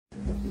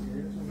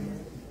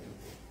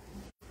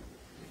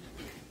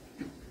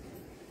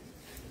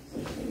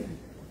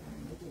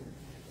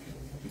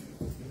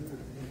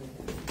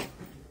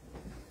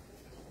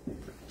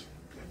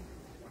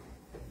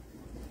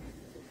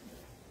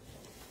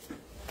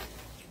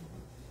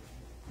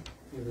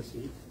Have a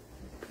seat.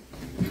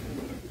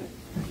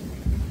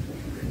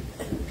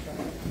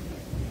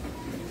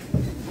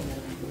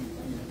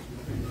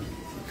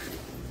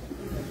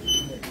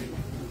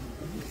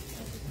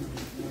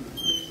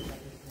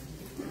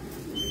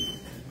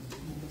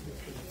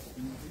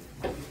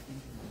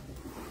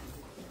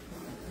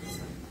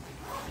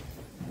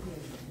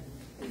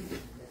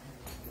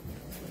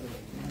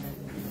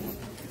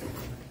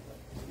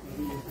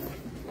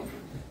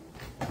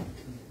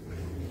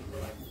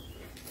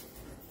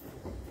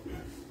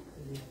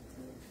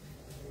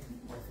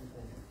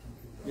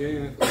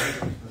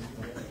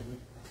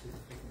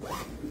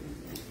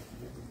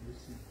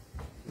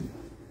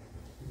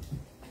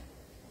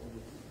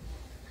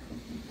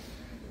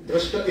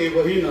 दृष्ट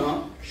एवहि न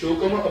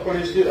शोकम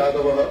अपनिष्टि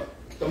राघवः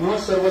तमः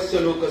सर्वस्य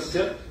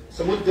लोकस्य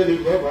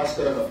समुद्रनिभः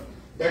भास्करः.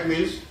 That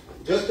means,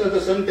 just as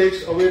the sun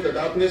takes away the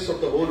darkness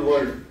of the whole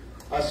world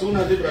as soon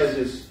as it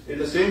rises, in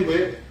the same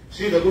way,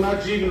 Sri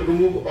Raghunath Ji will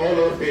remove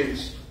all our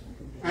pains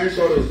and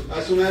sorrows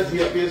as soon as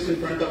he appears in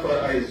front of our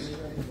eyes.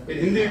 In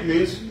Hindi it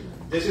means,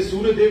 जैसे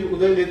सूर्य देव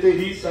उदय लेते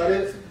ही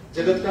सारे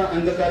जगत का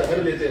अंधकार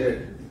हर लेते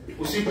हैं,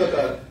 उसी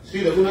प्रकार श्री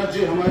रघुनाथ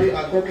जी हमारी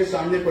आंखों के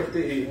सामने पड़ते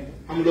ही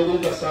हम लोगों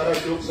का सारा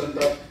शोक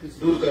संताप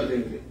दूर कर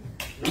देंगे.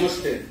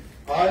 Namaste.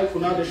 I,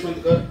 Koenaard Elst,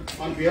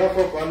 on behalf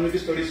of Valmiki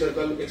Study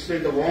Circle,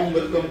 extend a warm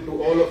welcome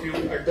to all of you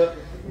at the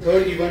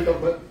third event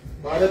of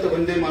Bharat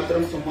Vande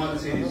Matram Samman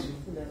series.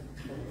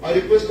 I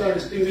request our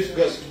distinguished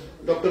guest,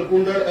 Dr.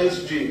 Koenaard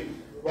Elst Ji,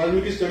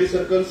 Valmiki Study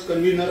Circle's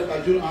convener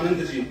Arjun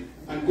Anand Ji,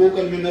 and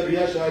co-convener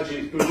Riya Shah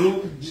Ji to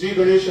do Sri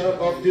Ganesha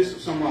of this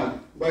Samman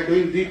by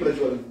doing Deep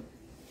Prajwalan.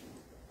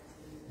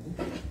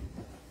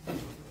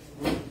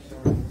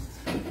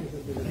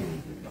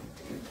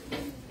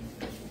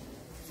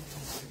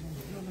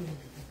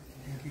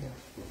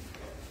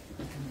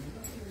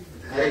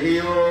 Hari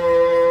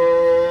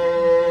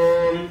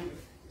ओम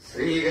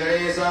श्री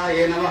गणेशाय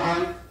नमः,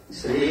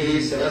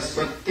 श्री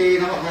सरस्वती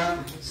नमः,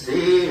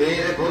 श्री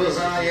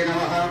वेदपुरुषाय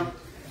नमः.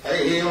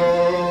 हरि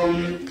ओम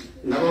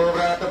नमो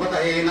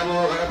व्रातपतये नमो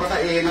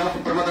गणपतये नमः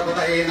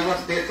प्रमदपतये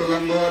नमस्ते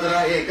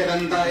लंबोदराय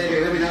एकदन्ताय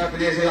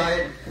विघ्नविनाशनाय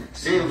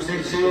श्री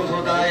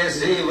शिवसुताय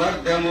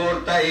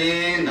श्रीवर्धमूर्तये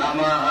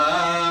नमः.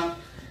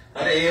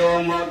 हरि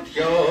ओम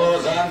अभ्यो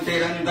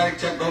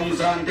शान्तिरन्तरिक्षं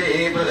शान्तिः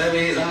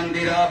पृथिवी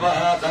शान्तिरापः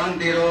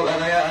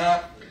शान्तिरोगदयः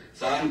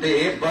शान्तिः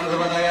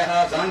वनस्पतयः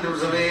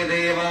शान्तिवृषभे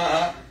देवाः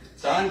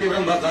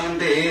शान्तिब्रह्म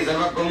शान्तिः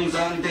सर्वगुं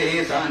शान्तिः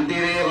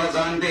शान्तिरेव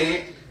शान्तिः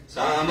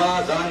सामा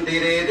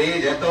शान्तिरेधि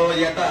जतो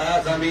यतः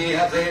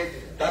समीहसे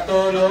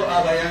ततो नो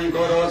अभयं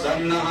कुरु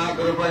सन्नः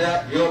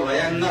कृपयाभ्यो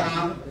भयन्नः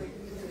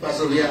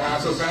पशुभ्यः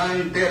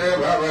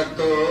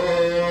सुशान्तिर्भवतु.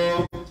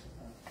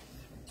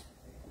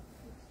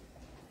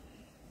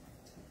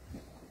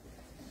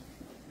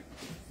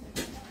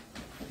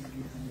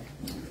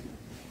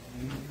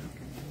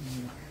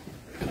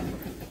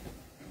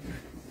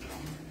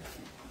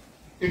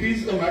 It is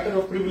a matter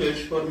of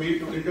privilege for me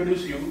to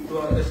introduce you to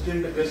our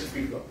esteemed guest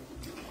speaker,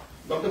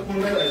 Dr.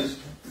 Koenaard Elst,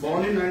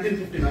 born in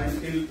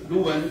 1959 in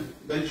Leuven,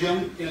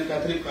 Belgium, in a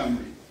Catholic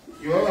family.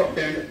 You have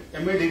obtained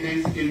MA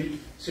degrees in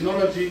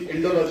Sinology,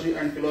 Indology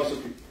and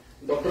Philosophy.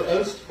 Dr.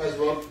 Elst has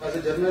worked as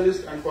a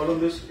journalist and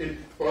columnist in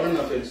foreign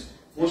affairs,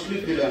 mostly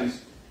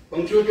freelance,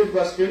 punctuated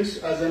by stints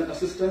as an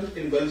assistant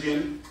in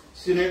Belgium,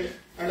 Senate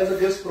and as a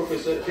guest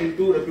professor in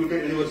two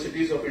reputed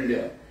universities of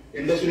India,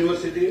 Indus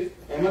University,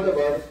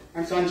 Ahmedabad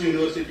and Sanchi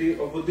University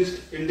of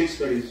Buddhist Indic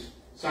Studies,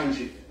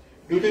 Sanchi.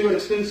 Due to your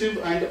extensive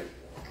and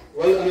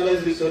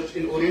well-analyzed research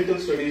in Oriental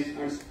studies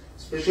and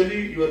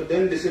especially your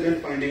then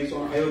dissident findings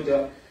on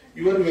Ayodhya,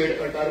 you were made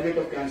a target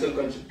of cancel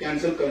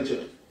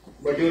culture.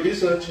 But your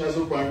research has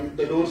opened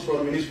the doors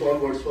for many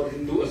stalwarts for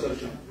Hindu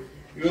assertion.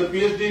 Your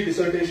PhD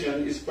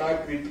dissertation is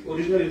packed with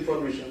original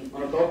information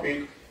on a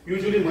topic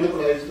usually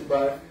monopolized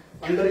by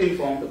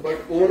under-informed but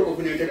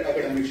over-opinionated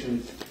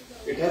academicians.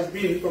 It has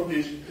been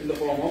published in the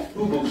form of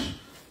two books,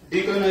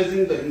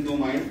 Decolonizing the Hindu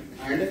Mind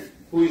and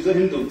Who is a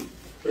Hindu.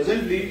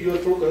 Presently, your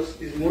focus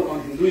is more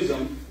on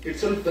Hinduism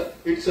itself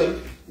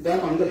than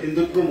on the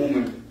Hindutva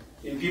movement,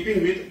 in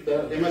keeping with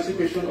the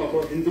emancipation of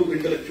our Hindu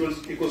intellectuals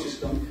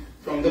ecosystem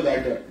from the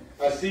latter,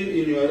 as seen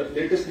in your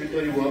latest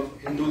literary work,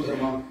 Hindu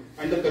Dharma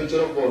and the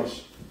Culture of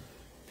Wars.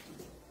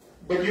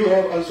 But you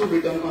have also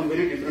written on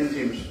very different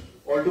themes,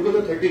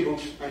 altogether 30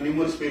 books and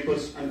numerous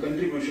papers and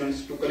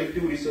contributions to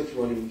collective research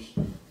volumes.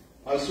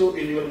 Also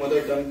in your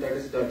mother tongue, that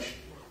is Dutch.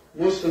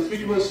 Most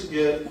conspicuous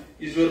here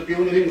is your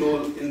pioneering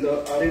role in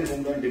the Aryan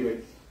homeland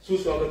debate.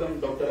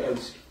 Suswagatam, Dr.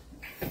 Elst.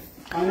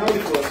 I now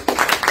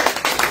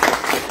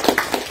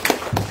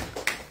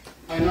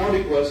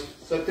request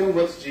Satyam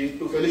Vats Ji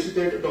to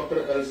felicitate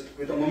Dr. Elst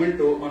with a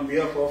memento on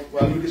behalf of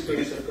Valmiki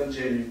Study Circle,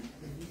 JNU.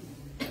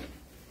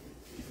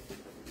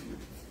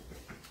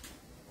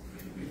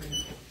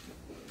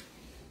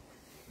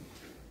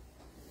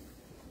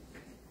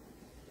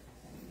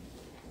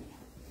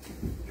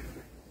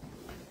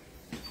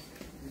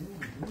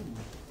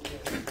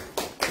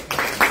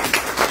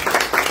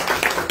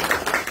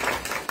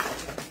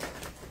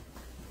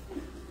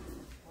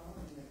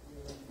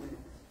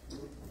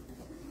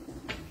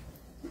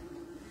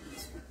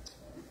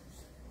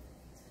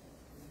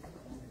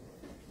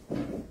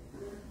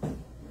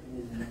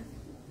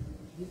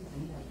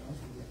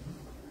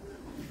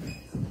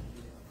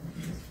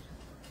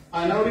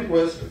 I now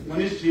request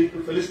Manish ji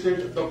to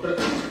felicitate Dr.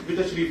 Elst with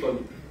a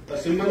Shreefal, a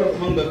symbol of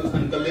Mangal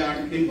and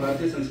Kalyan in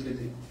Bharatiya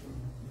Sanskriti.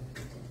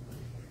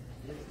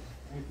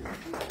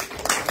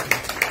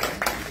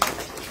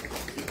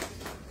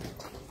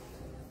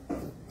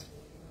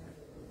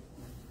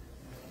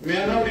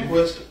 May I now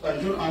request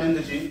Arjun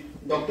Anand ji,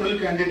 doctoral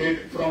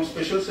candidate from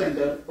Special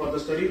Center for the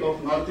Study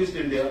of Northeast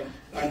India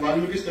and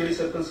Valmiki Study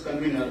Circle's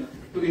convener,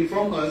 to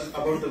inform us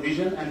about the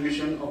vision and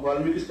mission of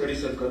Valmiki Study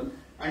Circle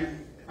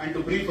and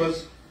to brief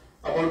us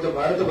about the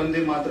Bharat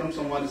Vande Matram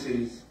Samvad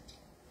series.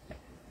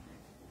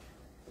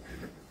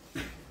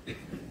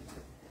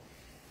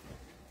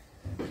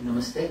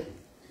 Namaste.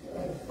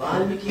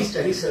 Valmiki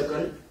Study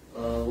Circle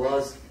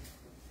was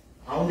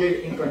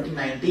founded in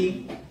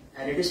 2019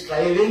 and it is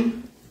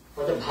striving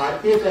for the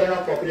Bharatiya Karan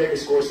of popular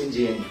discourse in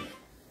JNU.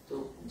 तो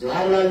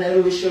जवाहरलाल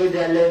नेहरू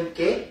विश्वविद्यालय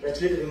के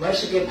प्रचलित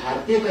विमर्श के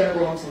भारतीय करण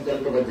को हम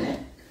संकल्पबद्ध हैं,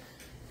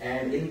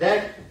 and in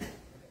that,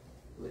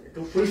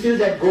 to fulfill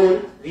that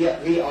goal,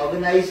 we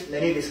organize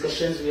many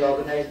discussions. We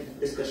organize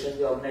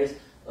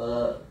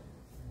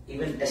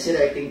even essay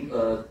writing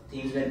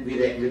themes when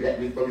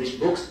we publish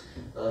books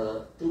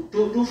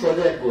to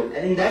further that goal.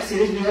 And in that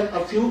series, we have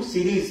a few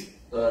series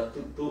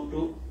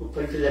to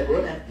fulfill that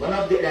goal, and one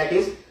of that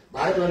is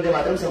Bharat Vande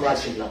Matram Samvad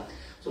Shingla.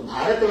 So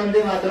Bharat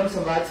Vande Matram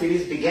Samvad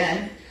series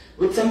began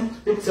with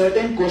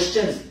certain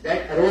questions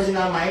that arose in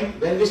our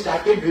mind when we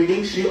started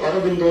reading Sri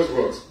Aurobindo's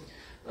works.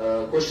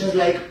 Questions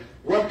like,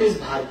 what is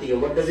Bharatiya?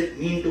 What does it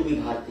mean to be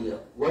Bharatiya?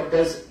 What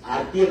does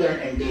Bharatiya Karan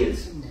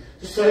entails?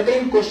 So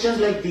certain questions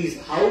like these,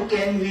 how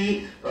can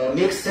we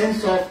make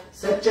sense of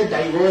such a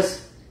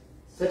diverse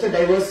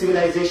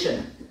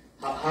civilization?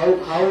 How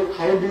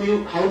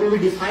do we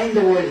define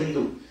the word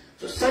Hindu?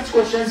 So such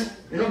questions,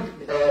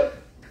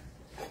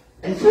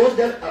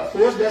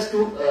 forced us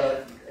to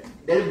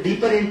delve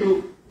deeper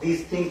into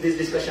these things, these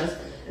discussions.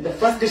 And the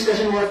first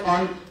discussion was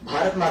on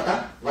Bharat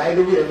Mata. Why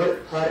do we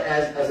refer her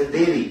as a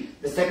Devi?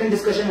 The second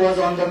discussion was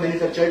on the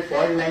manufactured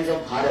fault lines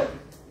of Bharat.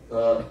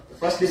 The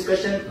first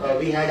discussion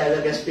we had as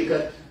a guest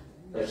speaker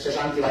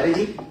Shashank Tiwari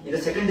ji. In the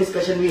second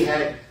discussion we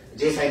had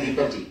J. Sai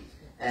Deepak ji.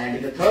 And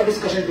in the third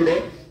discussion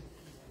today,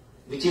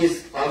 which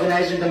is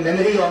organized in the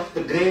memory of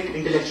the great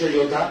intellectual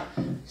Yodha,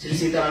 Sri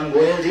Sitaram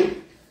Goyal ji,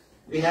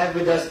 we have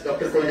with us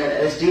Dr.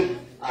 Koenaard Elst ji.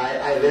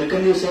 I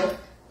welcome you, sir.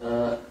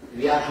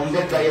 We are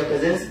humbled by your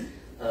presence.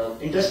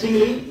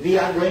 Interestingly, we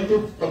are going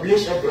to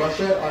publish a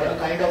brochure or a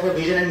kind of a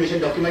vision and mission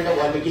document of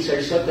Valmiki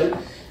Study Circle,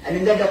 and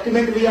in that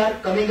document we are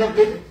coming up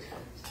with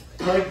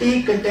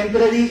 30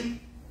 contemporary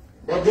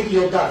Bauddhic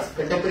Yodhas,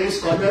 contemporary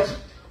scholars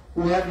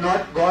who have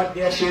not got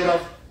their share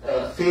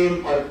of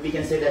fame, or we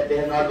can say that they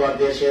have not got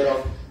their share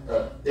of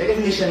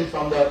recognition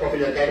from the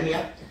popular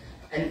academia,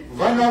 and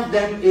one of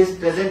them is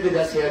present with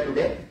us here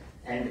today,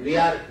 and we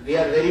are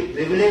very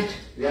privileged.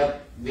 We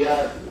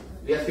are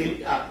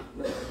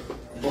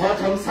बहुत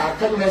हम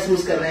सार्थक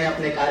महसूस कर रहे हैं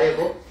अपने कार्य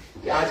को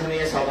कि आज हमें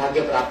यह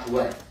सौभाग्य प्राप्त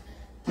हुआ है.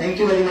 Thank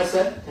you very much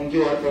sir. Thank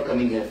you all for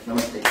coming here.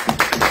 नमस्ते.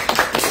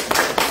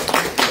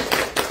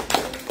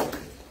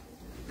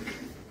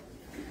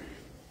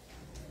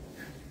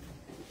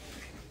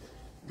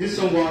 This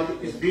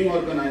Samvad is being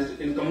organized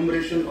in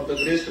commemoration of the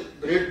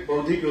great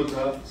Bauddhic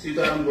Yodha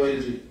Sitaram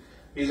Goyal ji.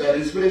 He is our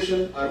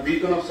inspiration, our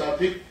beacon of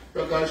Satvik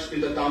Prakash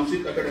in the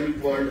Tamasic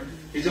academic world,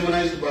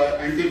 hegemonized by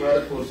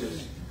anti-Bharat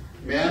forces.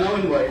 May I now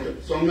invite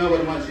Soumya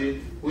Verma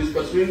ji, who is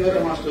pursuing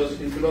her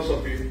masters in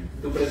philosophy,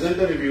 to present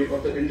a review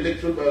of the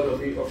intellectual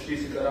biography of Sri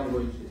Sitaram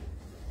Goyal ji.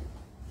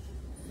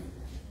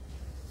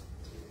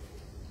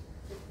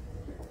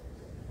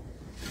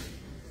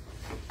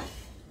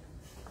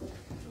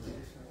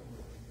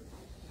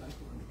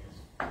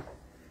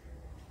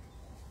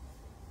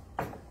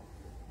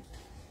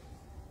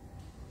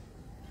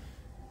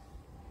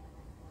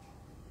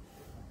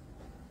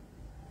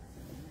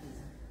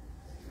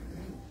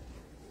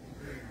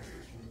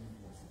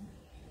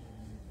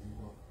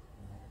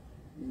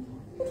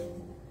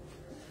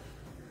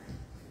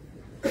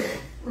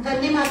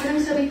 Vande Matram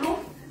सभी को.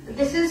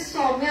 This is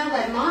Soumya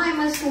Verma. I am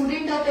a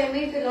student of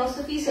MA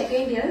Philosophy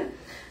second year.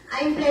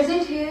 I am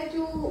present here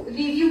to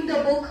review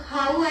the book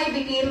How I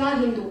Became a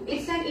Hindu.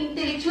 It's an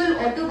intellectual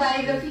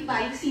autobiography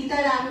by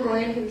Sitaram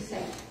Goyal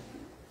himself.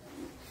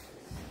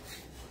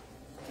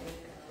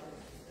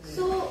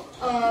 So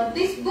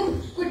this book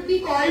could be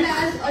called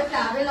as a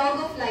travelogue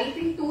of life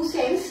in two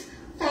senses.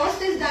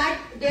 First is that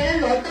there are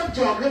a lot of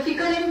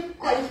geographical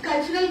and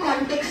cultural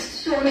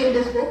context shown in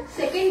this book.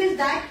 Second is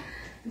that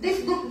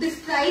this book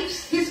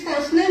describes his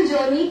personal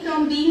journey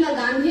from being a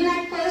Gandhian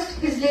at first,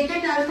 his later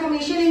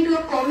transformation into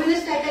a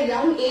communist at a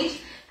young age,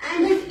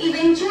 and his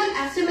eventual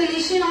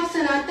assimilation of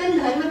Sanatan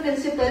Dharma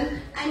principle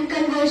and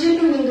conversion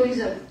to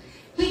Hinduism.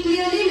 He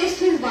clearly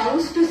lists his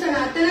vows to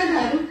Sanatana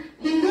Dharma,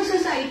 Hindu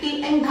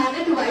society and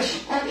Bharat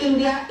Vash of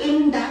India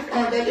in that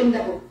order in the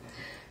book.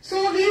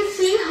 So we'll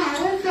see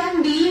how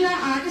from being an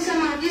Arya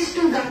Samajist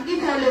to Gandhi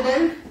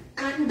follower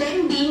and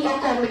then being a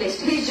communist,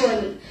 his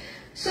journey.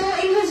 So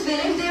in his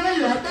village there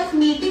were a lot of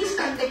meetings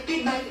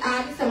conducted by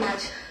Arya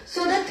Samaj.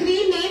 So the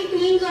three main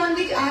themes on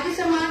which Arya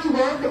Samaj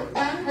worked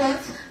on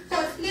was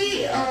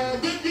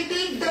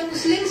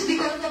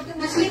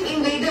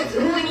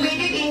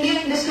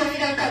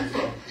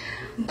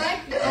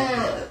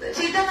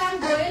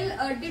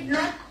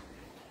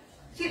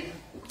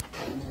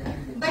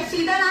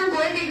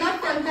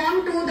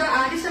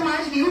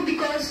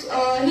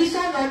he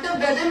saw a lot of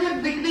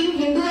brotherhood between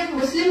Hindu and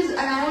Muslims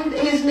around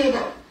his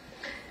neighbor.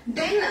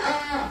 Then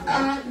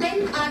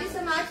Arya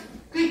Samaj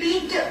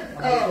critiqued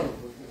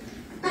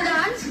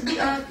Purans. The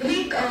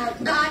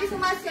Arya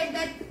Samaj said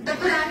that the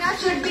Puranas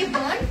should be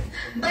burned,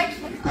 but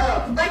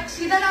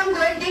Sitaram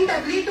Goel didn't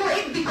agree to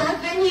it because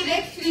when he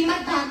read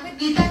Srimad Bhagavad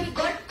Gita, he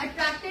got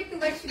attracted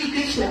towards Sri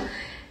Krishna.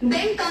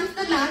 Then comes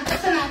the last, the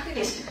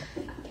Sanatanist.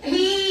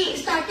 He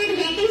started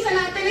hating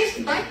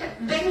Sanatanists, but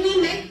when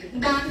he met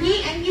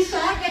Gandhi and he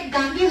saw that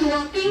Gandhi is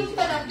working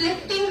for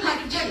uplifting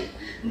Harijan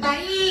by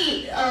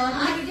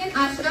Harijan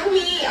ashram,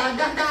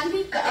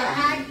 Gandhi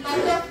had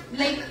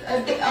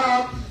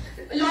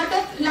lot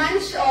of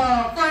lunch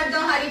for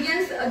the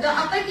Harijans. The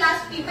upper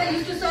class people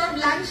used to serve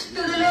lunch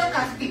to the lower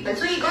caste people.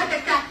 So he got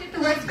attracted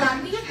towards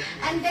Gandhi,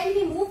 and then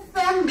he moved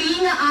from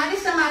being an Arya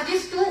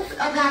Samajist to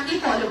a Gandhi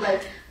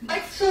follower.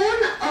 But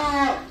soon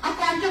a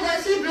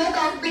controversy broke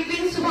out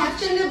between Subhash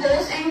Chandra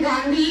Bose and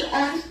Gandhi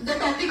on the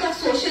topic of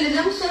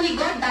socialism. So he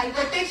got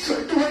diverted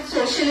towards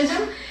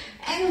socialism,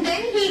 and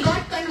then he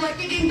got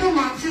converted into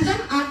Marxism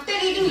after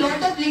reading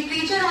lot of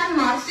literature on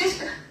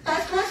Marxist.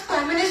 First was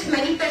Communist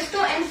Manifesto,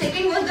 and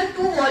second was the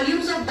 2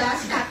 volumes of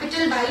Das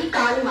Kapital by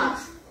Karl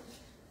Marx.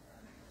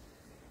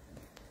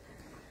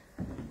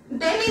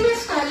 Then in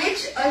his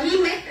college,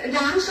 he met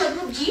Ram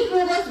Swarup Ji, who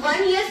was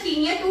 1 year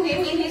senior to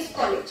him in his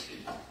college.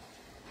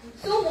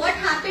 So what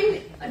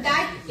happened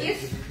that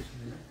is,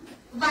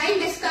 while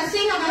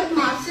discussing about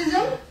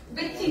Marxism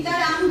with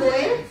Sitaram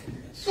Goel,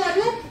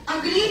 Swarup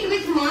agreed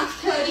with Marx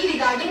theory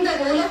regarding the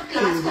role of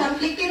class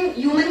conflict in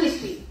human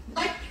history.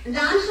 But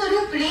Ram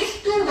Swarup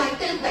raised 2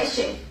 vital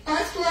questions.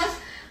 First was,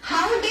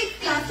 how did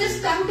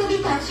classes come to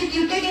be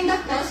constituted in the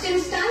first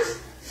instance?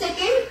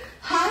 Second,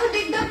 how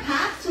did the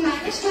blacks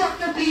manage to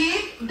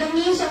appropriate the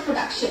means of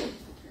production?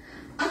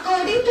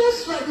 According to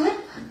Swarup,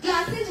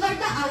 classes were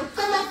the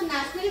outcome of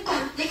national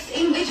conflicts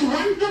in which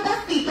one group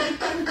of people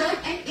conquered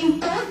and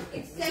imposed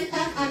itself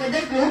on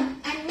another group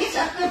and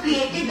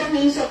misappropriated the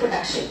means of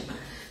production.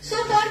 So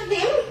for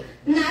him,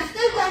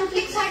 national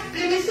conflicts had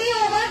primacy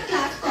over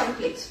class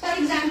conflicts. For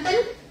example,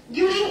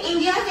 during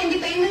India's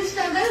independence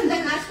struggle, the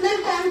national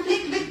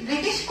conflict with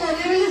British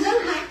colonialism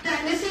had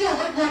primacy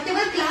over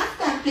whatever class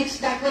conflicts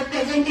that were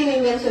present in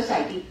Indian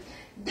society.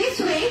 This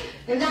way,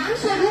 Ram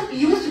Swarup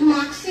used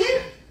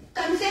Marxian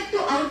concept to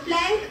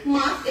outflank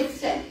Marx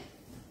itself.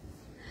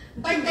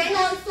 But then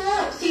also,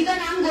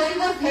 Sitaram Goel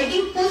was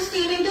heading full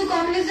steam into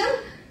communism,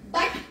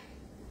 but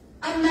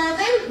a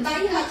novel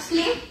by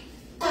Huxley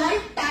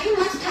called Time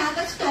Must Have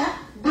a Stop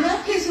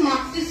broke his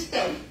Marxist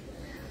spell.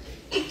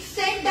 It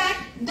said that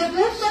the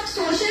roots of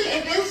social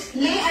evils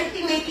lay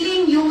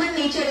ultimately in human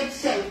nature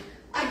itself.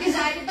 A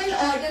desirable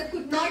order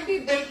could not be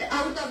built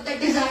out of the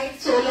desired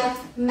soul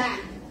of man.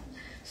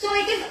 So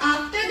it is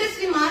after this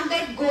remark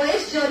that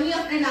Goel's journey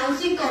of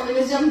renouncing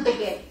communism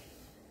began.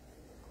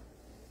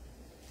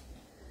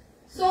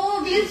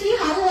 So we'll see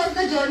how was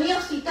the journey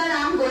of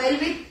Sitaram Goel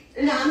with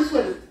Ram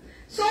Swarup.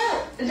 So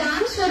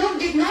Ram Swarup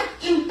did not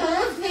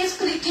impose his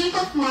critique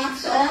of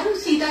Marx on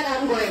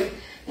Sitaram Goel.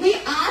 He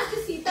asked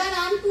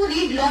Sitaram to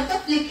read lot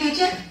of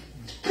literature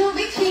through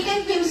which he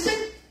can himself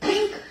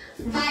think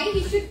why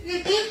he should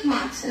critique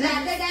Marx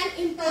rather than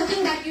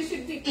imposing that you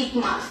should critique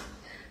Marx.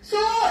 So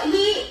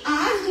he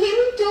asked him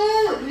to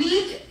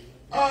read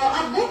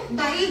a book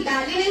by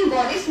Dalin and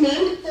Boris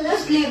named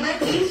Forced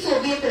Labor in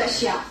Soviet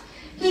Russia.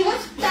 He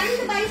was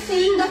stunned by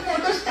seeing the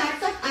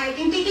photostats of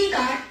identity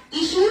cards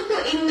issued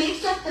to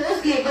inmates of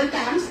forced labor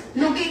camps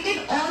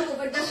located all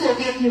over the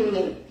Soviet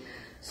Union.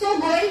 So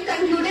Goel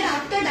concluded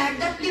after that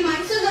the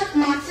premises of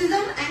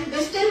Marxism and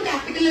Western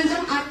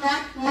capitalism are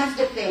not much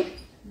different.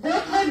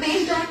 Both were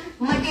based on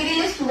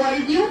materialist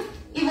worldview,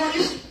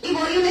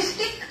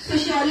 evolutionistic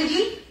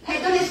sociology,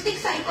 hedonistic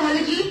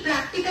psychology,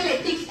 practical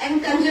ethics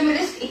and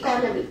consumerist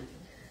economy.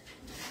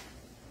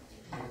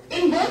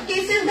 In both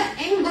cases, the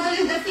end goal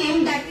is the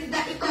same, that is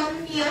the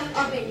economy of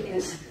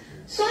abundance.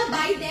 So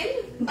by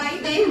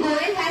then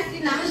Goel has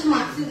denounced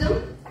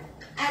Marxism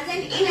as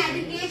an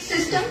inadequate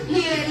system.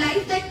 He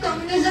realized that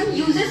communism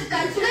uses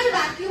cultural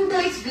vacuum to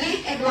its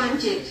great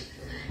advantage.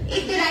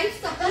 It derives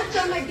support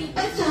from a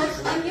deeper source,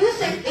 a new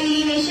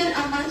self-alienation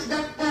amongst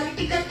the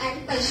political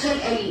and cultural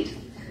elite.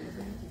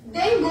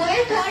 Then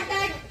Goel thought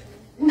that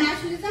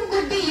nationalism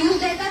could be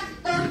used as a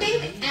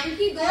potent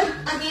antidote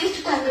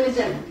against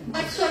communism.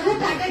 But Swarup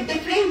had a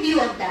different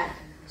view of that.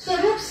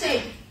 Swarup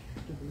said,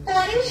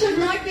 foreign should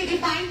not be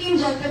defined in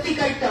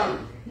geographical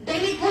terms.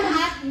 Then it would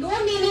have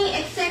no meaning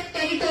except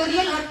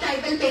territorial or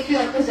tribal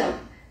patriotism.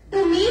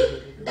 To me,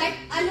 that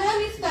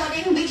alone is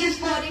foreign, which is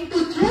foreign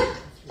to truth,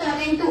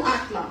 foreign to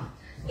Atma.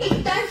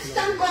 It touched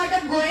some chord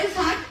of Goel's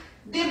heart.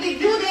 They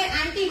withdrew their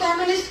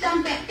anti-communist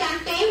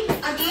campaign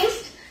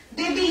against.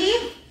 They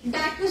believed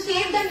that to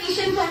save the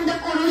nation from the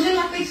corrosion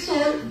of its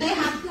soul, they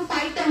have to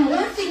fight a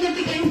more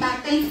significant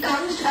battle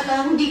couched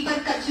along deeper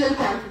cultural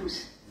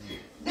contours.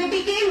 They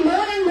became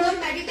more and more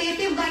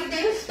meditative by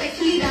then,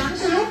 especially Ram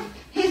Swarup.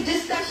 His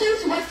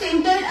discussions were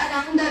centered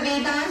around the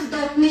Vedas,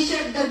 the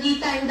Upanishad, the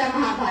Gita and the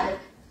Mahabharata.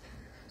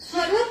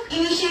 Swarup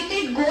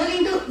initiated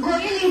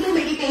Goyal into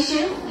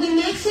meditation. He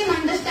makes him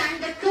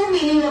understand the true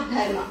meaning of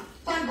dharma.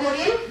 For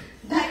Goyal,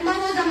 dharma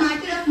was a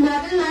matter of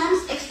moral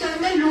norms,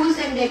 external rules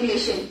and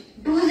regulation,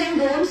 do's and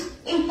don'ts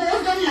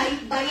imposed on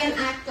life by an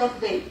act of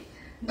will.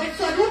 But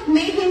Swarup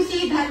made him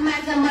see dharma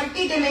as a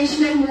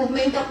multi-dimensional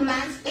movement of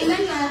man's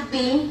inner law of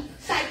being,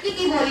 psychic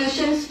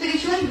evolution,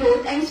 spiritual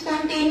growth and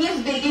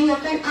spontaneous building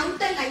of an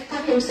outer life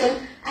for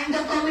himself and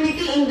the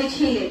community in which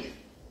he lived.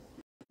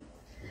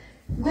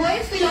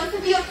 Goyal's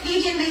philosophy of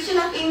regeneration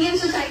of Indian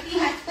society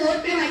has 4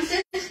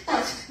 premises.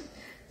 First,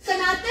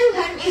 Sanatan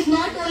Dharma is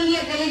not only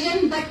a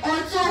religion but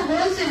also a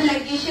whole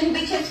civilization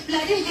which has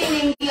flourished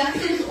in India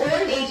since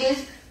old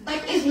ages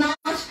but is now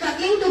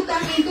struggling to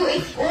come into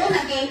its own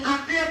again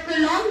after a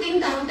prolonged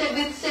encounter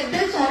with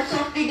several sorts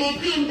of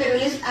predatory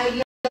imperialist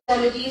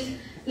ideologies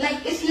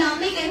like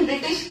Islamic and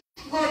British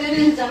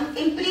colonialism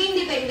in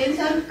pre-independence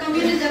or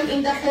communism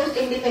in the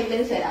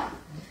post-independence era.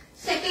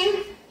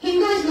 Second,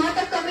 Hindu is not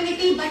a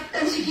community but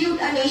constitute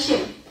a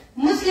nation.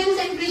 Muslims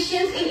and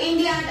Christians in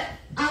India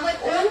are our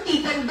own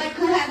people but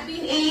who have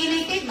been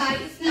alienated by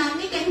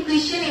Islamic and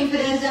Christian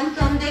imperialism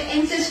from their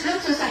ancestral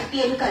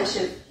society and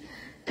culture.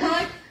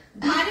 Third,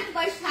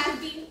 Bharatvarsh has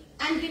been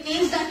and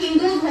remains the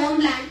Hindu's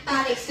homeland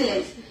par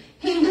excellence.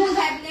 Hindus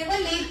have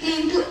never laid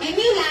claim to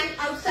any land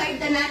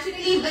outside the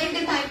naturally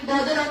well-defined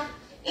border of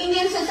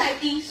Indian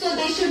society, so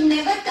they should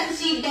never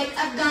concede that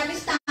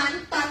Afghanistan,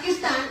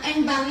 Pakistan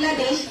and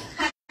Bangladesh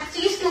have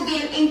ceased to be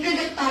an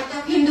integral part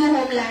of Hindu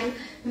homeland,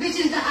 which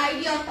is the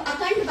idea of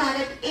Akhand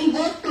Bharat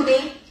invoked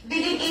today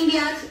within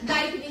India's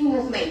right-wing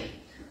movement.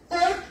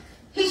 Fourth,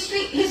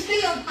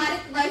 history of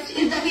Bharatvarsh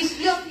is the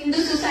history of Hindu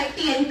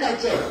society and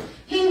culture.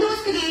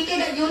 Hindus created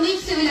a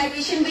unique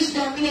civilization which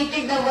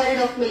dominated the world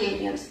of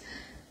millenniums.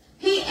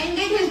 He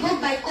ended his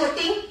book by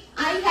quoting,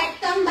 "I had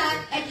come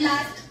back at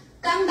last,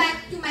 come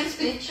back to my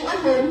spiritual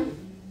home,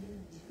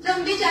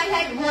 from which I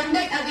had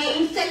wandered away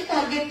in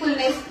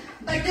self-forgetfulness,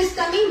 but this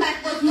coming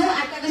back was no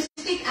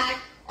atavistic act.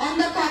 On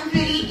the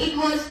contrary, it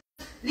was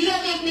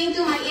reawakening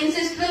to my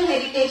ancestral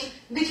heritage,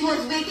 which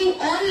was waiting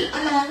all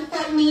along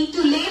for me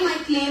to lay my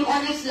claim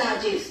on its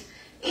largesse.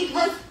 It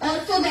was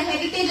also the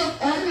heritage of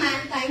all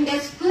mankind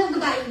as proved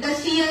by the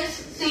seers,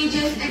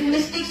 sages and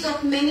mystics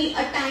of many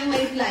a time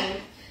and clime.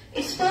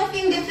 It spoke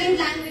in different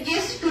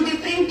languages to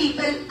different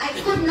people. I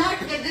could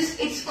not resist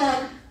its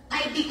call.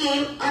 I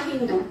became a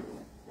Hindu."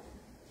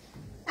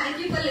 Thank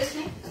you for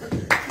listening.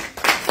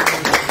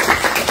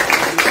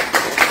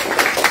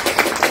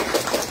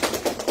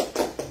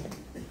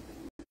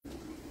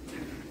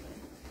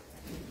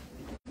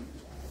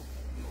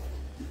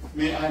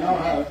 May I now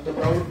have the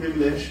proud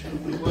privilege to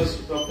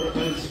request Dr.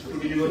 Elst to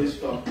deliver his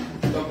talk.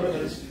 Dr.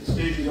 Elst, the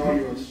stage is all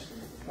yours.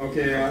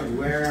 Okay,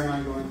 where am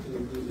I going to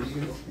do this?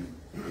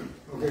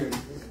 Okay.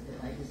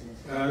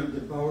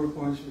 The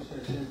PowerPoints which I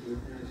sent you,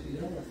 can I see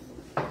that?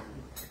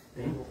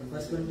 The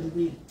first one will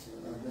be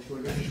the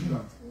shoulder.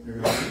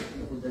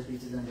 Put the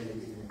speeches on the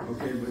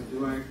Okay, but do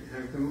I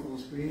have them on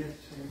screen at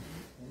the same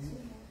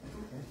time?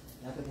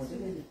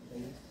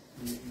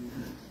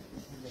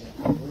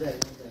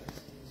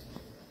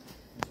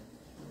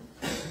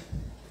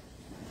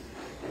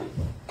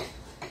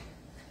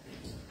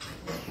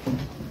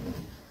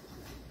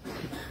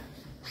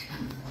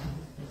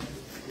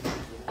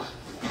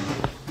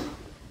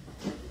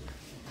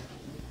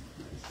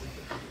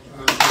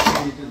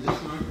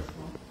 This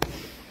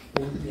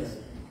microphone? Yes.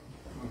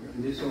 Okay,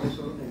 and this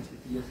also?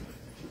 Yes.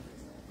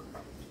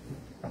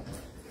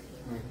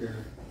 Okay.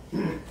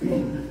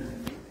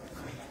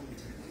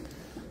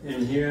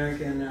 And here I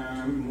can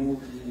move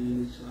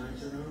the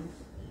slides around?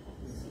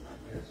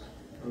 Yes.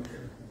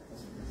 Okay.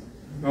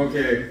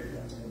 Okay.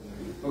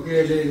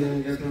 Okay, ladies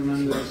and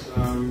gentlemen,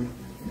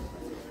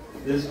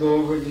 let's go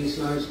over these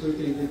slides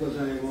quickly because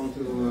I want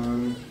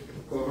to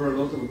cover a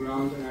lot of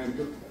ground and I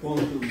want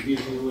to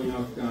give you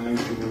enough time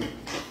to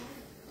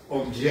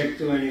object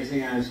to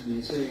anything I've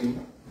been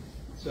saying.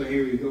 So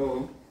here we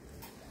go.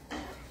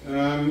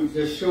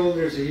 The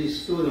shoulders he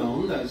stood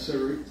on, that's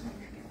a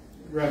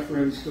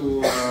reference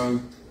to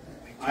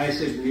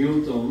Isaac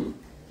Newton,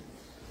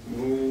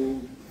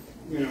 who,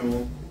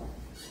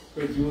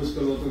 produced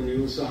a lot of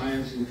new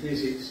science in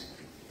physics.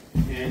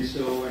 And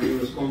so when he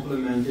was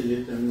complimented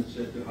it and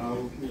said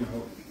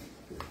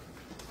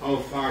how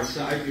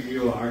far-sighted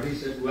you are, he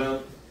said,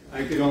 well,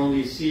 I could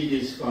only see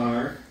this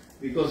far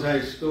because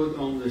I stood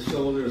on the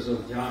shoulders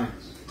of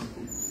giants.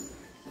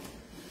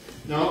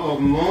 Now, of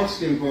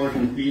most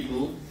important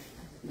people,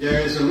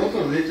 there is a lot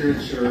of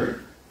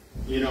literature,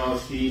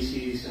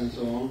 theses and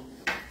so on,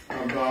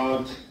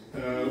 about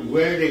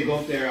where they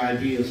got their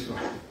ideas from.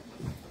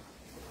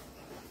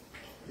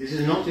 This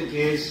is not the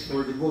case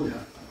for the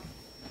Buddha.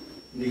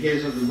 In the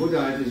case of the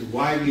Buddha, it is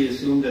widely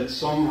assumed that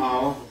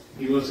somehow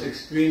he was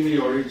extremely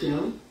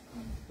original.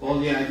 All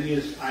the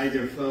ideas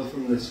either fell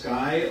from the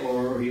sky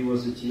or he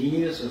was a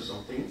genius or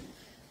something.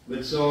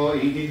 But so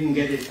he didn't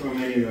get it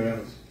from anywhere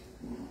else.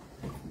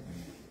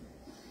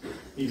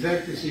 In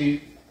fact, you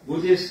see,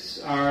 Buddhists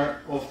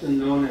are often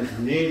known as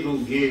navel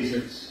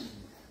gazers.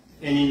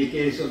 And in the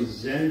case of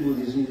Zen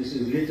Buddhism, this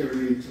is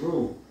literally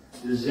true.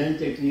 The Zen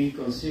technique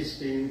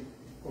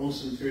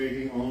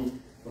concentrating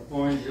on a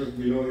point just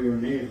below your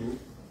navel,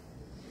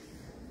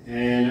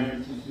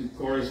 and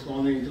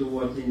corresponding to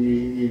what in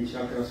the Indian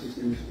chakra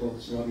system is called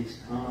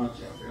Swadhisthana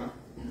chakra.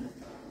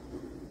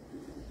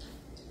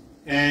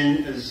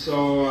 And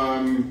so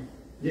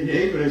the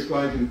navel is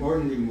quite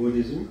important in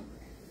Buddhism.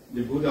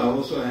 The Buddha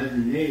also had a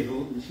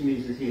navel, which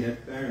means that he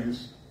had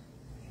parents.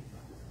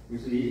 You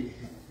see,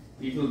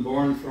 people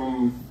born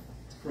from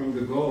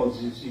the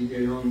gods, you see,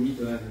 they don't need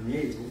to have a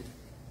navel.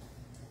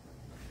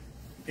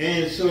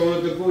 And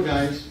so the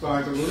Buddha is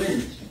part of a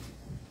lineage.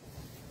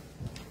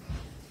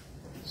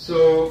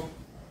 So,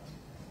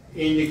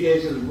 in the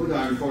case of the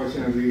Buddha,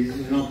 unfortunately, this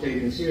is not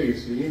taken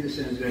seriously in the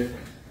sense that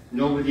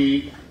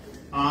nobody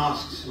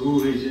asks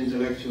who his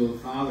intellectual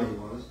father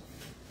was.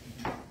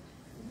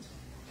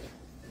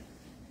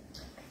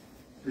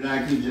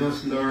 Like you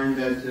just learned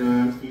that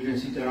even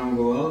Sitaram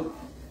Goel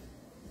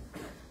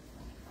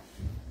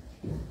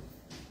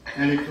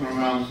and it from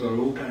Ram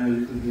Swarup and a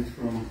little bit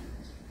from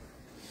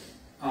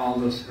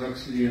Aldous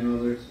Huxley and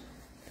others.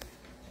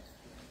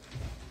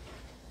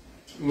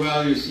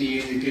 Well, you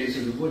see, in the case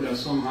of the Buddha,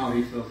 somehow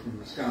he fell from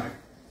the sky.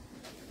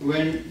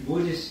 When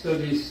Buddhist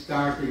studies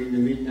started in the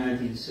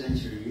mid-19th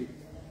century,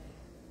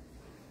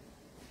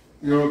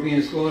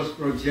 European scholars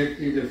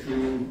projected a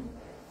few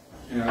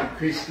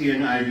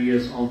Christian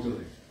ideas onto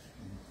it.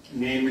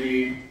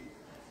 Namely,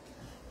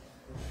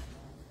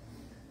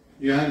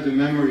 you have the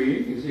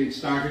memory, you see, it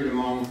started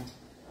among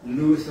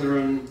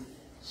Lutheran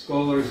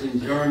scholars in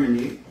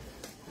Germany.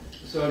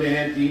 So they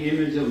had the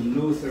image of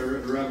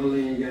Luther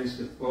rebelling against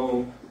the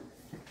Pope.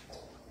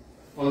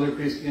 Other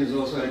Christians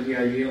also had the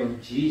idea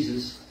of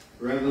Jesus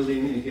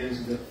rebelling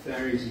against the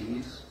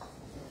Pharisees,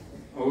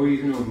 or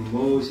even of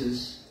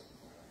Moses.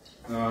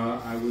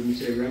 I wouldn't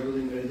say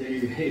rebelling, but at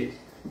any rate,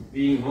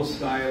 being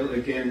hostile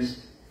against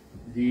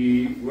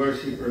the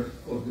worshippers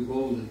of the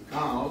golden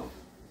calf.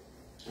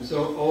 And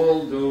so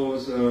all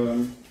those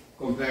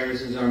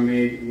comparisons are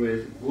made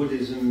with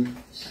Buddhism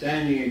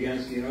standing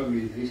against the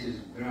ugly, vicious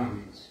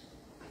Brahmins.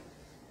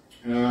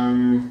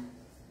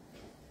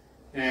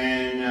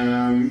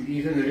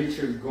 Even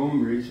Richard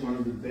Gombrich, one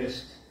of the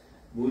best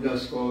Buddha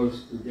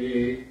scholars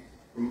today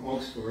from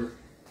Oxford,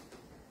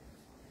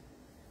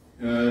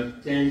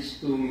 tends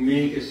to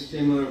make a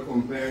similar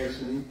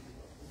comparison.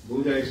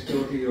 Buddha is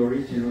totally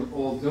original,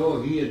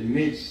 although he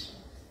admits,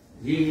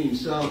 he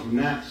himself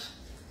maps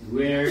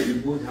where the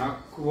Buddha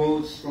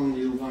quotes from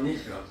the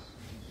Upanishads.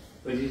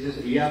 But he says,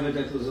 yeah, but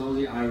that was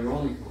only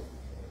ironical.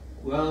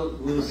 Well,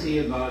 we'll see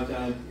about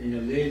that in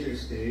a later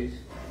stage,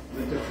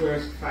 but the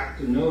first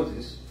fact to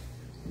notice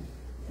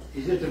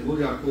is that the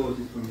Buddha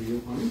quoted from the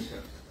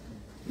Upanishads.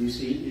 You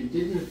see, it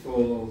didn't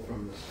fall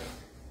from the sky.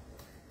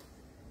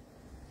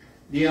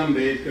 The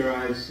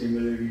Ambedkarites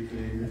similarly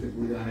claim that the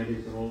Buddha had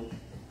it all,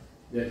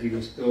 that he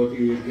was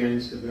totally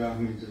against the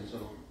Brahmins and so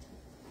on.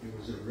 He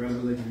was a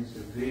rebel against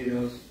the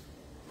Vedas.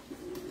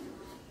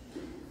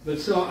 But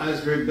so,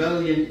 as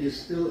rebellion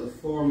is still a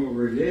form of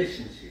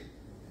relationship,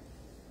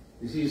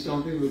 you see,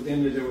 some people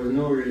claim that there was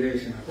no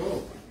relation at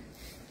all.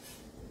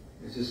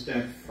 It's a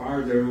step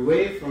farther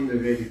away from the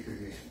Vedic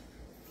tradition.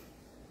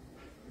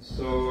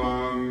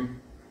 So,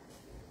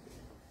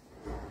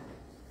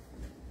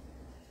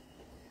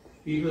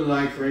 people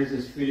like, for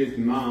instance, Philip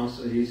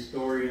Maas, a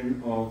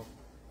historian of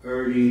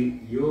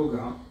early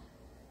yoga,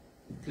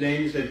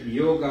 claims that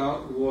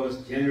yoga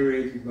was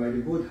generated by the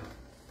Buddha.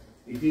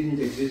 It didn't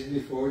exist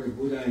before, the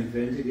Buddha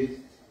invented it,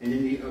 and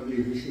then the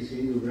ugly, vicious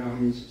Hindu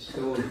Brahmins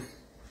stole it.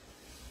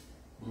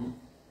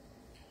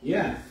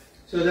 Yeah,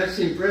 so that's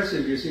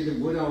impressive. You see, the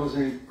Buddha was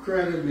an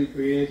incredibly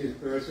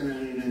creative person,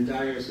 and an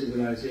entire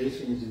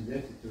civilization is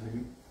indebted to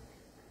him,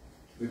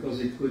 because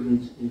it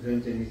couldn't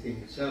invent anything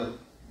itself.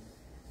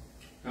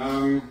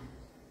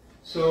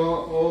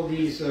 So all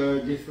these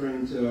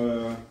different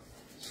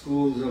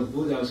schools of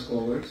Buddha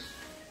scholars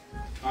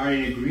are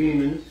in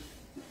agreement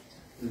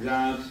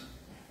that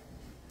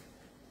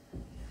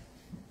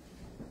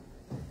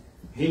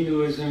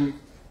Hinduism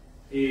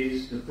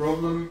is the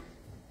problem,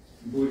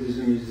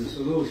 Buddhism is the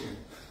solution.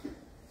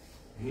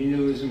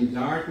 Hinduism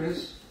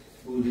darkness,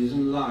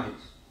 Buddhism light.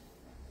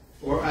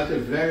 Or at the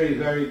very,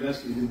 very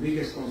best, the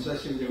biggest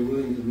concession they're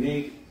willing to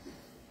make,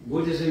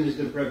 Buddhism is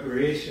the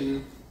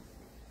preparation,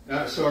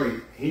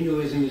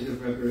 Hinduism is the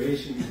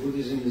preparation,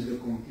 Buddhism is the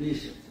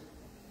completion.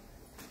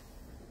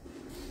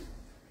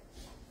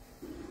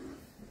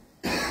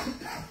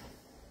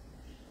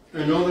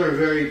 Another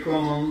very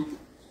common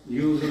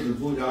use of the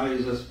Buddha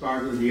is as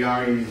part of the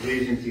Aryan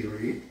invasion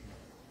theory.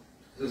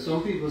 So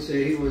some people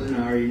say he was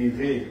an Aryan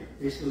invader.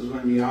 This was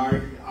when the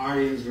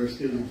Aryans were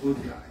still the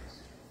good guys.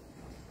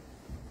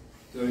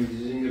 So it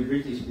is in the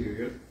British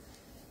period.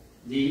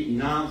 The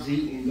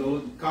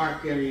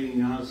car-carrying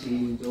Nazi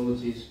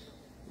Indologist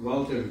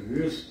Walter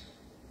Rust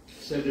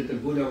said that the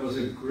Buddha was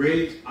a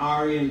great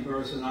Aryan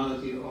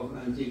personality of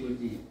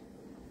antiquity.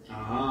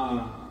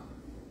 Aha!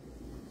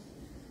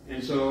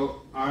 And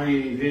so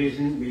Aryan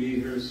invasion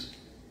believers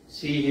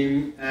see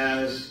him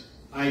as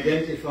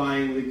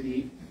identifying with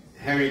the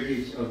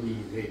heritage of the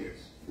invaders.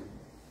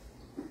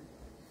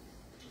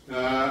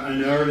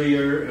 An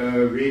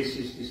earlier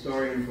racist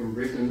historian from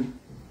Britain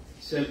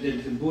said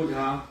that the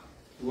Buddha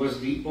was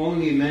the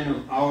only man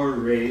of our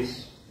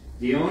race,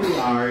 the only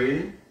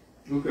Aryan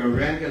who can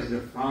rank as the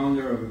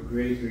founder of a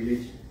great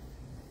religion.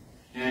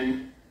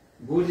 And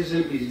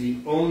Buddhism is the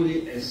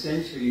only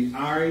essentially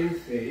Aryan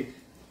faith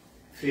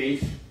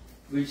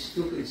which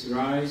took its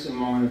rise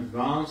among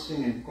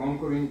advancing and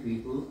conquering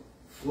people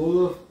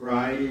full of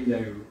pride in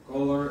their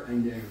color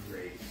and their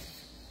race.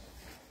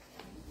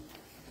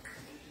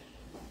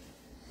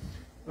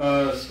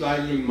 A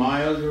slightly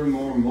milder,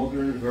 more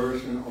modern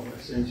version of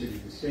essentially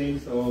the same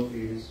thought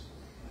is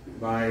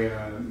by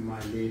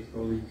my late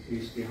colleague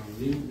Christian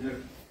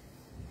Lindner,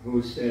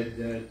 who said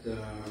that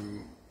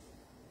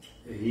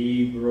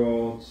he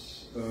brought,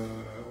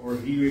 or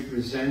he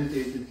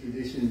represented the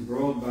tradition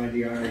brought by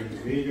the Aryan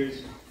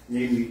invaders,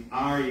 namely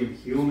Aryan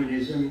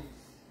humanism,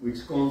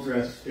 which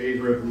contrasts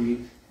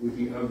favorably with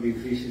the ugly,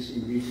 vicious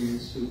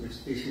indigenous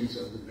superstitions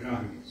of the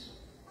Brahmins.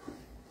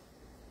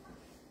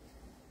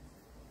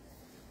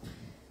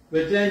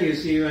 But then you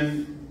see,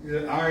 when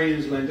the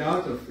Aryans went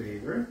out of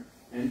favor,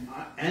 and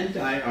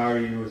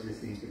anti-Aryan was the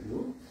thing to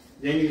do,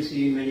 then you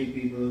see many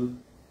people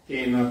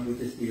came up with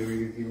the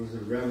theory that he was a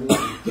rebel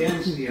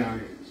against the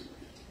Aryans.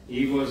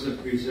 He was a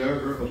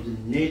preserver of the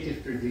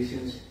native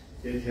traditions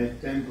that had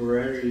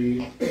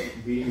temporarily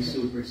been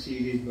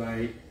superseded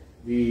by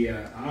the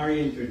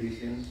Aryan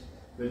traditions,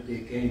 but they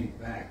came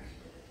back.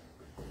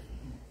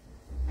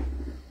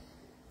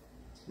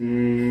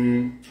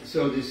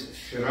 So this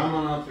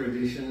Shramana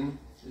tradition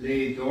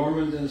lay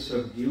dormant and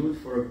subdued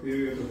for a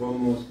period of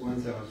almost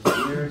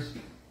 1,000 years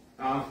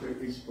after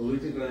its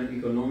political and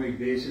economic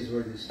bases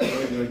were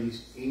destroyed by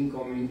these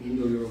incoming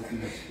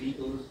Indo-European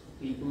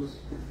peoples,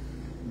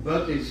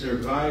 but it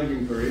survived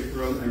in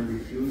peripheral and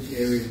refuge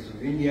areas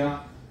of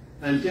India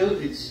until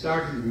it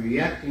started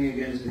reacting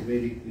against the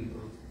Vedic people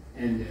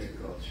and their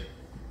culture.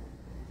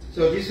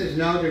 So this is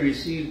now the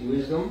received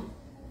wisdom.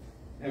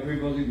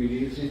 Everybody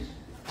believes it.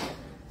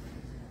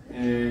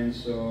 And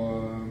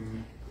so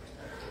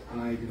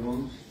I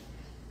don't.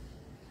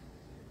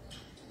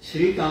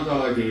 Shrikant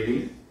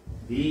Alagiri,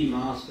 the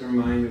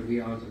mastermind of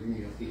the Out of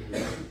India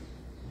theory,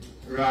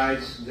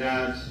 writes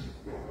that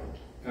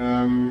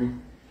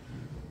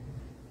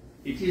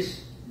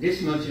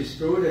this much is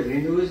true, that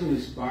Hinduism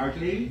is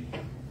partly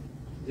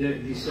the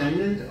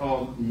descendant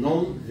of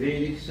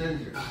non-Vedic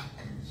centers.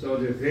 So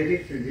the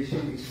Vedic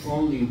tradition is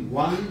only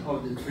one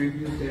of the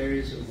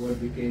tributaries of what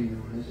became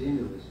known as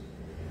Hinduism.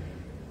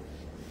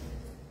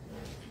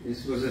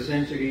 This was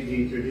essentially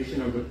the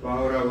tradition of the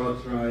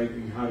Paurava tribe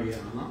in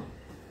Haryana,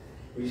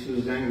 which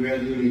was then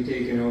gradually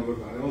taken over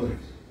by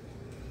others.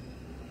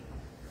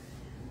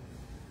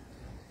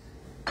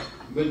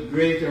 But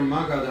Greater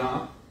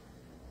Magadha,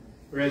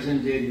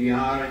 present-day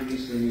Bihar and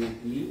Eastern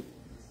UP,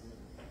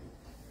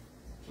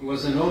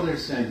 was another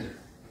center.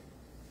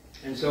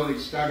 And so it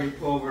started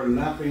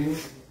overlapping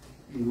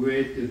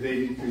with the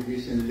Vedic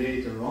tradition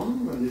later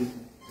on, when the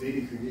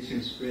Vedic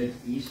tradition spread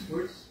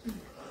eastwards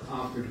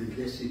after the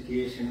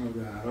desiccation of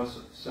the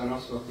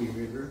Saraswati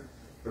River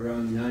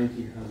around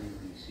 1900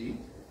 BC.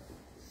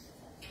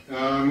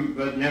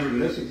 But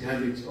nevertheless, it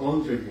had its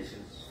own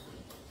traditions.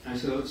 And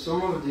so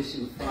some of this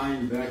you'll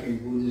find back in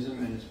Buddhism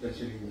and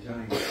especially in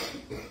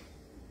Jainism.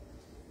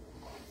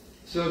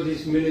 So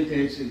this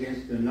militates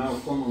against the now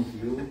common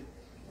view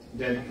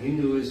that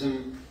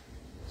Hinduism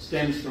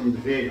stems from the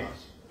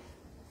Vedas.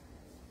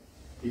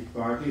 It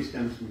partly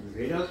stems from the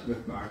Vedas,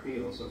 but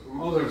partly also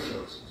from other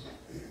sources.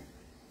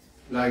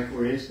 Like,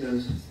 for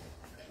instance,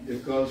 the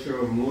culture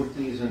of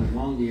murtis and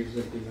mandirs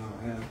that we now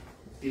have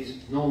is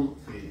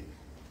non-Vedic.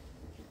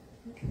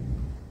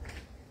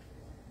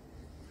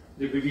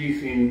 The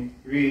belief in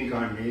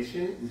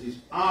reincarnation, which is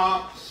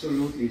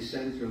absolutely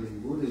central in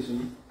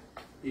Buddhism,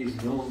 is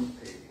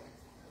non-Vedic.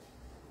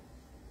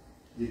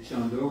 The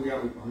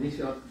Chandogya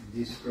Upanishad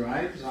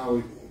describes how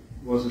it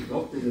was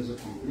adopted as a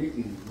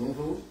completely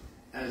novel,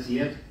 as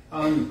yet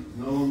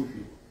unknown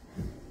view.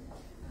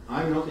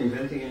 I'm not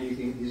inventing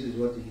anything, this is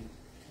what the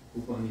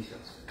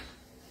Upanishad says.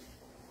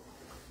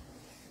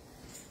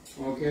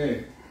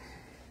 Okay.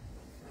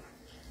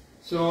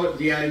 So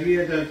the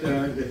idea that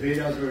the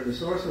Vedas were the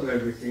source of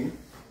everything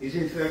is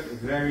in fact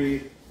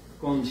very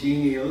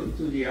congenial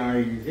to the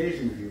Aryan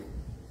invasion view.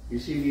 You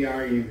see, the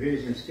Aryan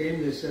invasions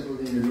came, they settled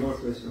in the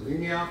northwest of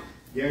India,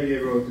 there they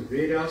wrote the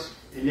Vedas,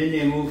 and then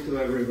they moved to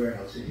everywhere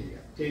else in India,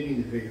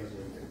 taking the Vedas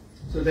with them.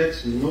 So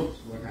that's not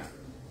what happened.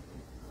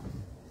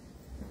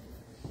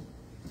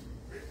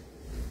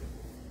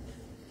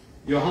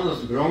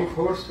 Johannes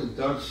Bronkhorst, a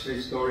Dutch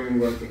historian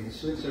working in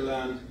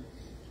Switzerland,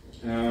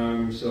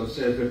 so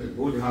says that the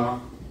Buddha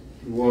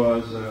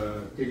was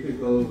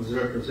was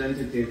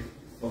representative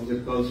of the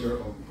culture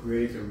of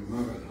Greater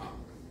Magadha.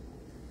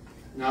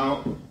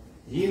 Now,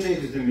 he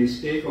makes the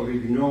mistake of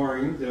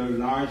ignoring the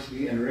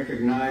largely and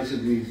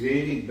recognizably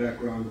Vedic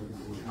background of the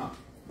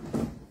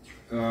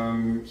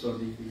Buddha. So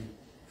the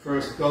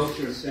first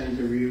culture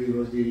center really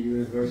was the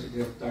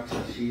University of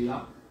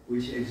Takshashila,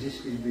 which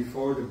existed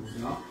before the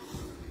Buddha.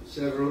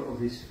 Several of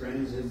his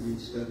friends had been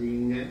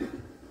studying there.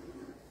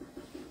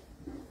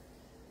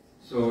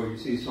 So you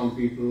see, some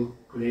people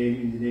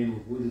claim in the name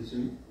of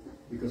Buddhism,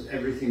 because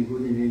everything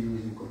good in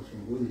Hinduism comes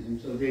from Buddhism,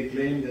 so they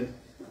claim that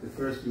the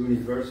first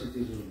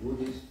universities were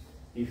Buddhist.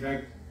 In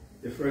fact,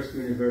 the first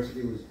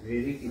university was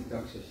Vedic in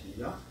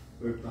Takshashila,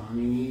 where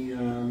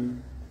Panini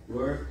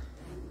worked.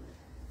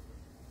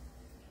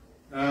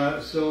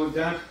 So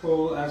that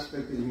whole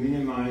aspect is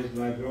minimized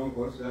by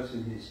Broncos, that's a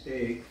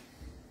mistake.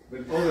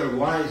 But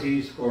otherwise he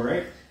is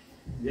correct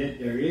that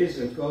there is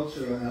a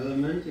cultural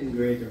element in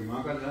Greater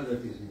Magadha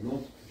that is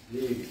not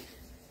Vedic.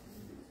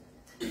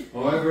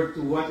 However,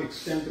 to what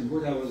extent the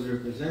Buddha was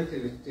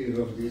representative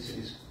of this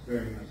is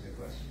very much the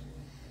question.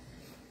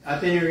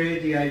 At any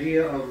rate, the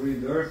idea of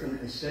rebirth and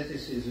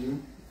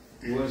asceticism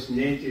was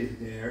native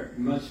there,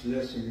 much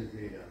less in the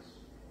Vedas.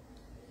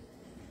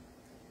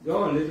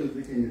 Though a little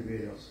bit in the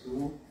Vedas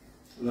too,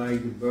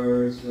 like the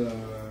birds,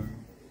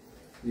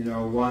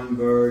 one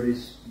bird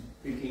is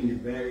picking the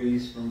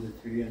berries from the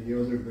tree and the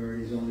other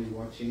bird is only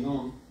watching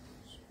on,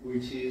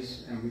 which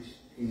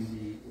in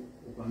the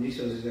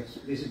Upanishads is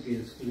explicitly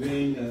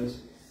explained as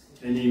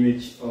an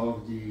image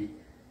of the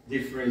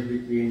difference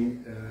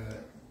between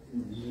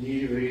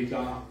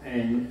Nirvrita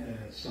and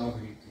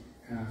Savriti.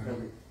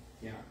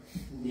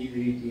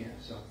 Nivriti and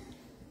Savriti.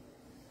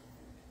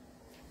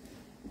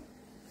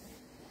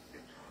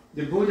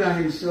 The Buddha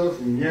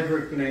himself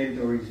never claimed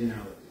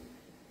originality.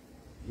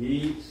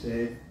 He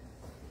said,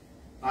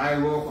 I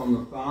walk on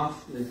the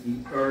path that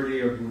the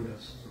earlier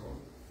Buddhas trod.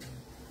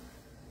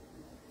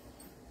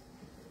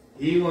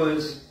 He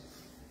was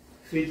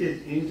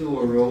fitted into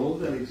a role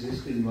that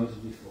existed much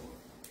before.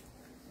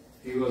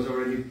 He was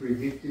already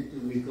predicted to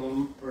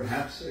become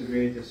perhaps a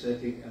great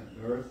ascetic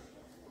at birth.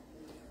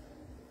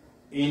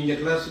 In the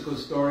classical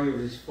story of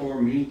his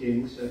 4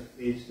 meetings at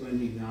age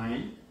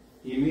 29,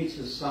 he meets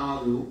a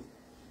sadhu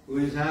who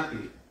is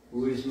happy,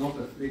 who is not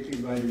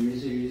afflicted by the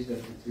miseries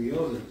that the 3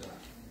 others are.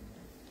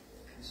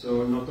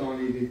 So not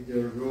only did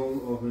the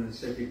role of an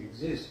ascetic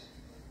exist,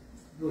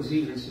 it was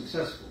even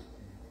successful.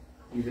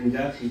 Even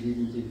that he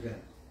didn't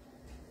invent.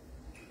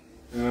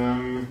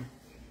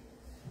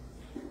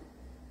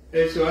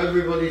 And so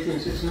everybody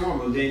thinks it's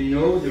normal. They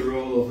know the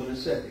role of an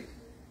ascetic.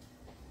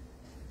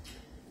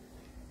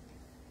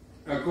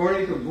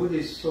 According to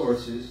Buddhist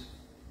sources,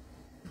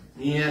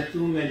 he had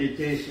 2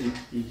 meditation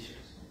teachers.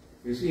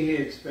 You see, he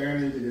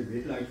experimented a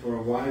bit, like for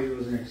a while he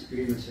was an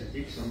extreme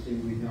ascetic,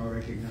 something we now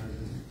recognize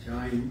as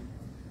a Jain,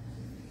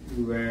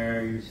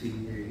 where you see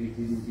he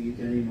didn't eat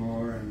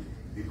anymore and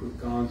he could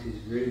count his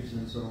ribs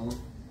and so on.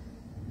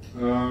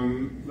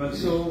 But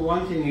so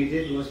one thing he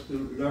did was to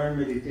learn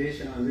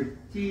meditation under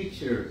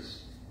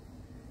teachers.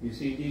 You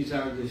see, these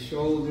are the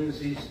shoulders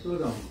he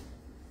stood on.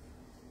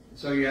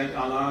 So you had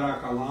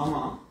Alara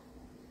Kalama,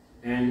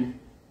 and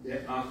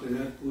after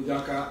that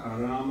Udaka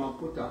Arama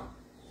Putta,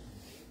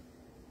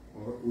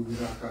 or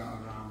Udraka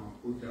Arama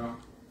Putra.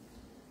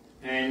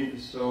 And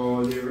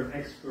so they were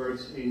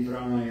experts in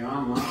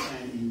pranayama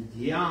and in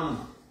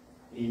dhyana,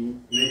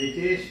 in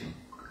meditation.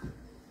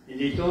 And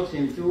they taught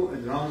him 2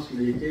 advanced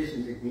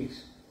meditation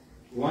techniques.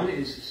 One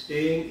is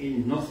staying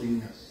in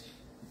nothingness.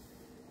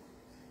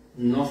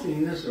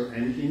 Nothingness or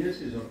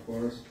emptiness is, of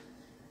course,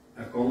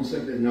 a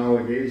concept that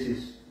nowadays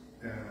is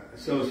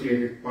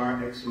associated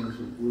par excellence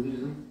with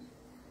Buddhism.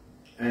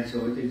 And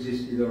so it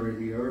existed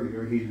already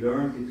earlier. He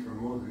learned it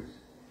from others.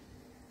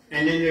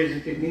 And then there's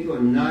a technique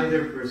of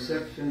neither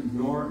perception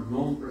nor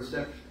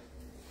non-perception.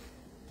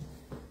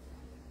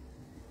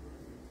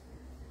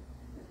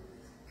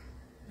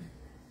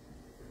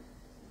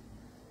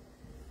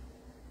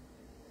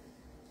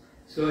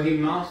 So he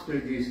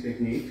mastered these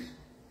techniques.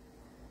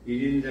 He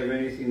didn't have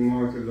anything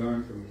more to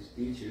learn from his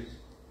teachers.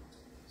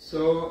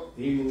 So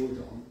he moved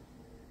on.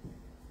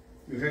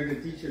 In fact,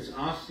 the teachers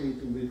asked him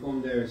to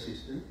become their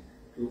assistant,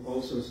 to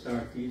also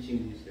start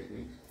teaching these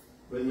techniques.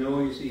 But no,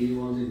 you see, he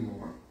wanted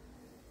more.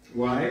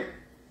 Why?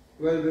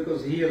 Well,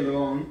 because he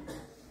alone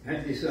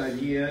had this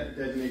idea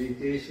that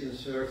meditation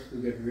serves to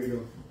get rid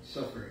of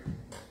suffering.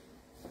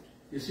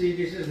 You see,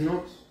 this is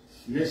not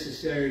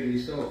necessarily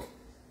so.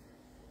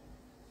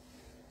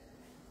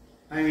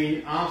 I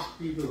mean, ask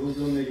people who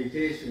do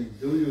meditation,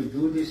 do you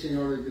do this in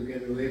order to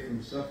get away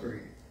from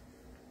suffering?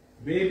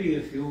 Maybe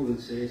a few will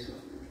say so.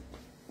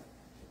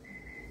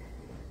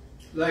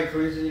 Like,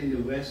 for instance, in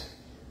the West,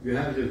 you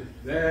have the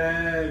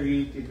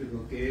very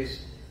typical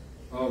case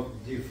of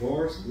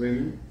divorced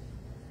women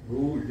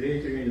who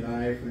later in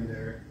life, when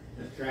their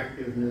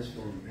attractiveness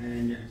for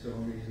men and so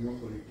on is not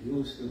what it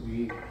used to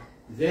be,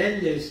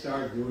 then they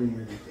start doing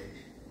meditation.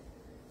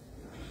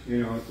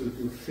 You know,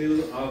 to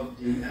fill up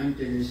the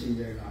emptiness in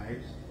their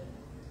lives.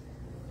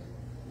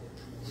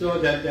 So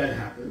that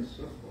happens,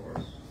 of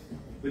course.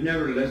 But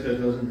nevertheless,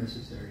 that doesn't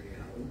necessarily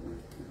happen.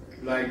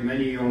 Like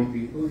many young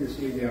people, you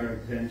see, they are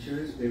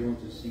adventurous, they want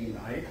to see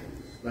life.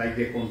 Like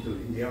they come to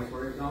India,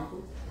 for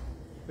example.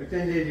 But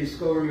then they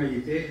discover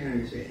meditation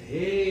and they say,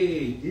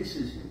 hey, this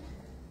is it.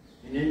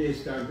 And then they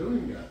start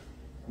doing that.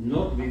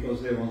 Not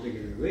because they want to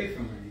get away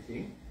from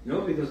anything,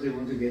 not because they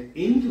want to get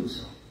into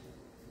something.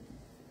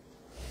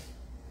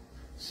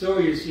 So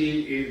you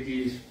see, if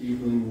these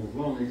people move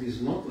on, it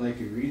is not like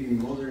you're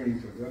reading modern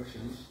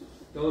introductions,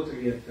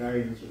 totally at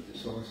variance with the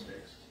source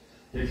text,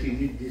 that he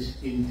did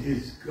this in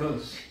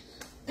disgust.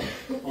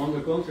 On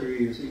the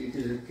contrary, you see, it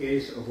is a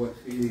case of what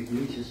Friedrich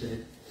Nietzsche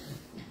said,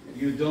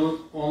 you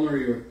don't honor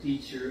your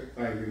teacher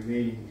by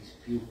remaining his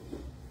pupil.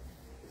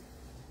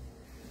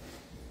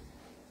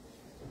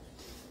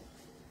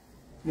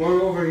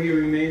 Moreover, he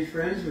remained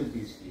friends with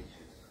these teachers.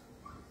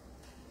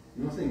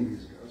 Nothing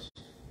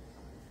disgust.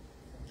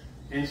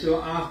 And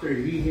so after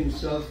he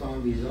himself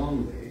found his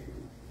own way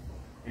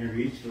and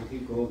reached what he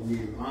called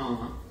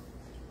nirvana,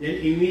 then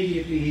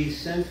immediately he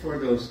sent for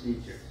those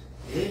teachers.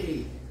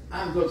 Hey,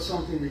 I've got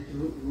something that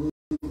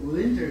will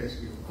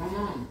interest you. Come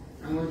on,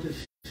 I'm going to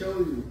show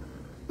you.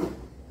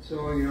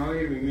 So, you know,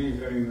 he remained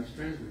very much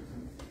friends with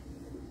them.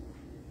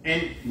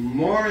 And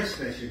more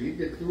especially,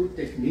 the two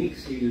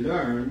techniques he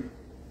learned,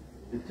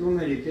 the two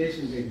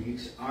meditation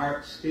techniques,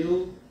 are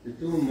still the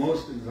two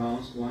most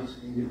advanced ones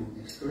in the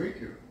Buddhist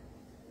curriculum.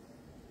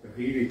 So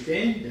he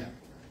retained them.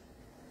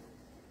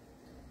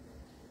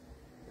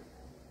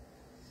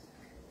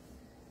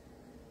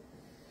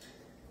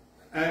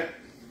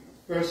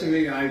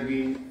 Personally, I've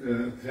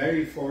been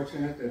very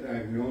fortunate that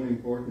I've known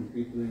important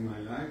people in my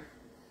life.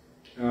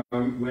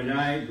 When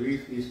I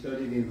briefly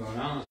studied in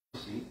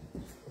Varanasi,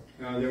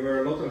 there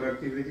were a lot of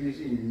activities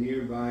in the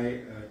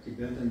nearby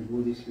Tibetan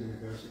Buddhist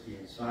University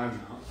in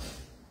Sarnath.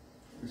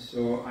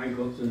 So I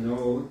got to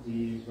know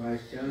the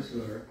Vice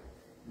Chancellor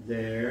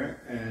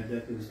there, and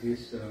that was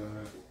this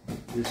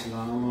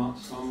Lama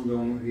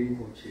Samdong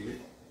Rinpoche.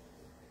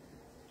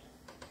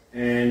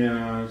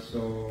 And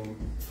so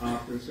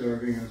after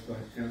serving as Vice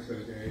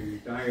Chancellor there, he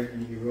retired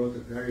and he wrote a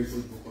very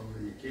good book on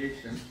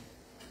meditation,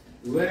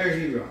 where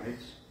he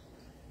writes,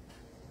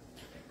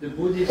 the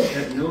Buddhists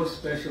had no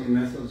special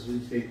methods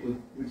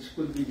which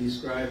could be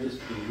described as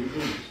purely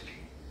Buddhist,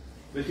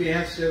 but they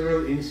have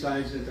several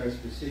insights that are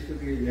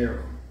specifically their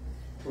own.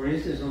 For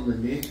instance, on the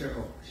nature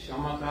of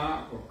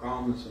shamatha, or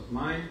calmness of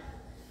mind,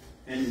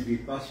 and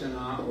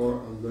vipassana, or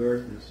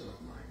alertness of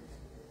mind.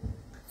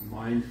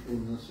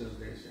 Mindfulness, as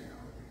they say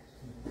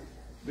nowadays.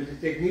 But the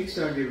techniques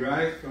are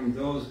derived from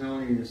those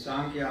known in the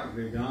Sankhya,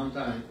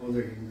 Vedanta, and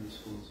other Hindu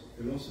schools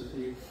of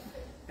philosophy,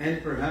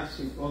 and perhaps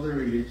in other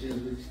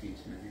religions which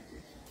teach meditation.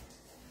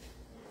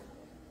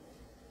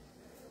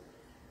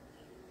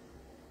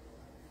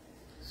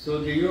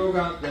 So the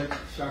yoga that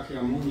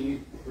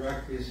Shakyamuni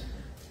practiced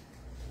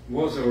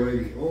was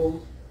already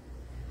old,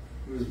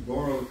 it was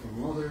borrowed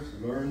from others,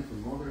 learned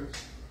from others,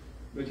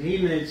 but he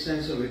made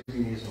sense of it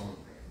in his own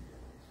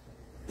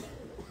way.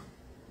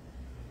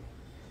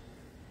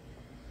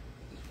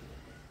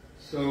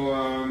 So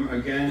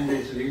again,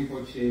 this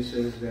Rinpoche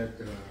says that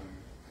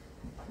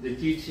the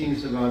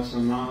teachings about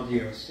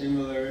samadhi are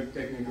similar,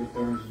 technical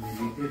terms may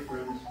be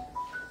different,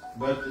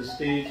 but the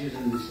stages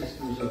and the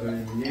systems of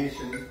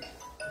elimination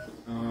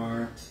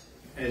are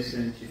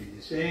essentially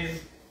the same,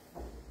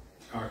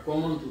 are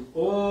common to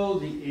all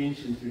the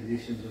ancient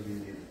traditions of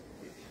Indian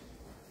meditation.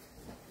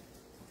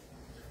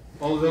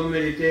 Although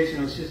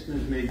meditational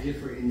systems may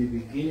differ in the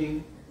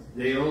beginning,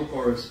 they all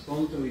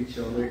correspond to each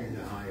other in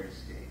the higher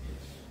stages.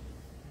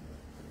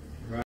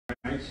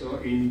 Right? So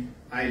in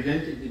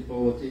identity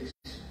politics,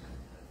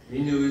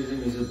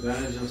 Hinduism is a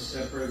badge of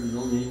separate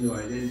non-Hindu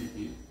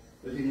identity,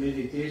 but in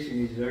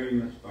meditation it's very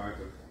much part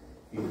of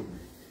Hindu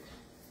meditation.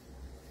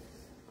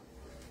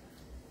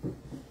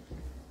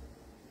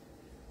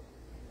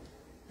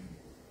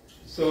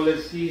 So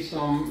let's see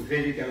some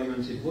Vedic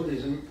elements in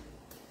Buddhism.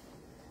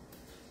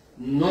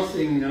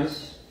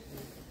 Nothingness,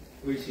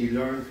 which he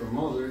learned from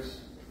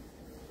others,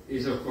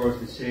 is of course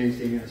the same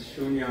thing as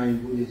Shunya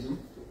in Buddhism.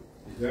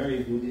 It's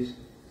very Buddhist.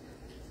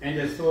 And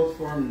the thought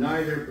form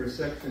neither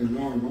perception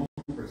nor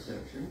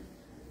non-perception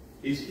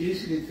is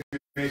easily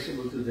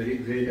traceable to the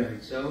Rig Veda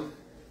itself.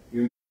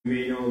 You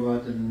may know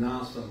about the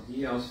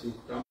Nasadya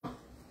Sukta.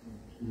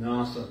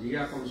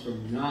 Nasadya comes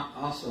from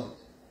Na-asad.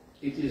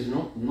 It is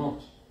not.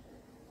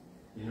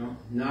 You know,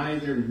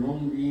 neither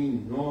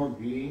non-being nor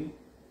being.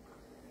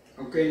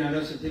 Okay, now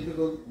that's a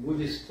typical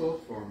Buddhist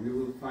thought form. You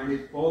will find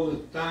it all the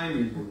time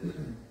in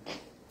Buddhism.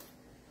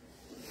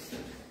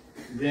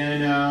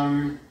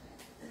 Then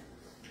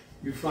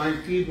you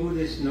find key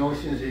Buddhist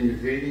notions in the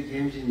Vedic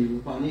hymns, in the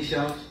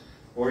Upanishads,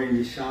 or in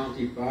the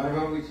Shanti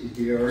Parva, which is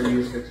the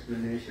earliest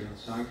explanation of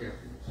Sankhya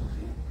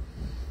philosophy.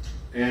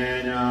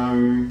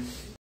 And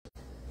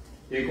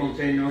they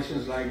contain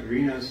notions like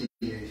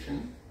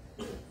renunciation,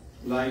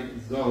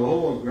 like the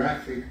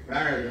holographic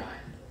paradigm.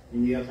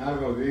 In the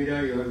Atharva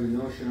Veda, you have the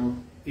notion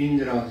of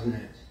Indra's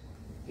net,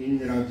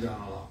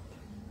 Indrajala,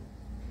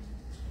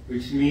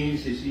 which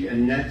means, you see, a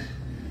net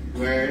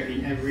where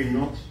in every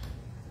knot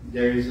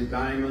there is a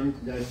diamond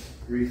that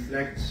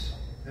reflects,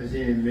 as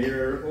in a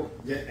mirror,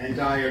 the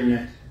entire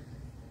net.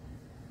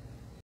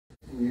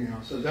 You know,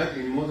 so that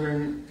in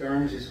modern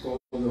terms is called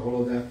the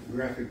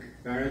holographic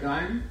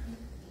paradigm.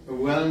 A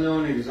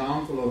well-known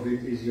example of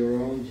it is your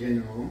own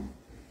genome.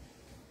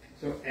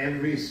 So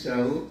every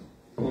cell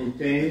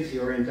contains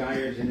your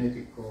entire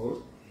genetic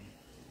code.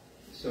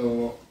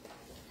 So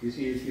you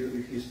see, if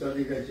you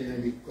study that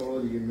genetic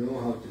code, you know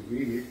how to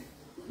read it.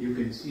 You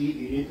can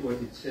see in it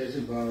what it says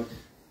about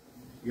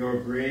your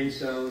brain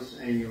cells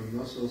and your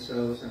muscle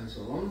cells and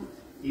so on,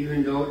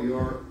 even though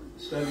you're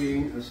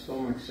studying a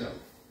stomach cell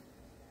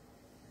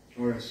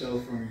or a cell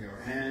from your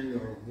hand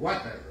or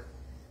whatever.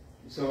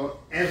 So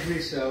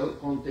every cell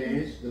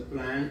contains the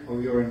plan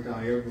of your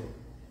entire body,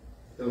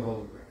 the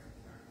whole brain.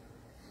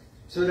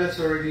 So that's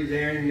already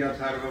there in the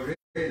Atharva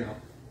Veda.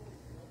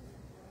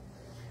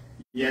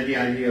 Yeah, the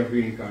idea of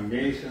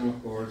reincarnation,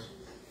 of course.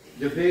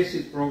 The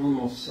basic problem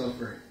of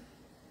suffering.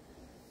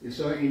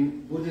 So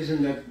in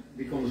Buddhism that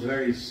becomes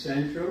very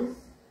central.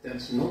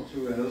 That's not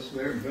true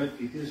elsewhere, but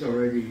it is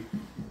already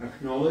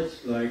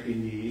acknowledged, like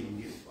in the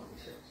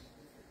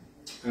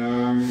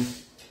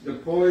Upanishads. The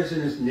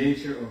poisonous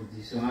nature of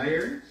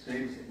desire,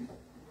 same thing.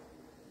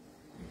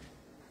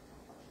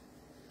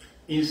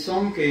 In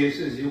some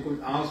cases, you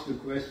could ask the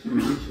question,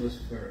 which was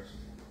first?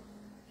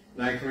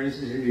 Like, for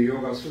instance, in the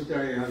Yoga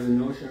Sutra, you have the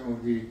notion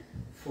of the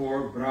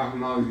 4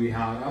 Brahma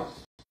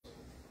Viharas.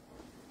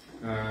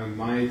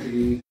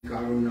 Maitri,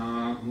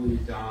 Karuna,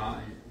 Mudita,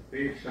 and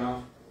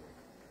Upeksha.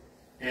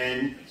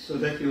 And so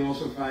that you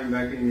also find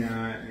back in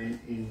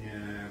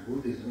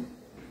Buddhism.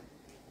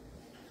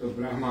 So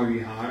Brahma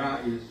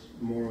Vihara is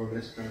more or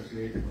less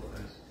translatable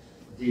as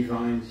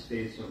divine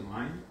states of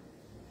mind.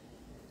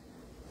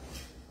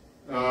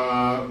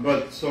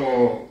 But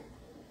so,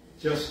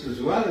 just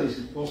as well, is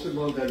it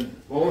possible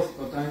that both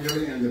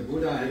Patanjali and the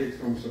Buddha had it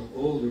from some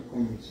older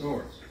common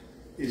source?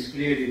 Is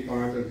clearly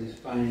part of this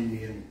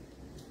Pan-Indian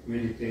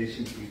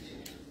meditation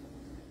teaching.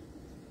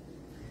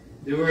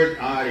 The word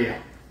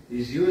Arya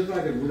is used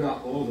by the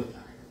Buddha all the time.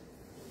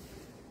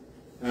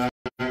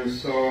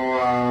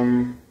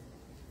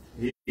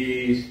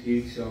 He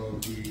speaks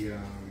of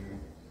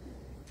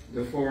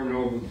the 4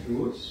 noble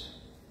truths,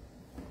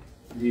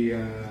 the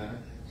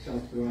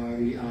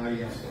Sattvari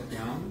Arya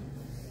Satyam,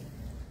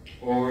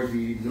 or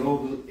the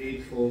noble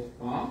eightfold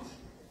path,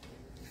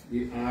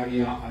 the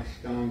Arya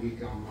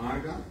Ashtangika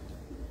Marga.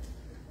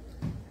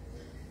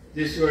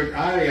 This word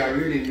Arya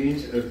really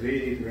means a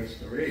Vedic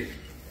restoration.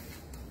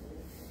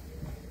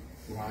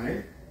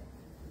 Why?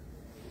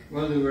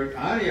 Well, the word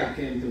Arya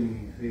came to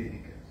mean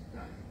Vedic at the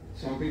time.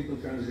 Some people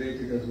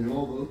translate it as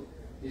noble.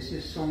 This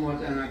is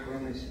somewhat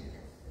anachronistic.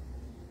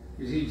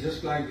 You see,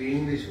 just like the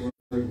English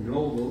word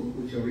noble,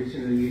 which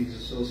originally is a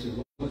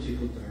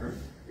sociological term,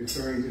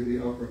 referring to the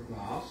upper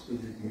class, to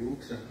the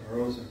dukes and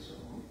earls and so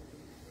on,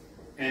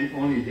 and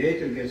only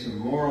later gets a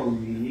moral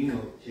meaning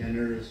of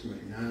generous,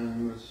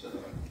 magnanimous.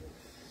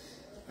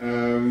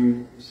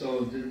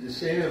 So the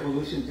same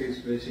evolution takes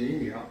place in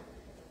India.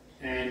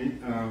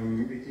 And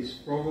it is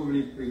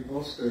probably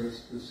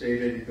preposterous to say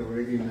that it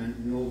already meant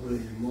noble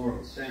in a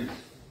moral sense.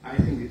 I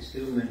think it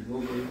still meant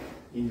noble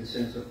in the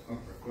sense of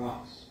upper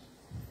class.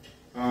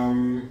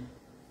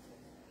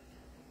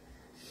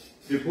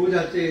 The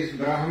Buddha takes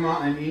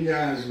Brahma and Indra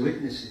as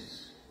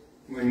witnesses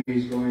when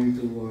he's going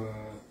to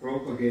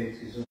propagate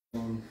his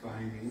own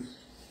findings.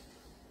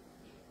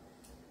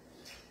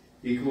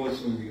 He quotes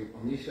from the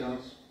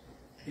Upanishads.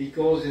 He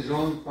calls his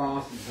own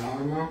path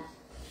Dharma,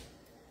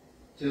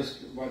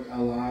 just what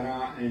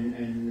Alara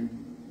and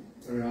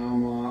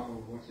Rama, or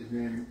what's his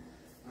name,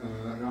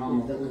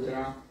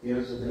 Ramaputra,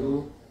 yes,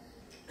 do.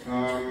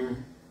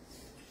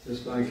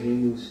 Just like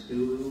Hindus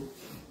still do.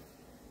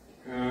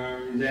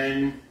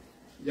 Then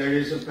there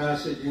is a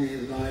passage in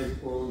his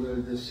life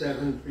called the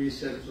 7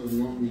 Precepts of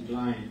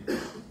Non-Decline.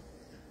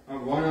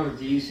 One of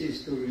these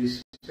is to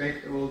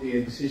respect all the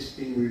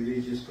existing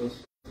religious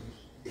customs.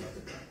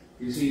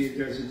 You see, if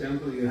there's a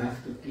temple, you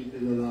have to keep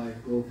it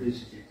alive, go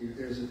visit it. If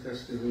there's a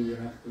festival, you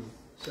have to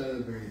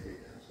celebrate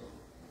it, and so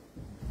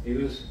on. He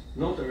was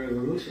not a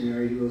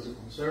revolutionary, he was a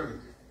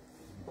conservative.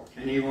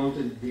 And he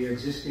wanted the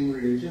existing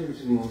religion,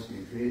 which is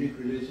mostly Vedic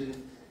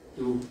religion,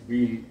 to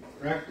be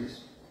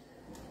practiced.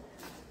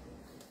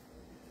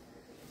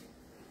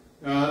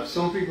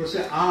 Some people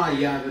say,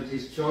 yeah, but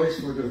his choice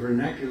for the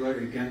vernacular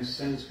against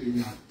Sanskrit,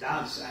 now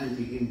that's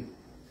anti-Hindu.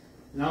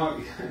 Now,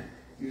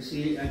 you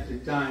see, at the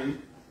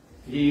time,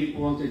 he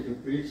wanted to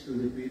preach to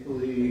the people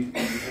he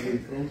had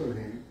in front of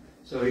him,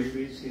 so he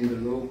preached in the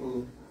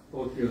local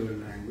popular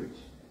language.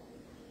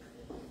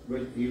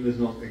 But he was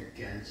not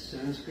against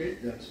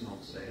Sanskrit, that's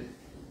not said.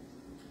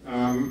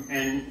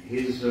 And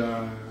his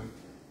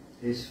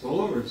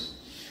followers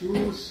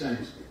choose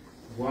Sanskrit.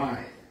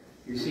 Why?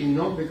 You see,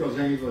 not because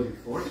anybody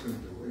forced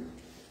them to do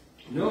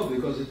it. No,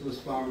 because it was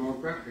far more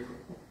practical.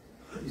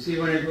 You see,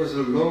 when it was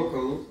a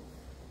local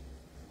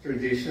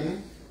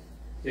tradition,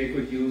 they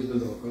could use the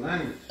local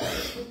language.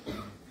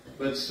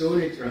 But soon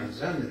it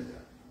transcended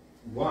that.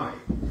 Why?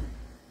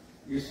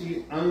 You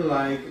see,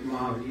 unlike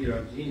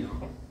Mahavira Jina,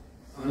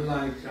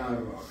 unlike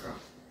Charvaka,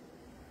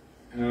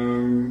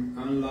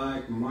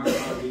 unlike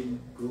Mahari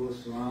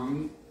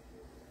Goswami,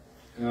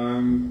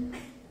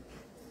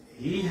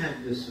 he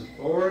had the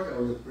support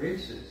of the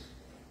princes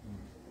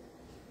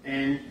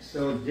And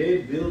so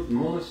they built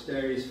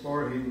monasteries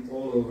for him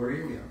all over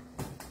India.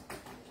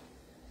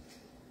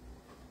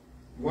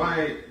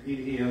 Why did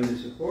he have the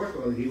support?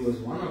 Well, he was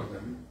one of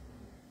them,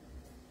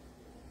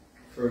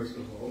 first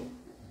of all.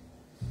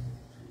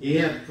 He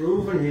had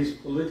proven his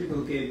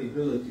political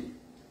capability.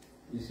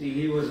 You see,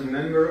 he was a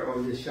member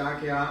of the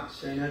Shakya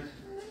Senate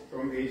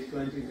from age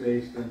 20 to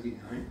age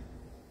 29.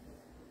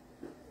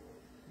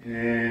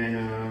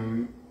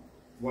 And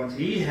what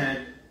he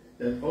had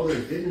that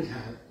others didn't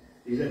have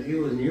is that he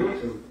was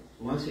neutral.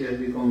 Once he had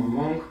become a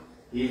monk,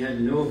 he had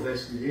no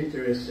vested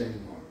interests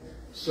anymore.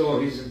 So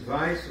his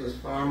advice was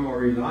far more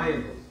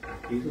reliable.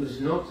 It was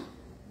not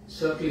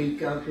subtly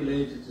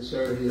calculated to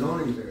serve his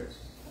own interests.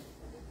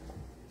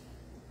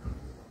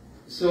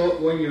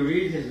 So when you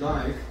read his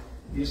life,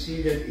 you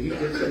see that he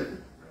gets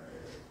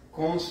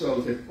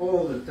consulted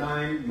all the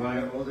time by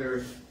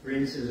other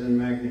princes and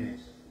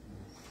magnates.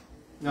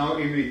 Now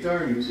in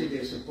return, you see,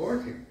 they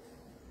support him.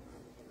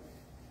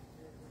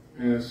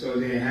 So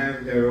they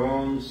have their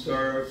own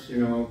serfs,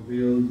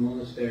 build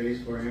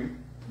monasteries for him.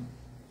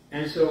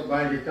 And so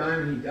by the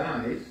time he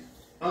dies,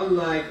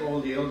 unlike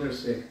all the other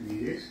sect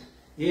leaders,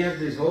 he has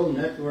this whole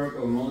network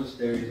of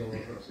monasteries all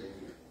across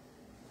India.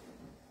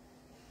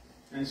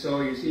 And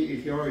so you see,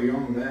 if you're a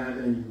young lad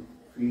and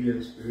you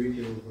feel a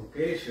spiritual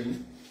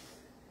vocation,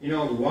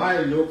 why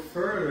look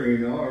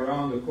further,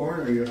 around the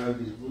corner you have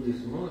this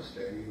Buddhist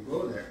monastery, you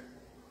go there.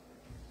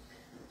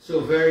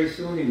 So very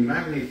soon in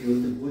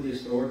magnitude, the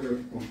Buddhist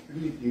order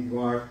completely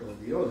dwarfed all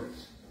the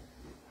others,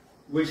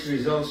 which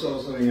results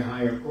also in a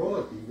higher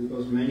quality,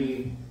 because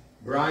many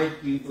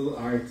bright people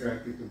are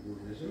attracted to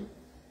Buddhism,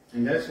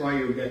 and that's why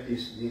you get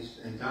this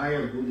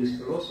entire Buddhist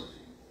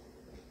philosophy,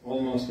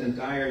 almost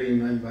entirely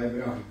meant by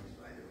Brahmins,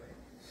 by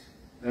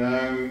the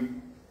way.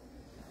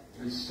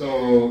 And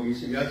so, you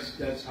see,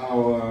 that's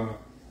how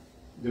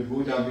the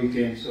Buddha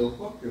became so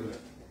popular.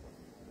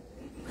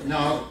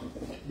 Now,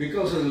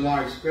 because of the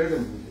large spread of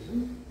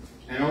Buddhism,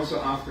 and also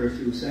after a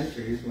few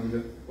centuries when the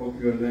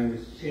popular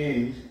language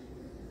changed,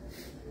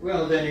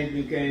 well, then it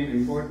became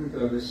important to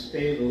have a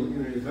stable,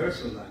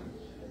 universal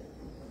language.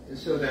 And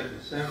so that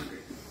was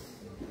Sanskrit.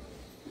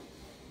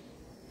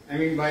 I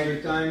mean, by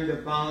the time the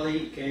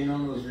Pali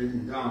Canon was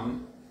written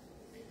down,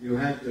 you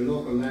had the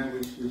local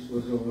language which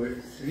was over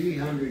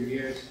 300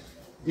 years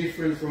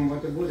different from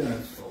what the Buddha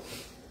had spoken.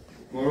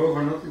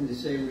 Moreover, not in the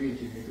same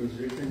region. It was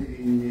written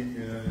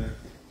in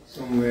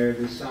somewhere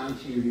the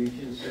Sanchi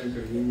region,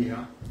 central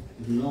India,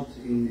 not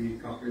in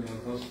the capital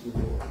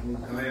hospital,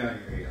 Gaya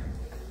area.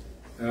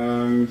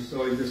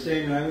 So it's the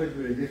same language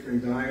with a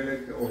different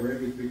dialect,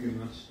 already pretty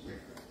much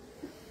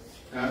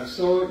different.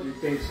 So you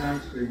take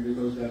Sanskrit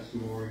because that's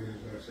more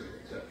universal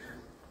accepted.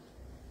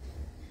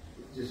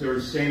 It's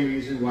the same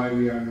reason why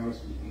we are not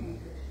speaking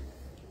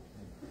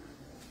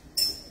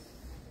English.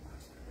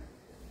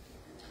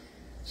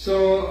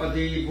 So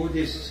the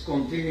Buddhists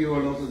continue a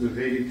lot of the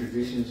Vedic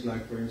traditions,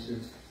 like for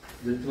instance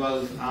the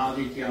 12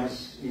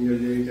 Adityas in the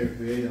later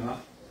Veda.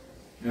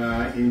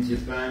 In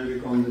Japan we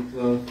call the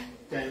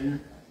 12-10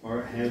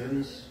 or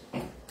heavens.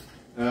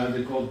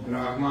 The god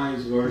Brahma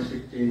is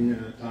worshipped in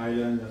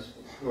Thailand as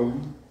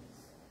Rom,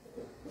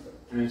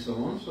 and so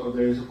on. So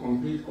there is a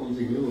complete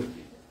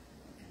continuity.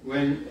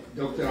 When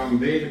Dr.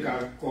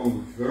 Ambedkar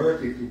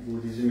converted to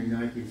Buddhism in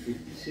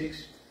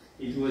 1956,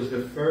 it was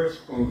the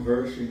first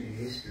conversion in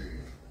history,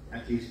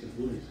 at least to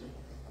Buddhism,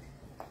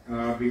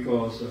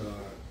 because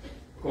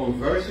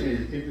conversion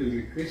is a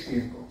typically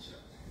Christian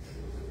concept,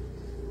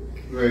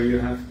 where you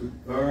have to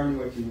burn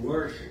what you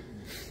worship,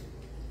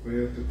 where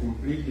you have to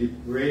completely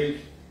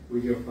break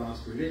with your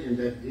past religion.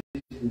 That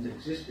didn't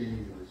exist in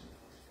Hinduism.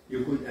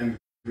 You could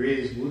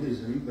embrace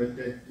Buddhism, but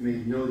that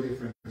made no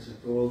difference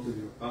at all to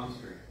your past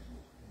religion.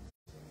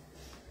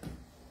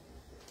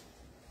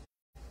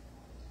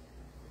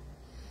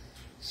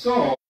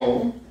 So,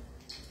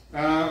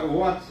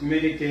 what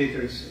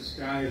meditators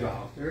strive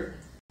after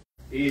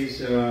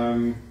is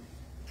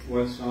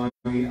what Swami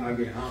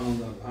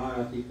Agyananda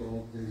Bharati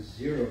called the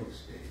zero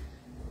state.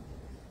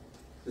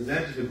 So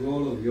that's the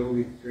goal of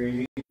yogic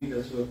training.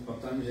 That's what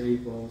Patanjali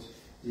calls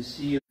the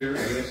seer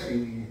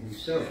resting in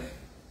himself.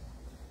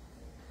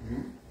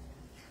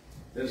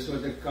 That's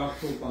what the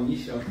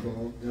Kathopanishad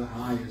called the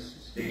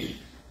highest state.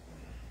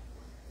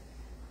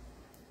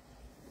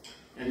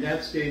 And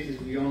that state is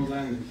beyond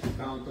language. You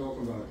can't talk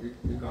about it,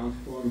 you can't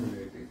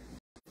formulate it.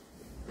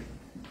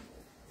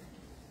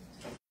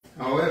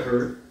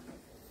 However,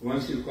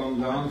 once you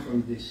come down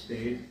from this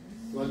state,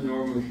 what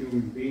normal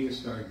human beings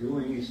start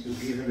doing is to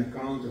give an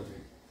account of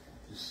it,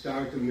 to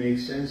start to make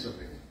sense of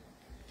it.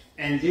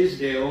 And this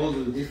they all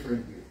do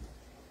differently.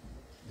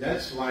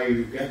 That's why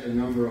you get a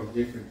number of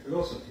different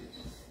philosophies,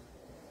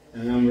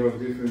 a number of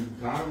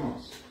different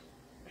dharmas.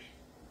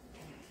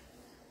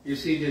 You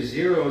see, the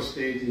zero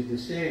state is the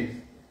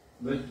same,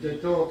 but the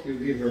talk you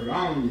give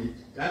around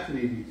it, that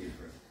may be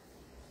different.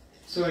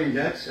 So in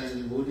that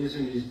sense,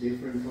 Buddhism is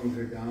different from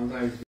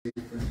Vedanta, is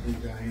different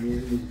from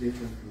Jainism, is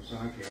different from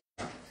Sankhya.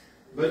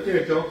 But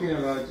they're talking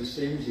about the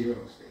same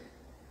zero state.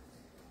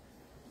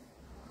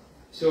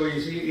 So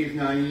you see, if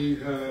naive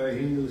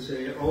Hindus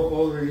say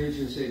all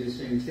religions say the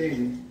same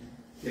thing,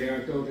 they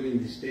are totally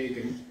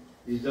mistaken.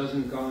 This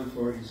doesn't count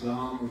for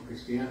Islam or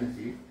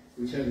Christianity,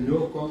 which have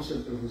no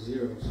concept of a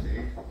zero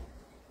state.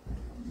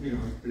 You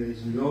know, it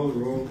plays no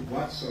role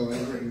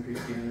whatsoever in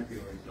Christianity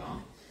or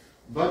Islam.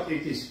 But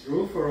it is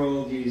true for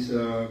all these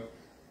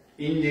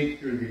Indic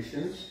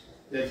traditions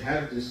that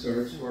have the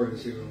search for a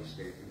zero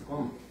state in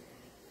common.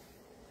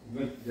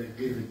 But they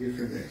give a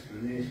different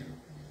explanation.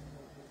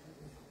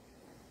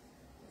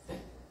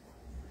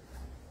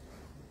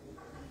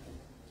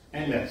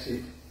 And that's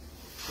it.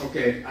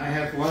 Okay, I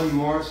have one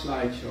more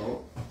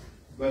slideshow,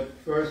 but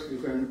first you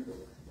can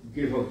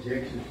give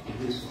objections to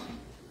this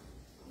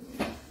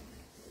one.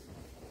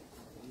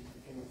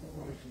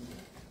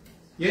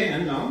 Yeah,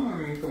 and now, I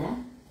mean, come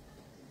on.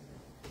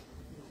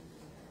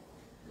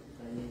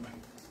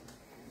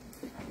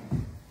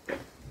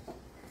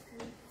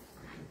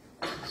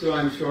 So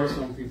I'm sure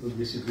some people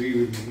disagree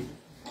with me.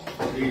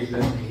 Please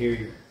let me hear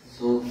you.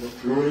 So the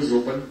floor is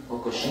open for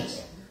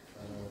questions.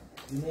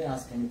 You may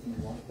ask anything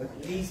you want, but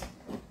please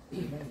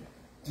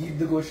keep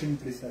the question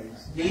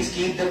precise. Please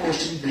keep the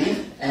question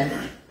brief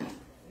and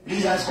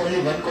please ask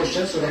only one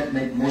question so that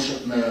most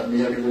of the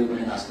majority of people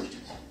can ask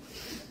questions.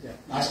 Yeah.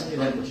 Ask only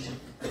one question.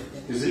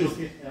 Is it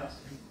okay? Yeah.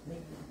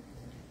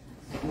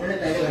 उन्होंने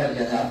पहले भरा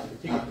दिया था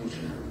आप पूछ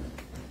रहे हैं.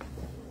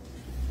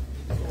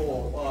 So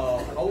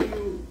how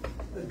you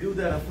give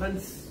the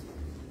reference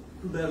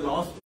to the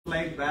last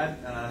slide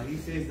where he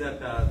says that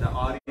the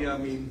Arya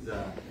means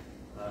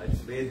it's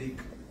Vedic.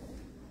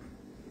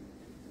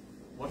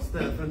 What's the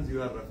reference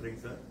you are referring,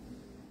 sir?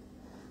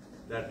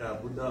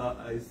 That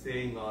Buddha is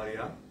saying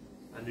Arya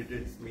and it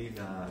means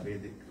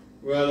Vedic.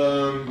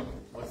 Well,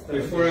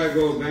 before reference? I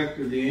go back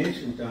to the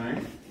ancient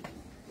time,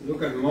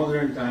 look at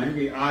modern time.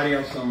 The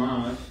Arya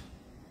Samaj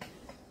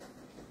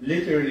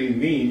literally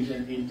means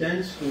and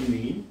intends to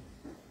mean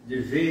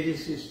the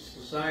Vedicist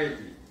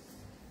society.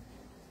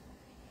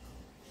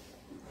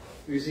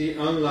 You see,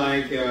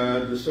 unlike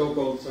the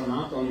so-called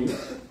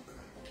Sanatanis,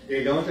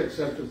 they don't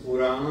accept the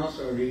Puranas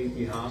or the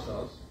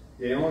Itihasas,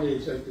 they only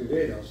accept the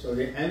Vedas. So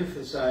they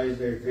emphasize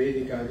their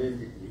Vedic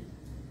identity,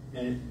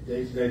 and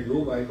they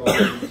do by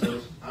calling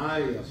themselves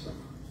Arya Samaj.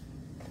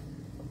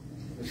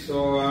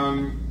 So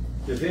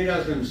the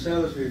Vedas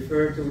themselves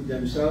refer to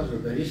themselves, or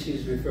the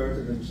Rishis refer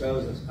to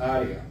themselves as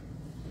Arya,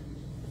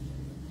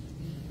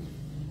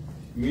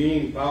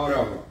 meaning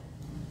Paurava.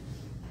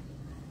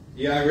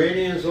 The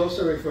Iranians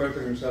also refer to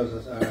themselves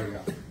as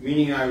Arya,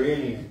 meaning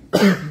Iranian.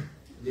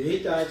 The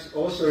Hittites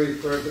also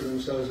refer to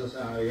themselves as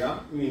Arya,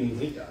 meaning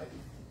Hittite.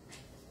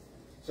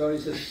 So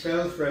it's a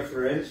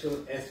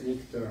self-referential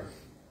ethnic term.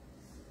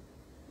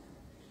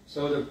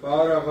 So the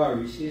Paurava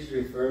Rishis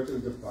refer to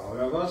the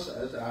Pauravas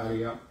as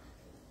Arya.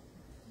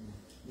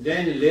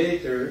 Then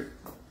later,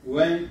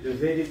 when the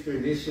Vedic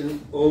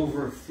tradition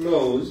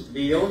overflows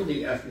beyond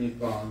the ethnic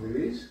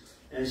boundaries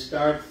and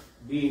starts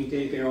being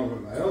taken over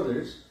by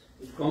others,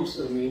 it comes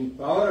to mean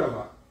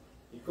Paurava.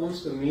 It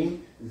comes to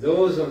mean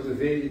those of the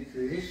Vedic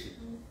tradition.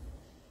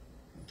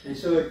 And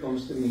so it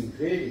comes to mean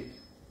Vedic.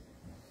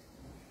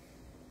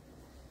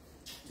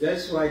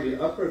 That's why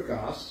the upper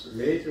castes,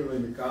 later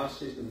when the caste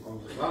system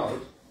comes about,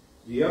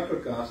 the upper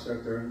castes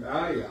are termed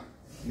Arya,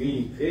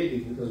 meaning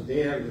Vedic, because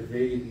they have the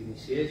Vedic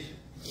initiation,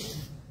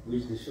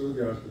 which the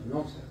Shudras do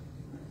not have.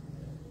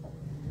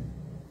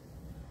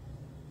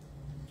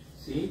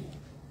 See?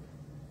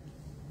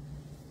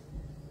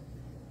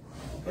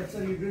 But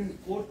sir, you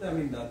didn't quote, I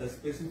mean, the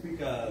specific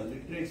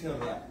literature,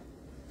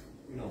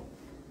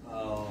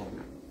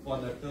 for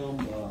the term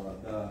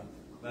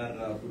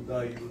where Buddha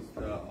used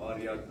the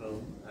Arya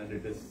term and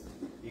it is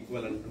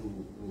equivalent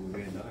to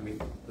Veda. I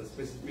mean, the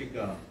specific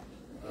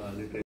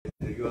literature.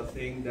 You are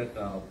saying that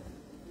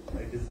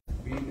it is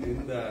been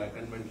in the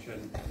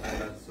convention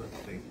and that sort of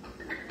thing.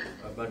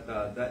 But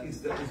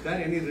is there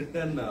any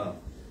written, the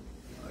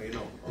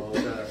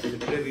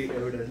literary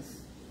evidence?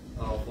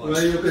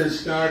 Well, you can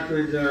start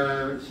with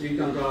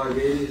Srikant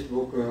Alageri's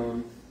book,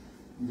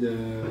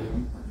 the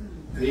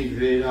Greek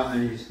Veda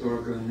and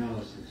Historical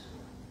Analysis.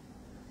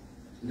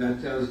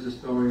 That tells the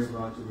story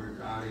about the word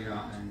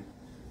Arya and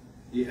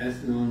the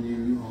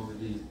ethnonym of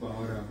the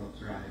Paurava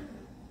tribe.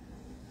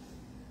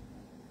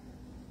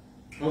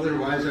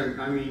 Otherwise,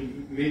 I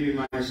mean, maybe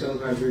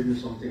myself I've written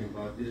something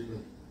about this,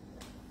 but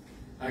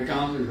I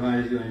can't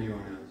advise you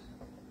anyone else.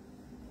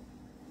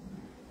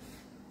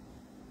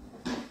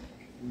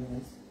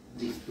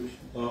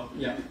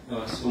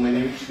 So my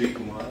name is Sri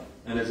Kumar,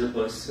 and as a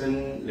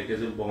person, like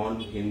as a born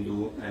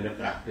Hindu and a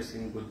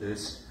practicing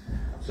Buddhist,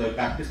 so I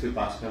practiced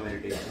Vipassana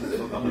meditation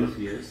for a couple of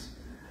years.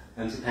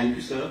 And so thank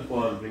you, sir,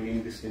 for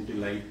bringing this into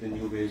light, the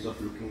new ways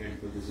of looking at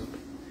Buddhism.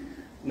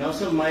 Now,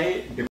 sir,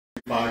 my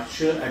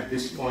departure at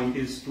this point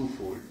is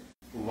twofold.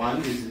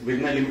 One is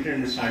with my limited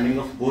understanding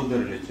of both the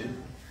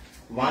religion.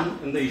 One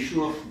on the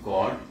issue of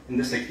God, and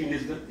the second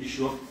is the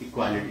issue of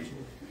equality.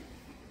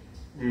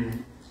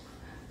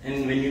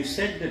 And when you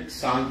said that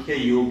Sankhya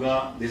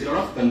Yoga, there's a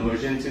lot of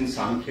convergence in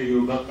Sankhya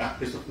Yoga,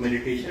 practice of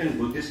meditation, and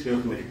Buddhist way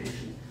of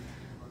meditation.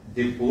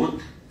 They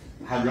both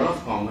have a lot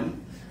of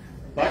common.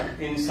 But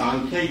in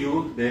Sankhya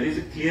Yoga, there is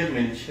a clear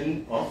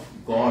mention of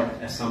God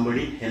as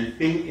somebody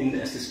helping in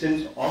the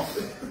assistance of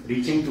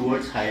reaching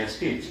towards higher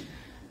stage.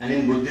 And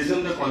in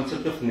Buddhism, the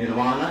concept of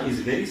nirvana is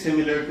very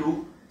similar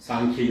to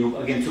Sankhya Yoga.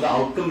 Again, so the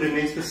outcome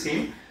remains the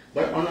same.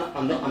 But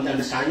on the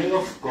understanding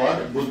of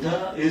God,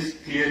 Buddha is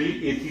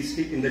clearly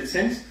atheistic in that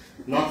sense,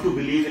 not to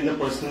believe in the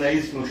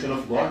personalized notion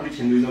of God which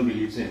Hinduism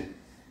believes in.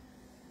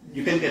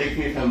 You can correct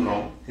me if I am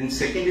wrong. And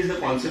second is the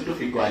concept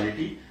of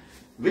equality,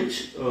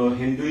 which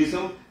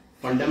Hinduism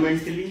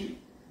fundamentally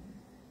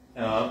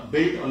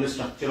built on the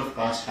structure of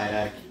caste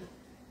hierarchy.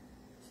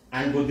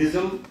 And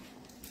Buddhism,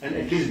 and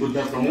at least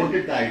Buddha,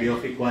 promoted the idea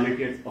of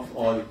equality of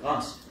all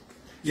castes.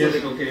 Yes,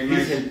 so, okay.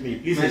 Please help me.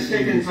 Please my help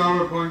second me.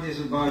 PowerPoint is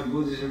about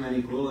Buddhism and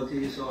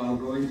equality, so I'll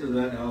go into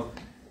that. I'll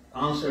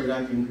answer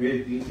that in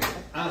great detail.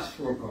 Ask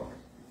for God.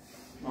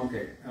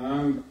 Okay.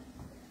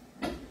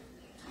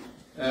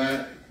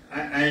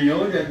 I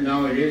know that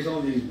nowadays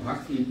all these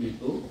bhakti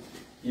people,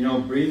 you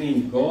know,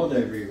 bringing God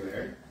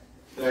everywhere.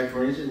 Like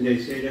for instance, they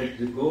say that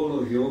the goal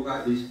of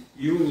yoga is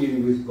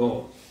union with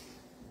God.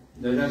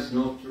 Now that's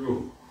not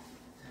true.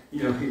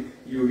 You know,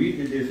 you read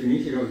the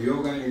definition of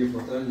yoga in the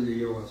Patanjali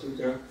Yoga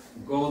Sutra,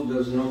 God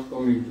does not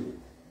come into it.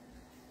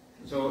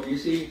 So you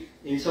see,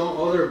 in some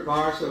other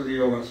parts of the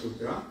Yoga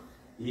Sutra,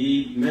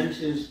 he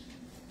mentions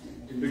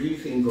the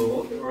belief in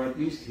God, or at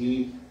least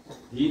he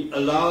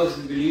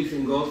allows the belief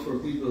in God for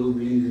people who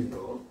believe in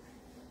God.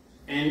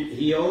 And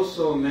he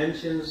also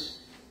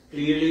mentions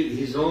clearly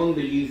his own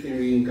belief in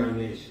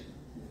reincarnation.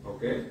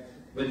 Okay?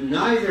 But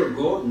neither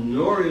God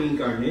nor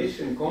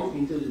reincarnation come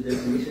into the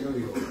definition of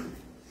yoga.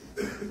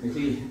 You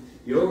see,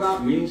 yoga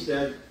means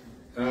that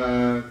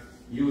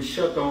you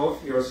shut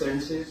off your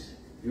senses,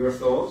 your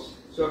thoughts,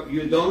 so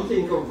you don't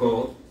think of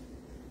God.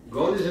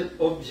 God is an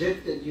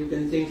object that you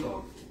can think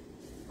of.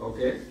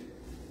 Okay?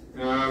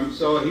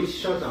 So he's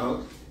shut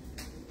out.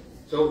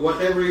 So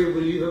whatever you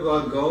believe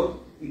about God,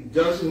 it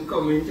doesn't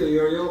come into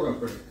your yoga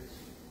practice.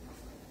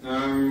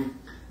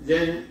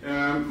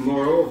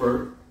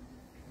 Moreover,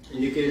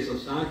 in the case of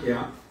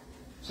Sankhya,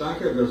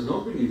 Sankhya does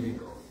not believe in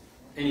God.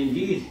 And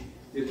indeed,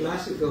 the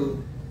classical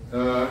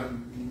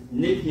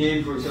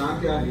nickname for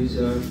Sankhya is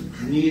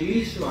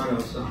Nirishvara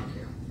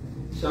Sankhya.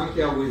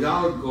 Sankhya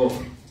without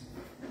God.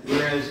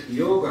 Whereas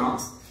yoga,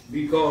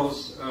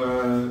 because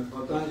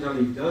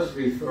Patanjali does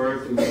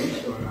refer to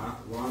Ishvara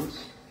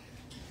once,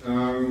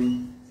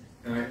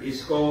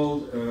 is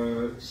called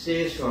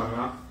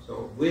Seshvara,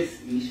 so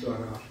with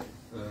Ishvara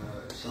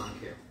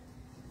Sankhya.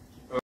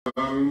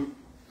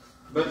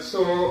 But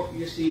so,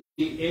 you see,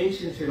 the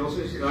ancient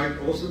philosophies,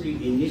 like also the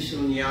initial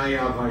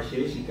Nyaya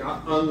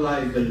Vaisheshika,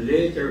 unlike the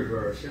later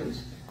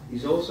versions,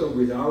 is also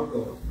without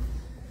God.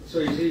 So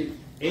you see,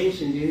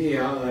 ancient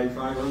India, like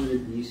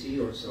 500 BC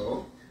or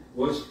so,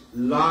 was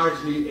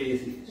largely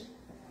atheist.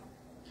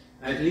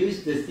 At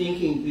least the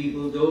thinking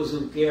people, those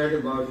who cared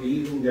about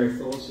leaving their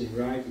thoughts in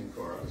writing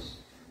for us,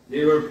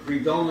 they were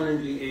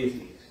predominantly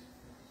atheists.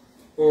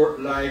 Or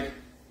like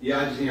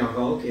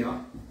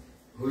Yajnavalkya,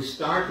 who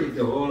started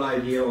the whole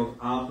idea of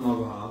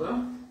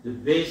Atmavada, the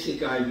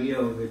basic idea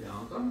of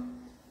Vedanta.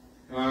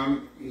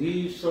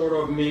 He sort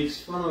of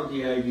makes fun of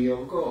the idea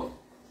of God.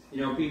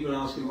 You know, people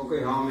ask him,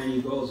 okay, how many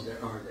gods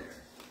there are there?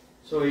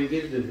 So he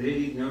gives the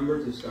Vedic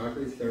number to start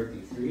with,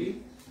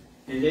 33.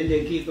 And then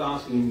they keep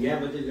asking him, yeah,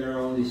 but if there are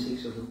only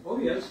 6 of them, oh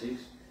yeah,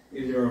 6.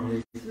 If there are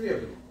only 3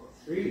 of them, well,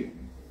 3.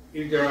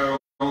 If there are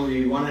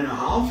only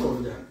 1.5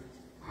 of them,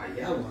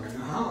 yeah,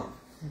 1.5.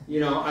 You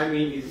know, I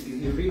mean, if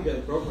you read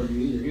that properly,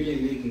 he's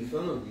really making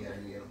fun of the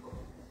idea of God.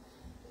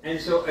 And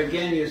so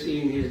again, you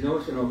see in his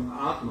notion of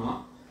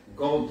Atma,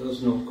 God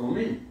does not come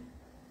in.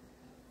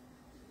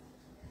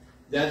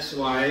 That's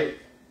why,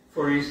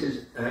 for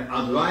instance,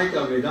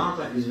 Advaita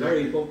Vedanta is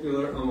very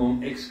popular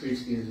among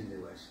ex-Christians in the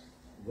West.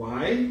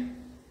 Why?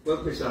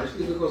 Well,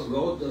 precisely because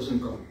God doesn't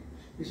come in.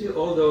 You see,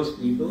 all those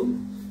people,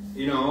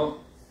 you know,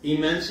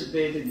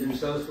 emancipated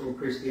themselves from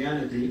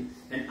Christianity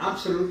and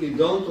absolutely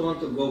don't want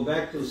to go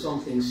back to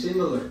something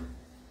similar.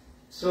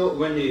 So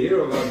when they hear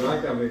about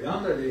Advaita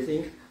Vedanta, they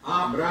think,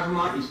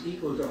 Brahma is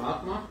equal to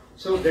Atma,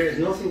 so there is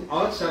nothing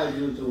outside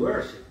you to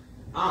worship.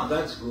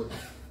 That's good.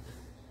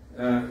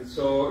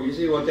 So you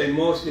see, what they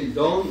mostly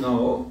don't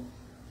know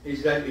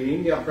is that in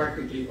India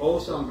practically all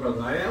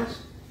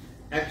sampradayas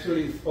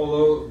actually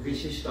follow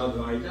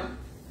Vishishtadvaita.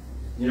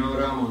 You know,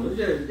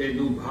 Ramanuja, they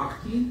do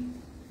bhakti,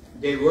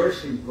 they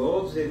worship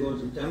gods, they go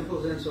to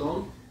temples and so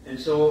on. And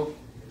so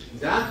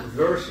that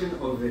version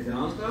of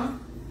Vedanta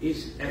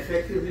is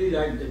effectively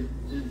like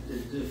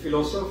the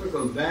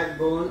philosophical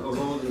backbone of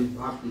all these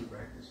bhakti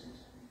practices.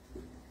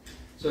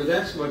 So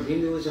that's what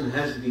Hinduism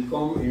has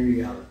become in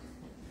reality.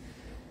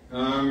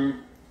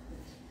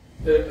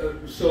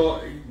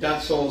 So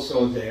that's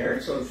also there.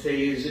 So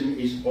theism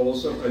is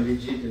also a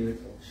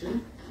legitimate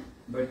option,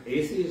 but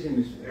atheism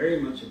is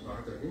very much a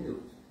part of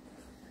Hinduism.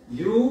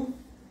 You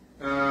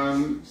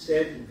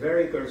said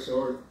very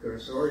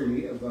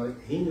cursorily about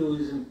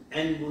Hinduism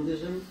and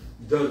Buddhism,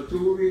 the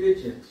two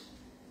religions.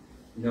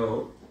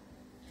 No.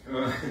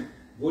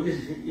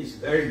 Buddhism is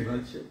very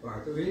much a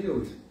part of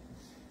Hinduism.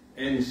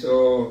 And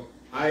so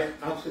I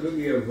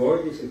absolutely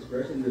avoid this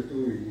expression, the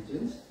two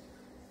religions.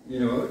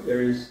 You know,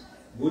 there is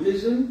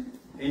Buddhism,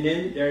 and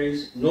then there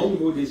is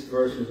non-Buddhist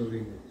versions of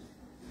Hinduism.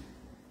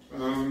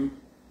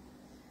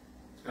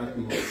 At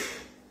the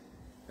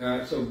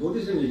moment. So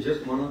Buddhism is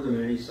just one of the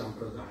many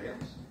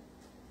sampradayas.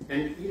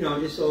 And you know,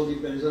 this all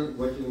depends on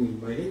what you mean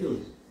by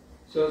Hinduism.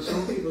 So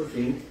some people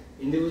think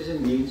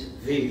Hinduism means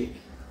Vedic.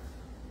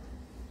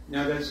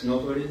 Now that's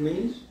not what it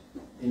means.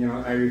 You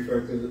know, I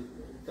refer to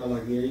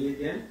Talagiri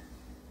again.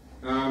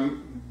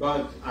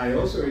 But I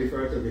also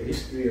refer to the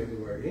history of the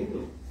word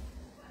Hindu.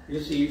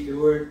 You see, the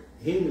word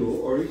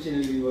Hindu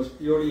originally was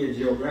purely a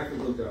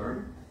geographical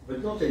term,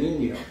 but not in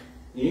India.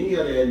 In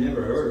India they had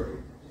never heard of it.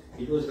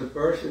 It was the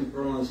Persian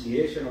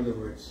pronunciation of the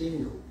word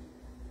Sindhu.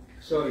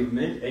 So it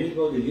meant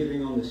anybody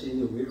living on the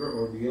Sindhu River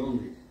or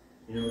beyond it.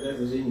 You know, that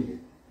was India.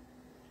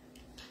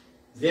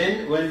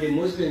 Then when the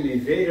Muslim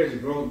invaders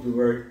brought the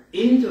word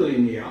into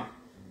India,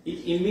 it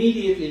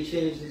immediately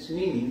changed its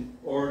meaning,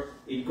 or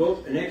it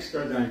got an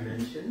extra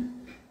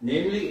dimension.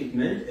 Namely, it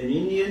meant an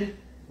Indian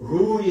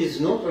who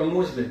is not a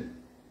Muslim.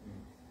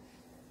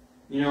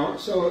 You know,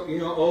 so, you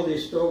know, all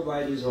this talk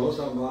by this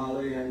Hosa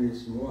Bali and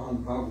this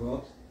Mohan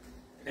Bhagwat,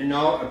 and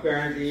now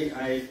apparently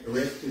I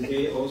read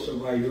today also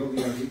by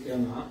Yogi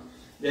Adityanath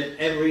that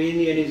every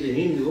Indian is a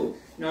Hindu.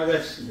 Now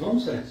that's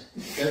nonsense.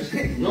 That's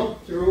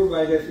not true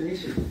by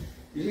definition.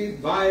 You see,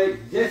 by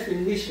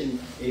definition,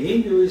 a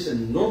Hindu is a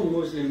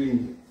non-Muslim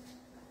Indian.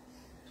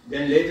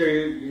 Then later,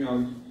 you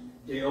know,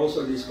 they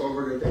also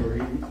discovered that there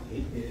were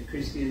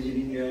Christians in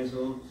India and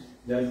so on,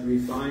 that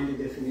refined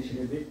the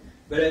definition a bit.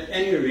 But at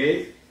any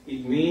rate,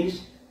 it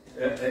means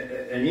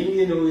an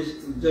Indian who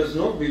does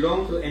not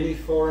belong to any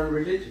foreign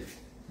religion.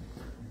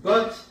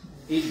 But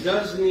it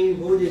does mean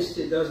Buddhist,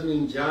 it does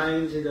mean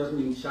Jains, it does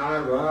mean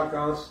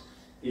Charvakas,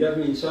 it does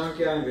mean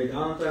Sankhya and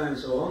Vedanta and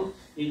so on.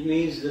 It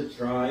means the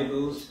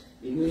tribals,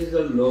 it means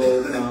the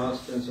low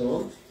caste and so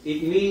on.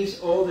 It means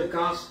all the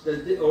castes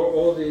or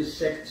all the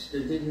sects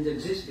that didn't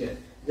exist yet.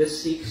 The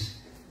Sikhs,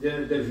 the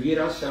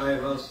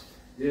Veerasaivas,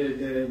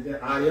 the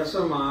Arya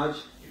Samaj,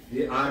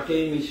 the RK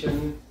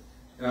Mission,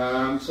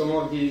 some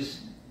of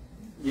these,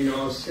 you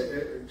know,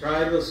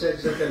 tribal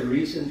sects that have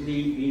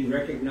recently been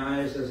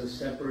recognized as a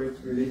separate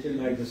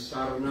religion, like the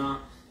Sarna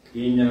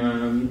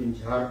in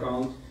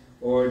Jharkhand,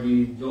 or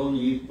the Don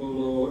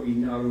Yipolo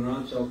in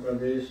Arunachal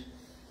Pradesh,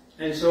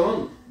 and so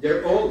on.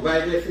 They're all, by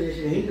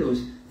definition,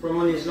 Hindus.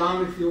 From an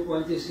Islamic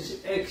viewpoint, this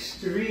is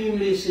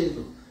extremely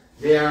simple.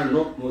 They are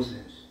not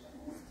Muslims.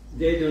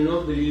 They do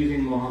not believe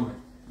in Muhammad.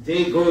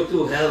 They go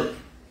to hell.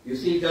 You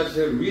see, that's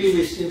a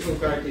really simple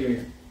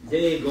criterion.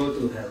 They go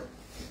to hell.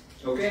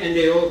 Okay, and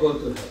they all go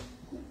to hell.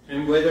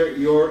 And whether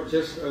you're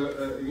just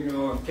you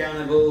know, a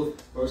cannibal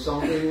or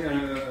something,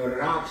 a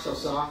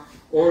Rakshasa,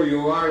 or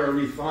you are a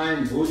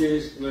refined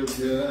Buddhist with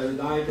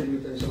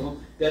enlightenment and so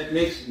on, that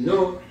makes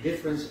no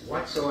difference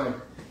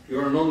whatsoever.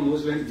 You're a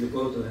non-Muslim, you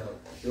go to hell.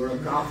 You're a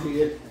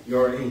Kafir,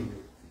 you're a Hindu.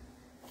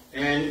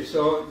 And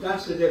so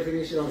that's the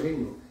definition of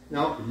Hindu.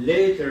 Now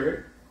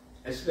later,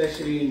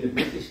 especially in the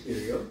British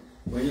period,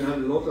 when you have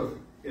a lot of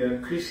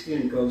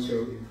Christian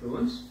cultural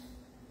influence,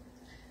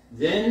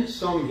 then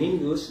some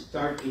Hindus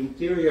start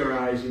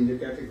interiorizing the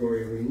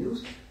category of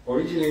Hindus.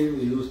 Originally it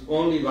was used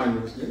only by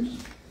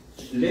Muslims.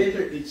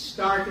 Later it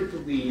started to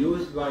be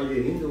used by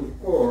the Hindu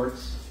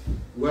courts,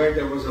 where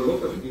there was a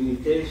lot of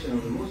imitation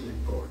of the Muslim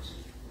courts.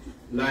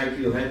 Like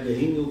you had the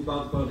Hindu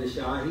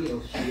Padshāhi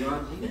of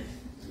Shivaji,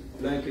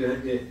 like you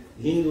had the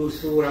Hindu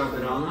Surat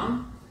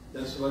Rana,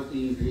 that's what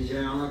the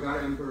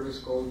Vijayanagar emperors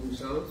called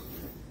themselves.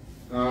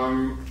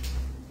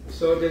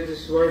 So that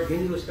this word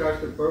Hindu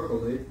starts to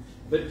percolate.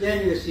 But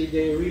then you see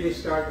they really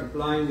start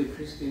applying the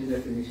Christian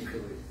definition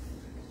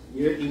to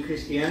it. In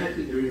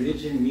Christianity, the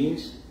religion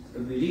means a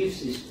belief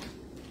system.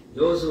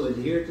 Those who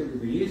adhere to the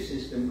belief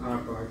system are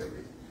part of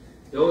it.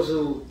 Those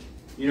who,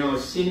 you know,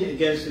 sin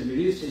against the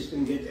belief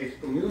system get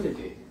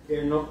excommunicated.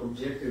 They're not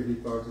objectively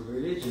part of the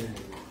religion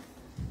anymore.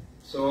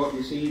 So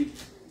you see,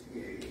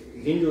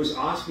 Hindus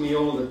ask me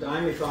all the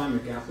time if I'm a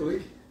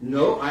Catholic.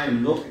 No, I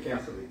am not a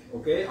Catholic.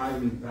 Okay,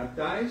 I've been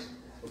baptized.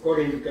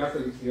 According to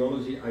Catholic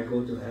theology, I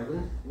go to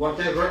heaven.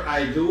 Whatever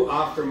I do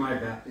after my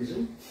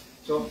baptism.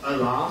 So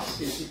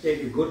alas, if you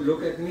take a good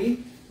look at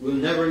me, we'll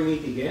never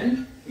meet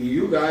again.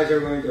 You guys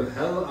are going to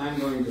hell, I'm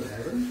going to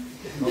heaven.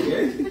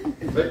 Okay?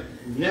 But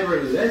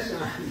nevertheless,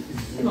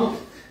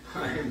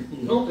 I am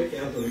not a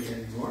Catholic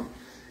anymore.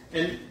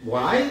 And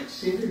why?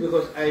 Simply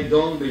because I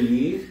don't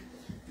believe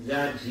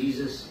that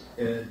Jesus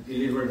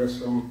delivered us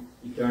from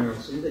eternal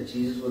sin, that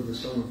Jesus was the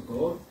Son of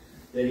God,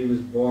 that he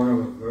was born of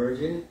a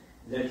virgin,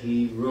 that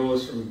he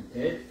rose from the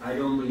dead. I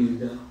don't believe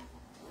that.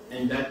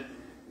 And that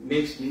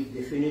makes me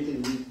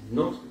definitively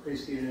not a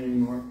Christian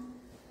anymore.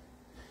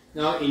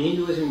 Now, in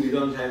Hinduism, you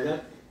don't have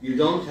that. You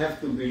don't have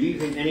to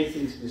believe in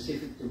anything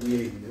specific to be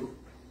a Hindu.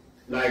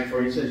 Like,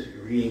 for instance,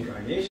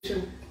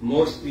 reincarnation.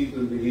 Most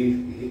people believe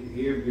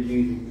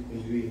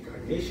in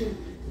reincarnation.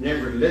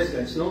 Nevertheless,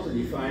 that's not a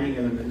defining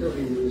element of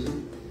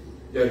Hinduism.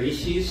 The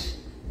rishis,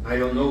 I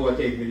don't know what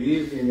they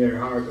believed in their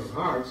heart of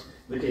hearts,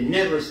 but they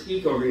never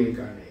speak of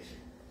reincarnation.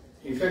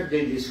 In fact,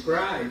 they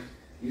describe,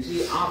 you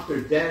see, after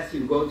death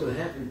you go to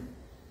heaven,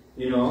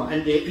 you know,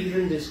 and they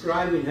even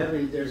describe in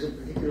heaven there's a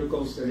particular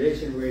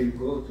constellation where you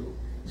go to,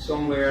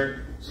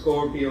 somewhere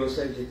Scorpio,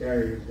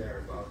 Sagittarius,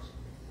 thereabouts.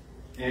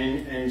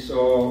 And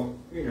so,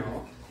 you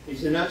know,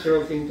 it's a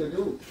natural thing to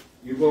do.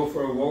 You go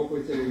for a walk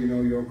with, you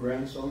know, your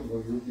grandson.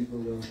 Well, you people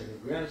don't have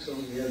a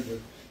grandson yet, but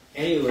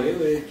anyway,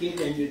 with a kid,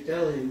 and you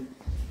tell him,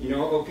 you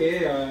know,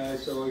 okay,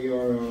 so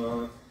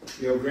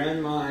your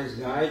grandma has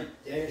died.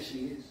 There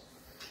she is.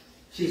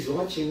 She's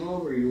watching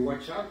over you.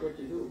 Watch out what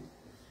you do.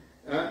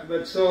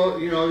 But so,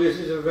 you know, this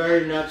is a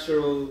very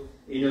natural,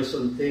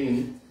 innocent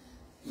thing.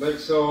 But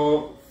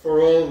so,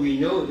 for all we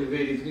know, the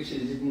Vedic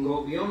rishis didn't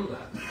go beyond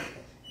that.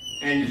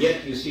 And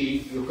yet, you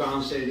see, you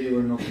can't say they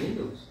were not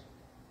Hindus.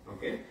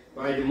 Okay?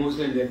 By the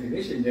Muslim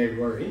definition, they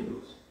were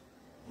Hindus.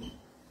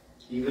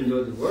 Even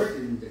though the word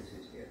didn't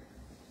exist yet.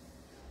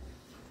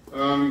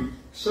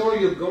 So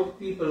you got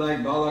people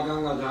like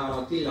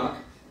Balagangadhara Tilak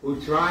who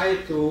try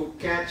to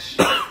catch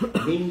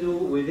Hindu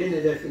within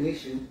a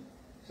definition.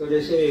 So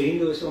they say a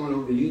Hindu is someone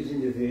who believes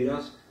in the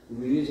Vedas, who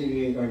believes in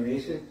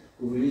reincarnation,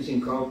 who believes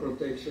in cow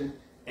protection,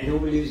 and who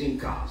believes in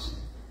caste.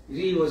 You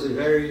see, he was a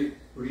very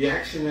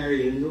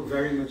reactionary Hindu,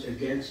 very much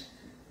against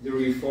the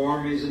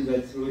reformism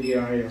that through the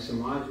Arya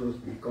Samaj was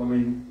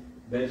becoming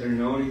better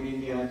known in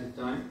India at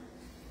the time.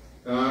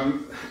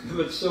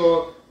 But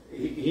so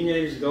he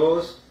names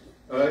those.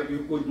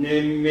 You could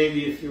name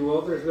maybe a few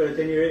others, but at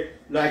any rate,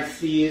 like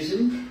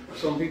theism.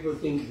 Some people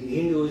think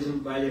Hinduism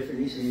by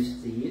definition is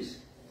theist.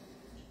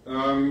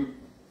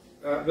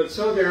 But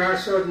so there are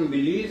certain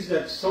beliefs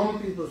that some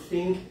people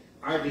think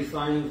are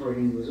defining for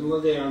Hinduism.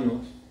 Well, they are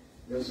not.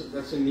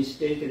 That's a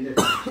mistaken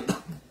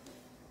definition.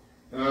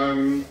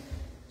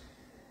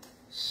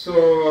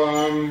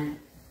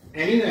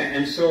 Anyway,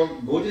 and so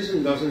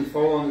Buddhism doesn't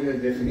fall under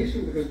the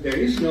definition because there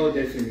is no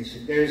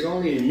definition. There is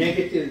only a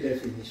negative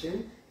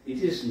definition.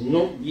 It is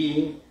not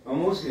being a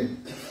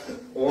Muslim,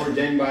 or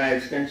then by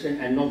extension,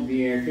 and not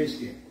being a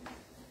Christian.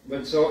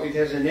 But so it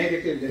has a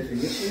negative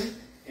definition,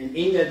 and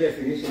in that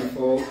definition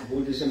fall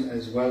Buddhism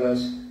as well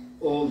as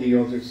all the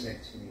other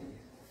sects in India.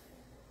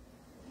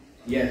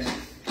 Yes,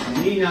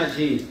 Nina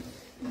Ji.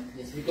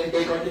 Yes, we can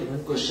take only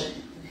one question.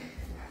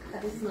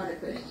 That is not a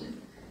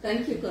question.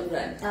 Thank you,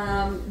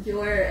 Koenaard.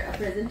 Your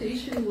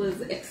presentation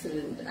was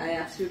excellent. I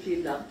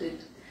absolutely loved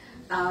it.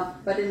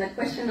 But in the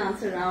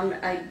question-answer round,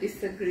 I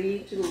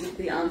disagree with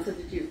the answer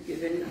that you've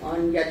given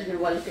on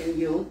Yajnavalkya and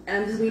Yoga. And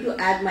I'm just going to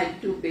add my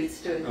 2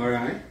 bits to it. All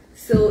right.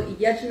 So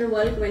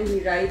Yajnavalkya, when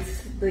he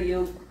writes the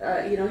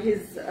Yoga, you know,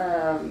 his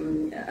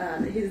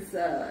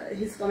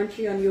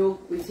commentary on Yoga,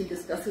 which he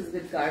discusses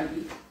with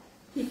Gargi,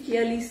 he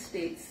clearly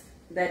states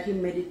that he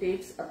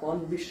meditates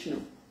upon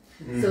Vishnu.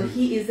 So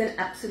he is an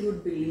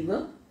absolute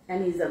believer,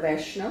 and he's a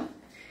Vaishnava.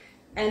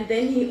 And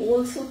then he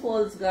also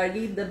calls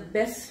Gargi the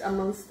best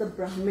amongst the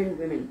Brahmin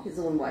women, his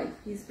own wife.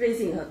 He's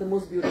praising her, the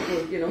most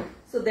beautiful, you know.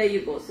 So there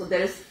you go. So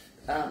there's,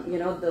 you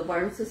know, the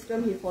Varn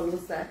system, he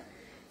follows that.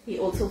 He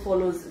also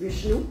follows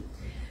Vishnu.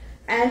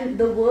 And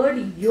the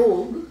word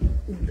Yog,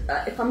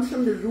 it comes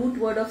from the root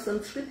word of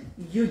Sanskrit,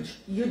 Yuj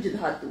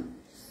Dhatu.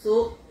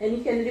 So,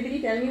 can anybody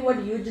tell me what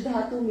Yuj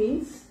Dhatu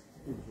means?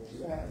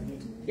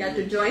 Yeah,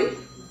 to join.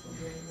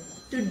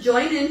 To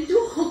join into,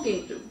 hook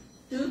into.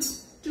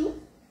 To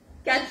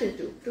catch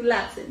into, to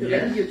lapse into,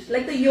 Yes.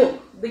 like the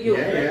yoke. Yeah,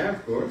 right? yeah,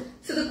 of course.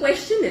 So the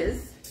question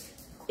is,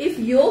 if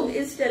yoga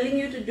is telling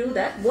you to do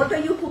that, what are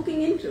you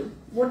hooking into?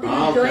 What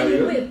are you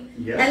joining with?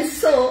 Yes.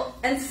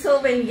 And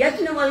so when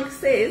Yajnavalkya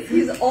says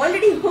he's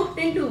already hooked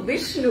into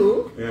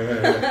Vishnu,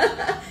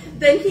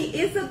 then he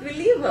is a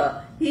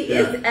believer. He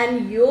is,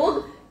 and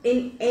yoga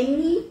in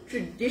any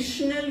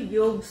traditional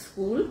yoga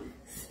school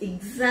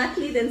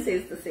exactly then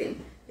says the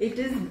same. It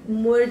is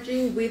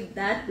merging with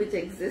that which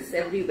exists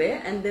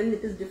everywhere, and then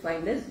it is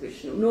defined as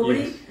Vishnu.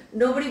 Nobody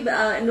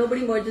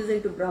merges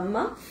into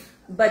Brahma,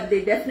 but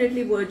they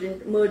definitely merge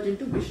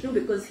into Vishnu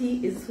because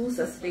he is who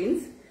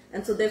sustains,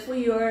 and so therefore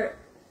you are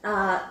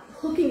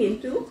hooking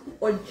into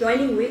or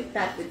joining with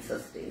that which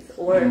sustains,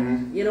 or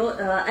you know,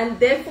 and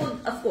therefore,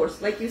 of course,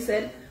 like you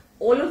said,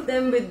 all of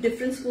them with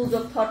different schools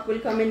of thought will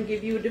come and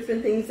give you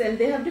different things, and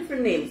they have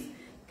different names: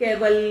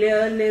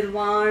 Kaivalya,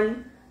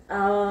 Nirvan,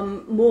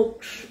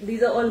 Moksha.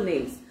 These are all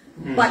names,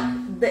 but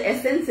the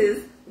essence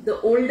is the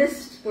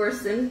oldest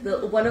person,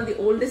 one of the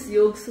oldest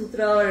Yoga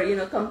Sutra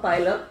or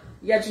compiler,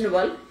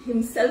 Yajnavalkya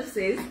himself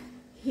says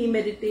he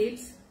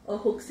meditates or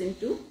hooks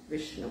into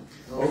Vishnu.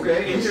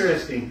 Okay,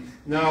 interesting.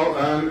 Now,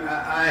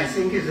 I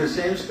think it's the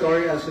same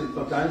story as with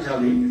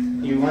Patanjali.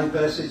 In one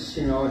passage,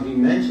 he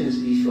mentions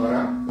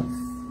Ishvara,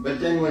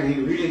 but then when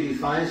he really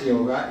defines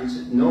yoga, it's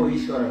no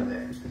Ishvara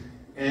there.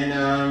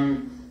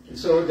 And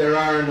so there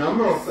are a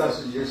number of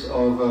passages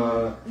of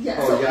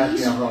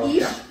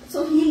Yajnavalkya.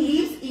 So he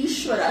leaves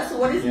Ishvara. So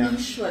what is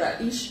Ishvara?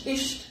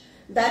 Isht,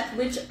 that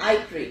which I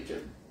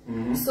created.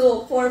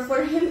 So for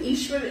him,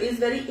 Ishwar is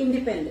very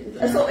independent.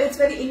 So it's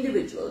very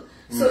individual.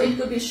 So it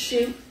could be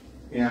Shiv,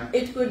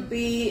 it could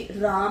be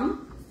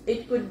Ram,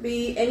 it could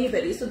be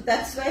anybody. So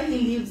that's why he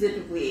leaves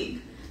it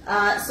vague.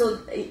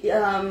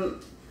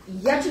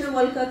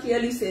 Yajnavalkya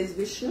clearly says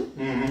Vishnu,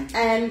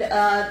 and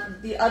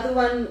the other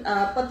one,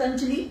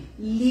 Patanjali,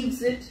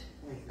 leaves it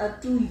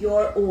to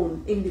your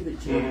own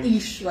individual,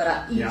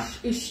 Ishvara,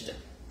 Ishta.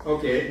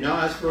 Okay,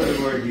 now as for the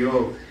word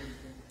yoga,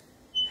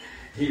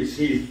 you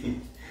see,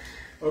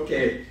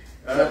 okay.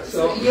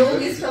 So yoga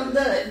is from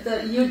the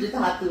Yud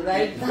Dhatu,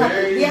 right?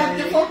 We have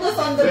to focus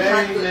on the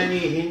Very Dhatu. many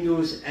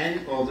Hindus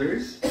and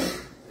others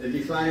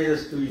define it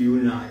as to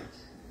unite.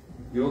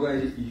 Yoga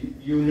is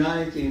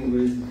uniting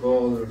with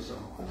God or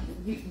someone.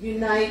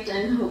 Unite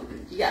and hope.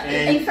 Yeah.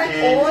 And, in fact,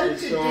 and all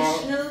so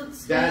traditional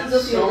that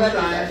schools of yoga do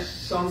that.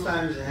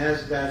 sometimes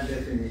has that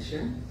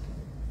definition.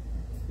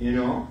 You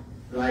know,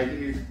 like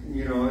if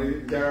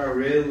there are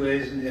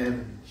railways and they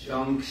have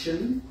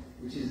junction,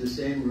 which is the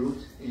same root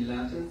in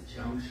Latin,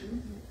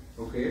 junction.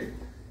 Okay.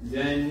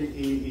 Then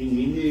in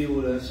Hindi you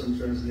will have some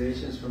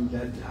translations from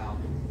that down.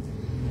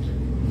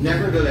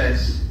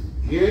 Nevertheless,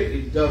 here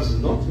it does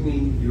not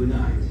mean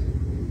unite.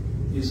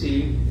 You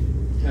see,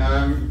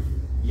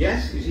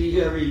 yes, you see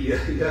you have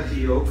a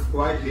yoke,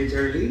 quite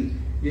literally.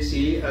 You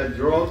see a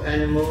draught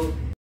animal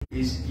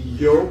is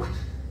yoked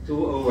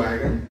to a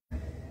wagon.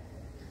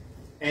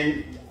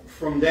 And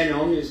from then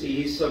on, you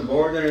see he's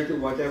subordinate to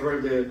whatever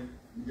the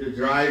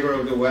driver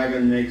of the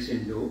wagon makes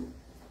him do.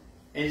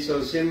 And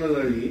so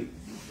similarly,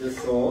 the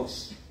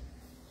thoughts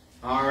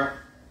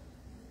are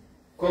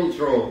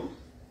controlled.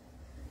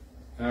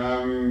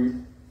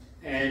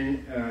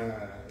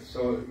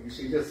 So you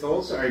see the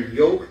thoughts are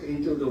yoked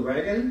into the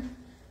wagon.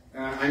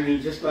 I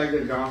mean, just like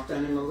the draft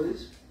animal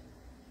is.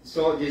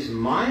 So this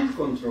mind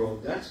control,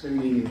 that's the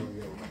meaning of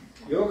yoga.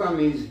 Yoga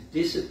means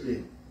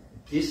discipline,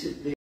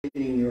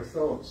 disciplining your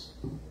thoughts.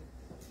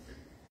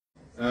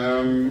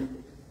 And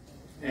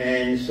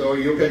so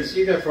you can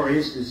see that, for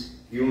instance,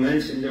 you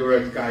mentioned the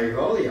word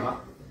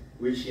kaivalya,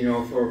 which,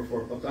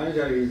 for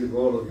Patanjali is the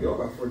goal of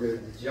yoga, for the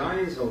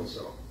giants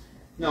also.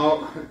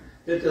 Now,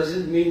 that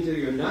doesn't mean to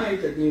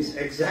unite, that means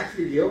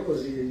exactly the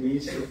opposite, it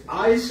means to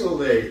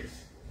isolate.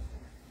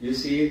 You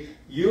see,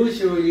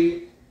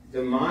 usually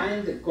the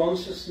mind, the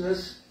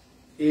consciousness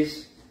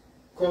is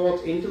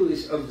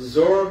is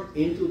absorbed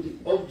into the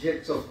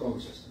objects of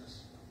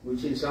consciousness,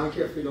 which in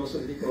Sankhya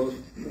philosophy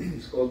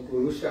is called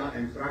Purusha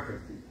and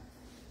Prakriti.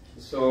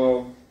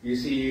 So, you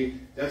see,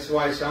 that's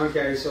why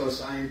Sankhya is so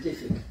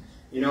scientific.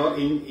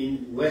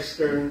 In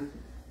Western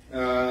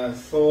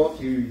thought,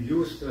 you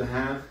used to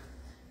have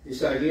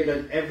this idea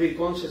that every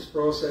conscious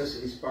process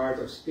is part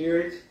of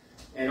spirit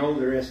and all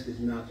the rest is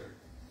matter.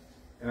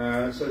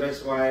 So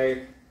that's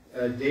why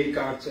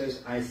Descartes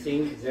says, I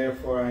think,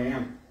 therefore I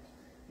am.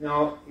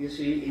 Now, you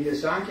see, in the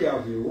Sankhya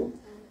view,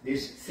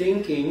 this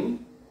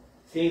thinking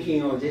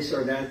of this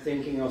or that,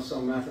 thinking of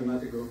some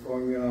mathematical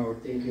formula or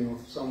thinking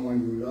of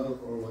someone you love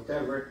or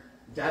whatever,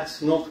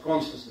 that's not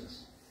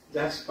consciousness.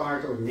 That's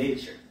part of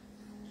nature.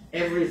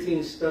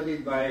 Everything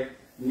studied by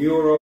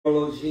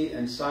neurology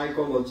and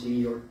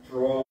psychology, your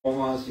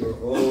traumas, your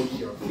hopes,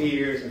 your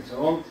fears, and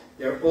so on,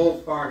 they're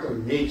all part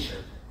of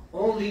nature.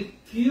 Only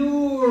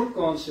pure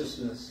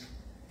consciousness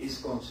is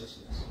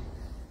consciousness.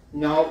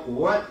 Now,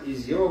 what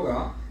is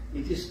yoga?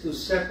 It is to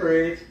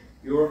separate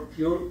your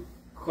pure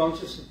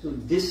consciousness, to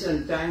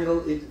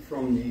disentangle it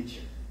from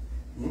nature.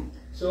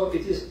 So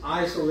it is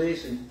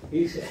isolation.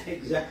 It's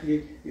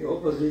exactly the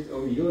opposite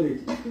of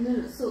unity.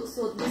 No. So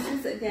this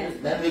is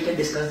again. Then we can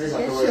discuss this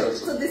Yes, afterwards sure.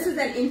 also. So this is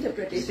an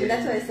interpretation.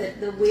 That's why I said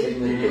the way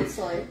people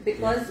saw it,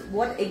 because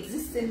what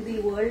exists in the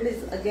world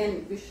is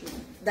again Vishnu.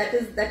 That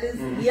is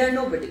we are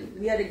nobody.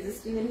 We are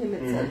existing in him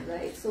itself,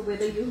 right? So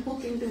whether you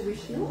hook into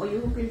Vishnu or you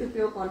hook into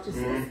pure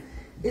consciousness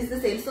is the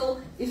same.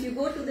 So if you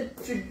go to the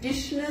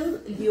traditional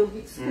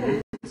yogic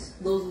schools,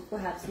 those who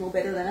perhaps know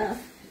better than us,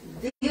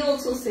 they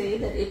also say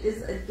that it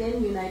is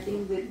again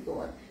uniting with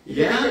God. If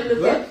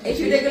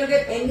you take a look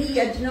at any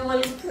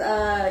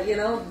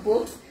Yajnavalkya,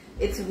 books,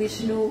 it's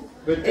Vishnu.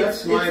 But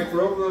that's my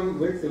problem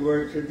with the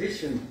word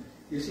tradition.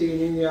 You see, in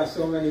India,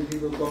 so many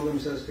people call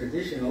themselves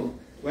traditional,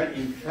 when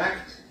in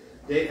fact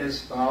they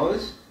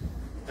espouse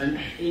an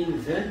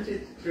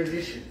invented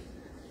tradition.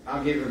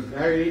 I'll give a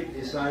very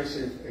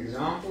decisive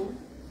example.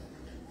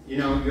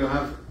 You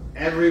have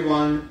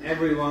everyone,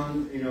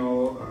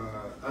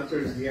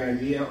 utters the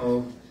idea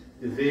of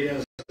the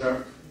Vedas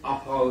are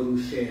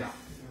apaurushaya.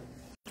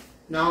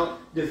 Now,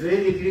 the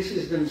Vedic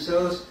rishis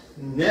themselves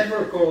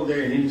never call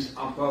their hymns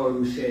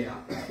apaurushaya.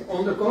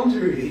 On the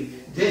contrary,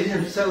 they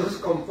themselves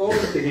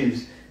composed the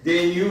hymns.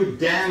 They knew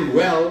damn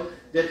well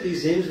that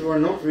these hymns were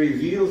not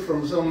revealed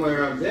from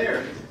somewhere up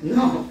there.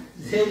 No,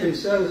 they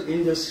themselves,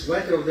 in the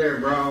sweat of their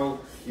brow,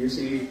 you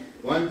see,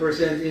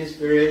 1%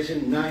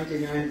 inspiration,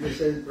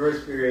 99%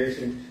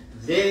 perspiration,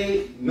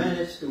 they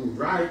managed to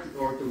write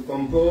or to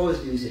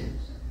compose these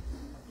hymns.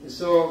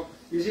 So,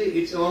 you see,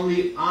 it's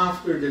only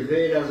after the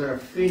Vedas are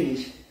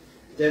finished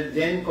that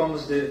then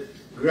comes the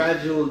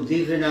gradual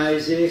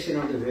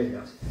divinization of the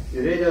Vedas.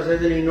 The Vedas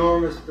had an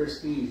enormous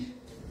prestige.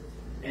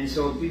 And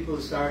so people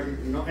started,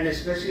 and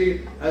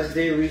especially as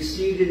they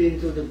receded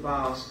into the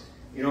past,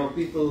 You know,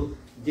 people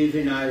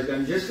divinize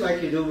them, just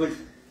like you do with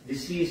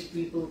deceased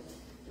people.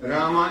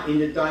 Rama, in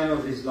the time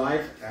of his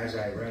life, as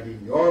I read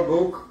in your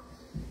book,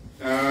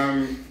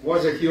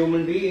 was a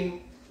human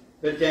being.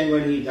 But then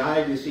when he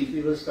died, you see,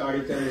 people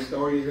started telling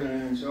stories,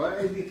 and so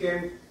it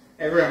became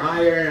ever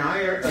higher and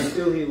higher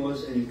until he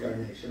was an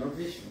incarnation of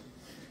Vishnu.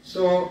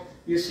 So,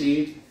 you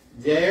see,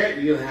 there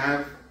you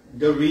have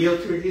the real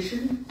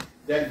tradition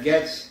that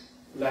gets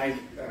like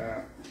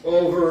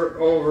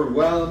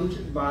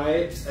overwhelmed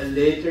by a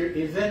later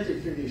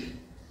invented tradition.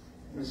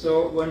 And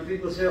so when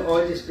people say, oh,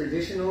 it is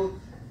traditional,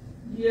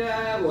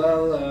 yeah,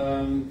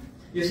 well,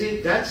 you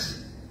see,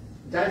 that's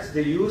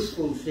the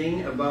useful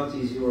thing about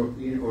these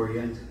European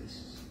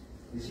Orientalists.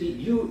 You see,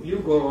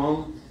 you go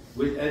on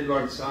with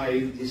Edward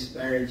Said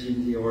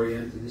disparaging the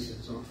Orientalists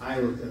and so on. I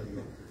will tell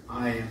you,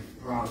 I am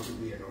proud to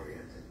be an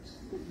Orientalist.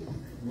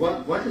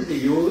 What is the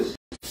use?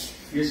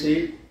 You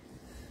see,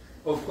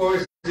 of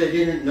course, they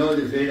didn't know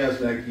the Vedas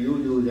like you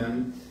do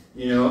them.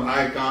 You know,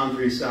 I can't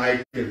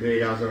recite the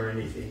Vedas or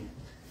anything.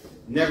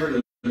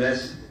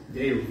 Nevertheless,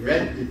 they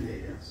read the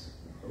Vedas,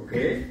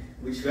 okay?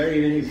 Which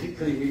very many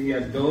people in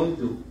India don't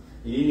do.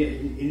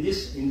 In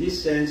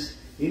this sense,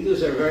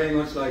 Hindus are very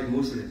much like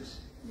Muslims.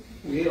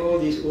 All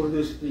these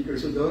Urdu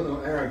speakers who don't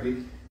know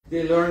Arabic,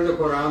 they learn the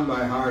Quran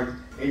by heart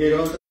and they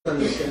don't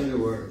understand the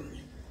word,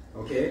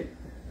 okay?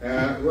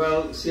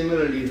 Well,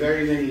 similarly,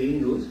 very many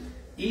Hindus,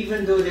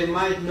 even though they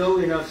might know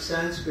enough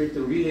Sanskrit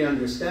to really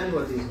understand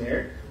what is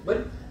there,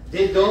 but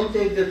they don't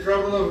take the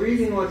trouble of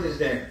reading what is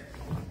there.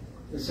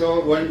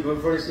 So when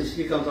for instance,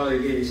 Srikant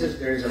Giri says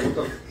there is a lot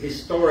of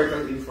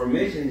historical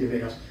information in the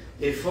Vedas,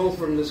 they fall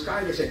from the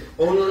sky, they say,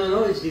 oh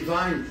no, it's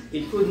divine.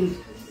 It couldn't,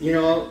 you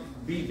know,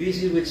 be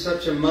busy with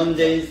such a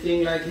mundane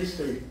thing like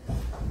history.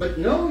 But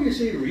no, you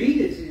see,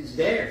 read it, it's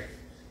there.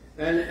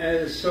 And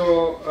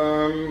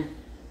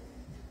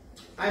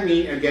I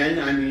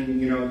mean,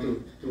 you know,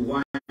 to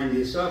wind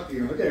this up,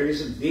 you know, there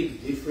is a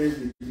big difference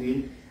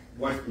between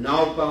what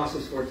now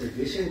passes for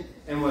tradition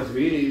and what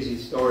really is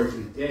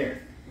historically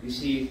there. You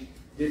see,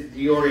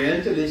 the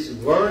Orientalists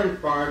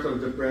weren't part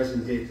of the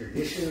present day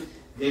tradition.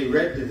 They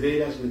read the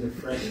Vedas with a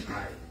fresh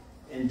eye.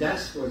 And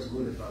that's what's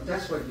good about,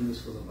 that's what's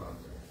useful about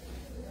them.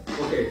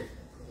 Okay,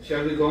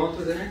 shall we go on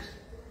to the next?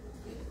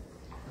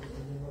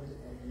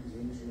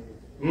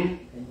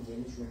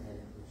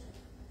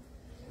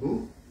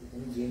 Who?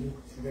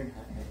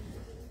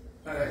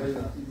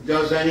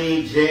 Does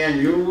any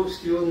JNU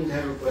student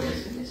have a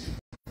question?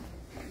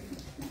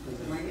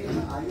 My name is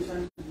Ayush.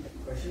 I'm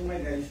pursuing my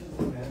graduation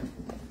from here.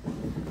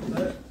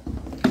 Sir,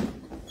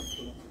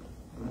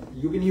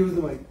 you can use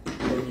the mic.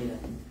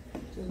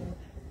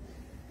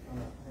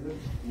 Hello.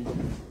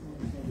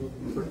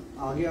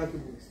 आगे आके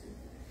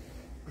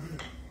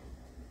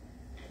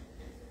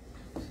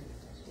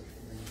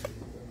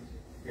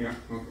Yeah,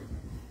 okay.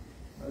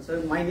 Sir,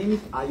 my name is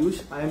Ayush.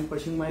 I am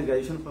pursuing my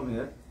graduation from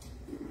here.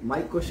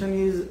 My question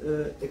is,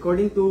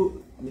 according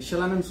to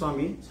Nishalanand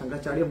Swami,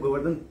 Shankaracharya of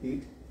Govardhan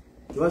Peeth,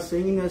 he was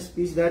saying in a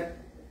speech that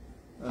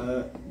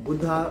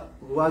Buddha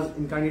who was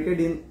incarnated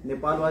in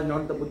Nepal was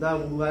not the Buddha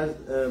who was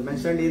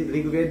mentioned in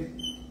Rig Veda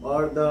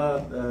or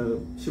the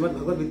Srimad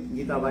Bhagavad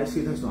Gita by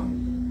Sridhar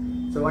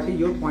Swami. So what is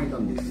your point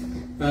on this?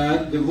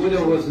 The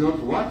Buddha was not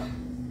what?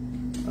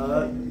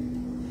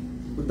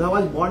 Buddha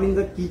was born in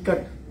the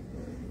Kikat,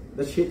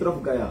 the Kshetra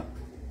of Gaya.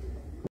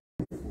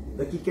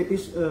 The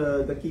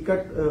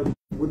Kikat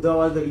Buddha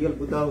was the real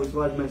Buddha which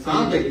was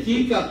mentioned. The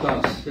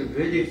Kikatas, the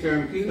Vedic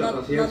term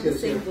Kikatas. Not the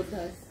same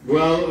Buddhas.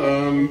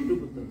 Well,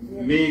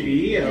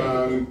 maybe,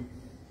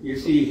 you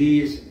see,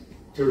 he is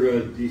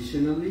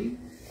traditionally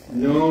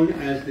known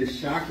as the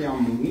Shakya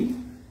Muni,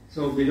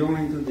 so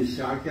belonging to the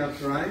Shakya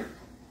tribe.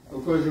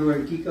 Of course, the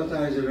word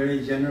Kikata is a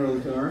very general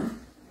term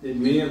that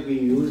may have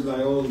been used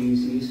by all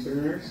these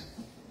Easterners.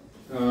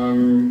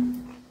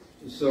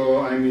 So,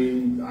 I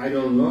mean, I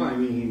don't know. I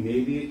mean, he may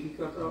be a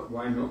Kikata.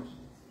 Why not?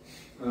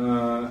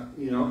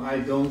 You know, I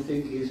don't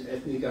think his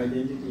ethnic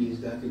identity is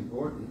that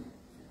important.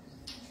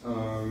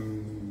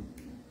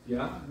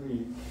 Yeah, I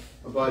mean,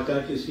 about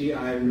that, you see,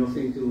 I have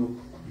nothing to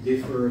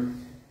differ,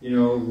 you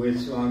know, with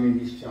Swami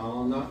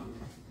Nishchalanda.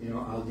 You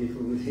know, I'll differ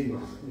with him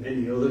on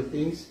many other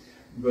things,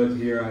 but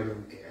here I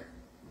don't care.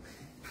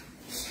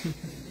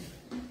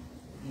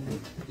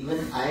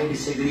 Even I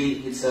disagree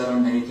with sir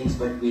on many things,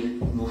 but we'll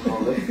move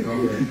forward.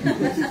 Okay.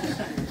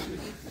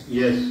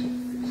 Yes.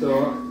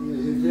 So,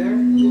 is it there?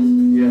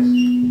 Yes.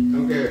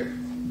 Okay.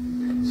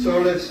 So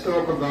let's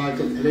talk about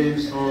the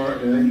claims for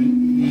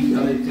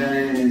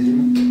egalitarianism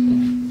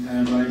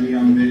by the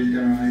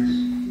Ambedkarites.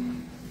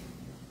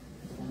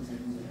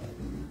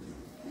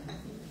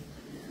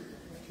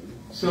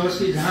 So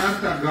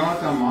Siddhartha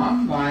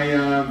Gautama by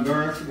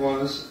birth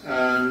was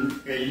an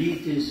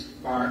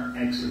elitist par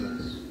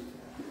excellence.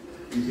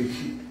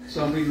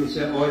 Some people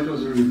say, oh, it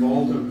was a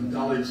revolt of the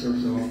Dalits or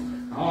so.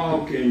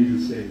 How can you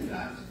say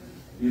that?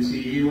 You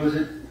see, he was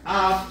an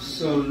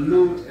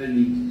absolute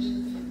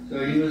elitist.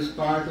 So he was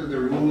part of the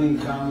ruling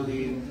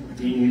family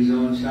in his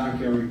own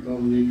Shakya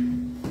Republic.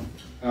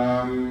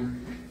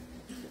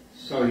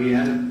 So he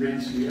had a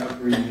princely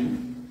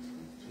upbringing.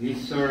 He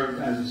served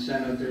as a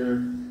senator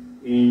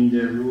in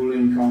the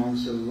ruling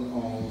council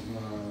of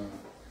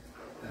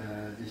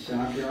the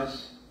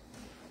Shakyas.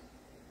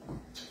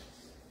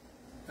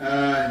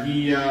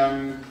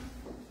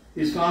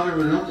 His father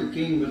was not the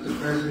king, but the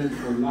president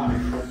for life.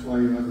 That's why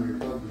you have a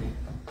republic.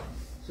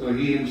 So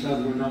he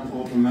himself will not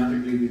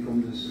automatically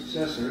become the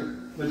successor,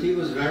 but he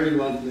was very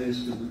well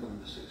placed to become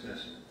the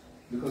successor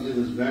because he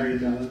was very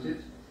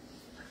talented.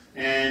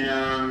 And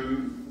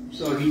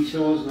so he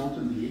chose not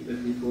to be, but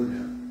he could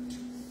have.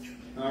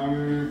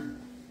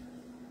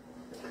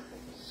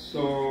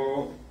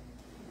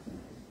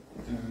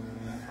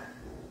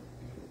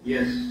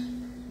 Yes.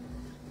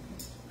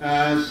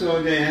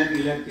 So they had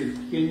elective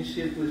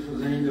kinship, which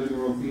was an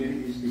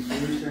Indo-European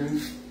institution.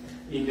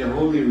 In the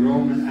Holy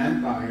Roman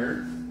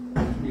Empire,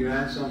 you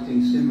had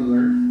something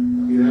similar.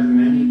 You had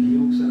many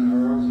dukes and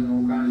earls and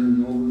all kinds of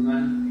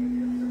noblemen.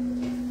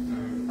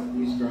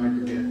 He's trying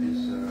to get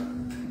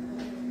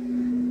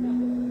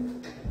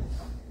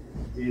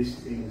these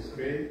things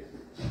straight.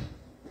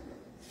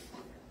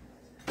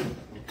 Okay.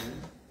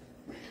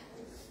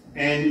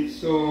 And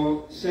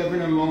so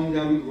 7 among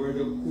them were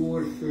the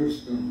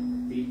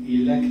Kurfürsten,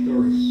 the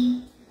electors.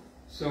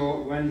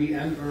 So when the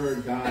emperor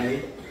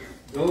died,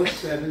 those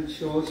 7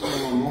 chose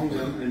from among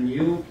them a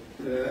new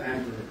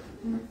emperor,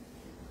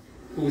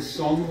 whose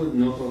son would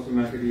not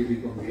automatically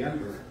become the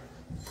emperor.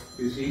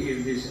 You see,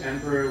 if this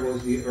emperor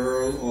was the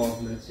Earl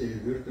of, let's say,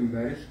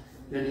 Württemberg,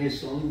 then his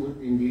son would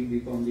indeed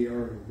become the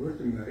Earl of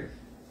Württemberg,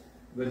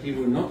 but he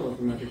would not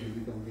automatically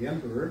become the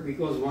emperor,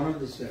 because one of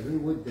the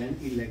 7 would then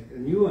elect a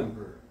new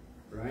emperor,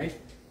 right?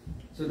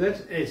 So that's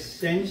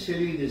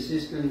essentially the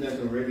system that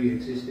already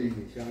existed in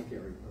the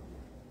Shakya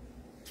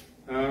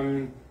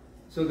Republic.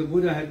 So the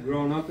Buddha had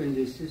grown up in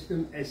this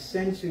system.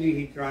 Essentially,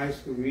 he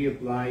tries to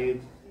reapply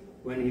it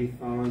when he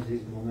founds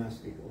his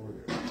monastic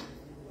order.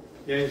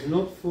 There is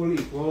not full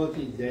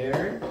equality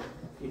there,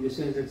 in the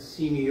sense that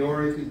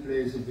seniority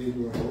plays a big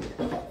role.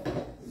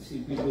 You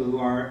see, people who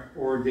are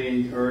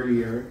ordained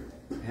earlier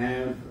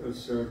have a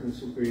certain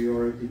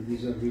superiority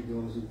vis-a-vis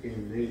those who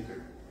came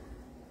later.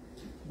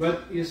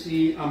 But you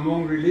see,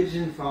 among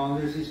religion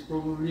founders, he's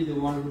probably the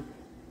one who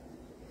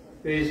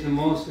pays the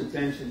most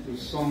attention to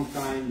some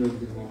kind of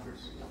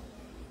democracy.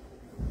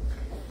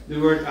 The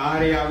word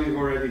Arya, we've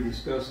already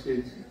discussed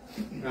it,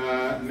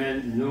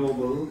 meant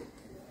noble,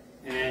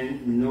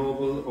 and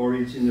noble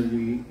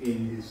originally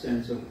in the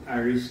sense of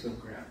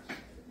aristocrat.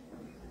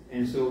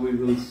 And so we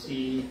will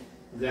see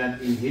that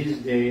in his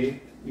day,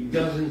 he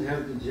doesn't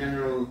have the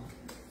general,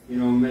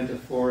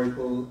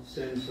 metaphorical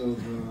sense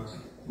of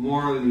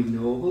morally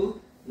noble.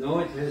 No,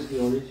 it has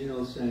the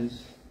original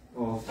sense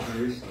of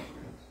aristocrat.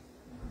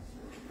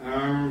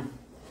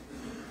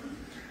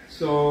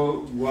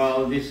 So,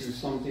 while this is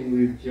something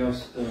we've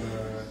just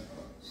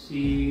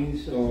seen,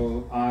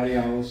 so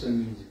Arya also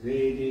means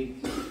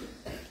Vedic,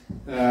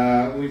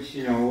 which,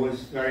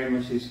 was very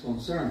much his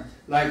concern.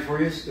 Like,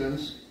 for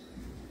instance,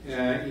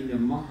 in the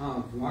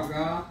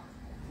Mahavagga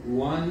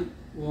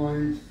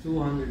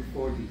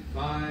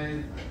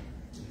 1.245,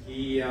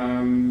 he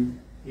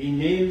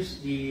names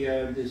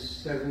the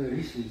 7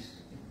 rishis,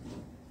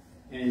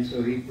 and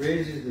so he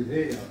praises the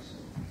Vedas.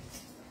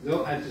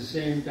 Though at the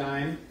same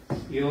time,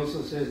 he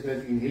also says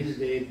that in his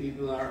day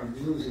people are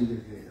abusing the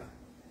Veda,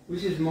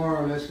 which is more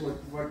or less what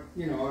a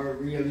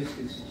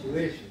realistic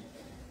situation.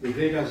 The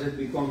Vedas had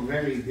become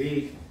very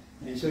big,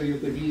 and so you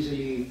could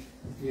easily,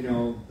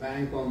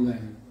 bank on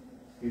them,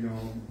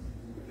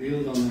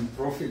 build on them,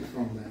 profit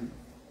from them,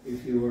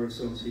 if you were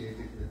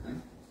associated with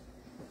them.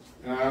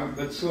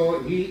 But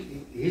so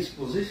his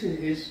position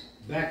is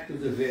back to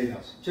the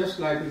Vedas, just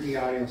like with the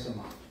Arya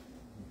Samaj.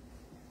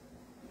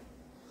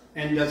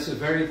 And that's a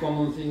very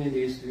common thing in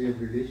the history of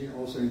religion,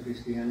 also in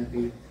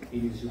Christianity,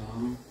 in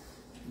Islam,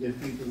 that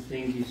people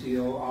think,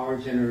 our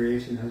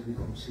generation has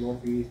become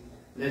sloppy,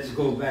 let's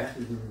go back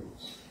to the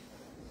roots.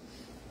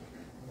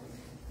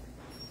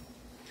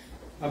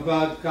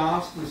 About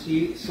caste, you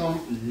see, some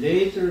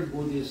later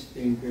Buddhist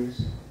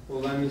thinkers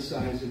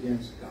polemicize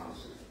against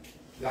caste.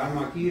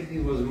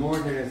 Dharmakirti was more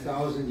than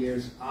 1,000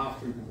 years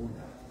after the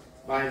Buddha.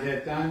 By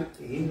that time,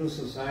 Hindu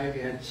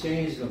society had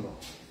changed a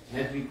lot,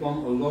 had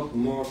become a lot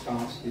more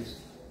casteist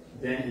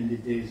than in the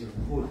days of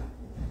the Buddha.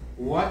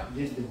 What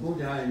did the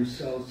Buddha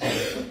himself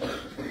say?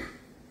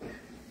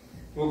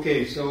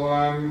 Okay, so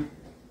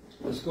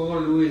the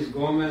scholar Luis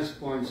Gomez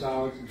points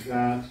out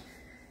that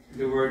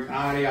the word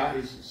Arya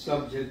is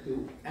subject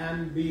to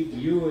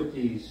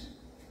ambiguities,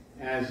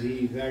 as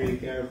he very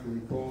carefully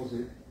calls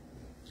it.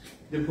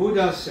 The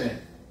Buddha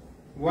said,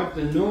 what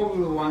the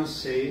noble ones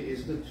say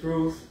is the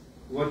truth,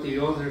 what the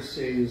others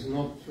say is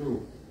not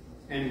true.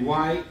 And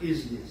why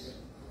is this?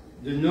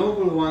 The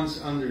noble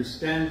ones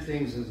understand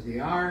things as they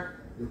are,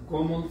 the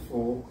common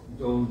folk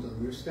don't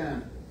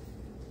understand.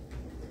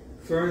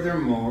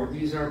 Furthermore,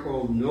 these are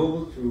called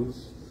noble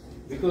truths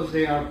because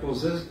they are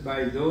possessed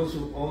by those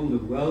who own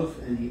the wealth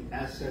and the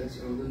assets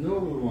of the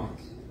noble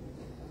ones.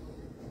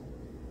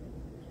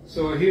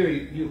 So here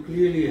you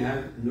clearly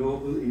have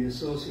noble in a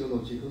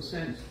sociological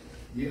sense.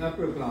 the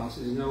upper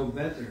classes know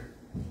better.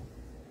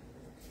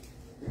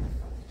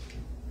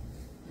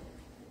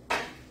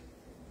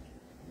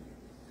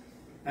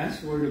 As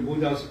for the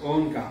Buddha's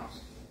own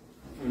caste,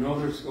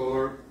 another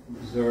scholar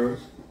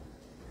observes,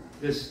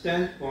 the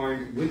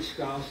standpoint which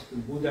caste the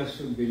Buddha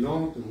should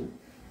belong to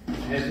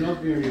has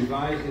not been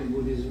revised in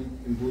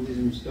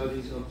Buddhism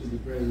studies up to the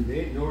present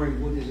day, nor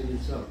in Buddhism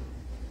itself.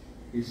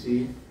 You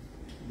see,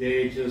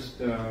 they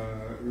just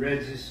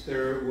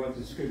register what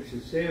the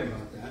scriptures say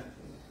about that.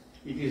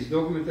 It is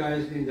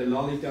dogmatized in the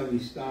Lalita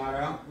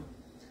Vistara.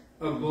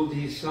 A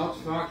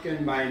bodhisattva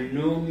can by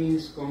no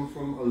means come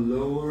from a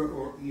lower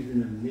or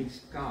even a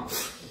mixed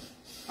caste.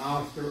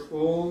 After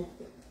all,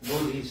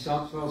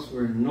 bodhisattvas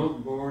were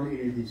not born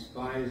in a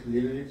despised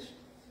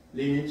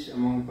lineage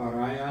among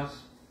pariahs,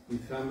 in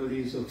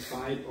families of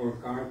pipe or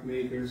card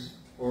makers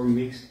or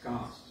mixed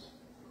castes.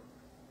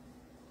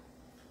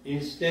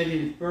 Instead,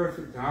 in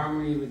perfect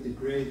harmony with the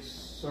great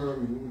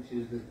sermon, which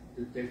is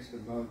the text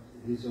about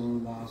his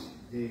own last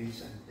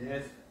days and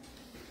death,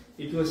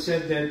 it was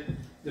said that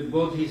the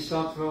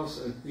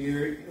bodhisattvas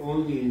appear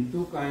only in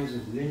two kinds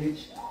of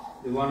lineage,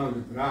 the one of the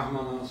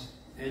brahmanas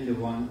and the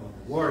one of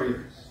the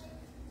warriors.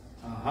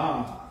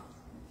 Aha!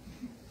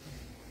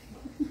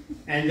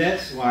 And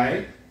that's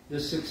why the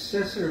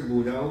successor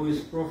Buddha, who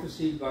is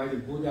prophesied by the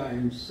Buddha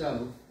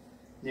himself,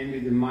 namely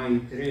the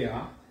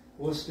Maitreya,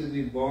 was to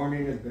be born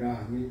in a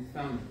Brahmin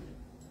family.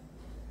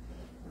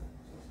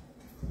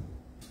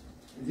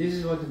 This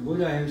is what the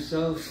Buddha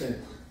himself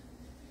says.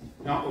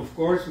 Now, of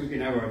course, we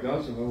can have our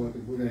doubts about what the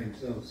Buddha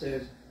himself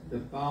says. The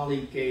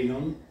Pali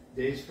Canon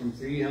dates from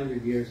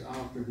 300 years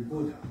after the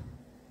Buddha.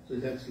 So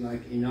that's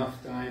like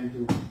enough time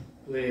to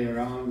play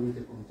around with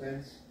the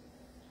contents.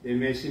 They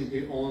may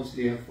simply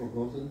honestly have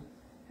forgotten,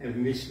 have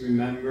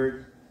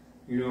misremembered,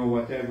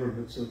 whatever,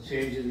 but so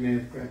changes may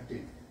have crept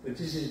in. But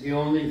this is the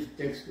only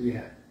text we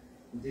have.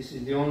 This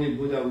is the only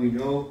Buddha we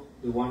know,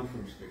 the one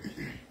from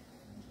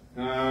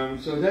Scripture.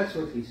 So that's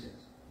what he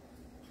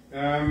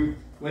says.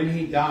 When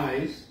he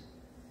dies,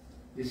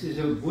 this is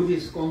a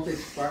Buddhist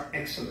context par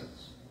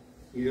excellence.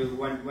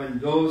 When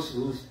those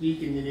who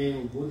speak in the name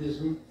of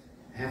Buddhism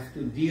have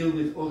to deal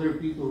with other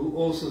people who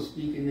also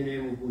speak in the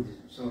name of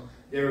Buddhism. So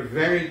they're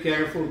very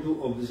careful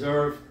to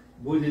observe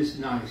Buddhist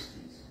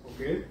niceties.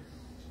 Okay?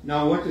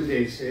 Now what do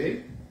they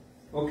say?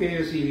 Okay,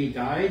 you see, he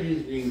died,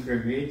 he's being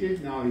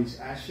cremated, now his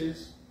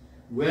ashes.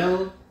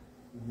 Well,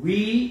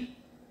 we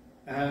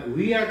are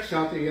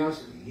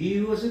Kshatriyas, he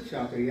was a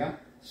Kshatriya,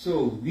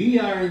 so we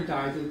are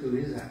entitled to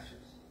his ashes.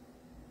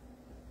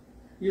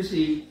 You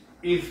see,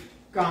 if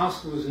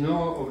caste was of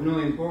no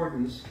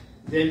importance,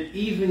 then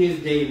even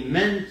if they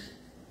meant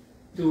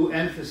to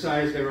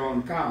emphasize their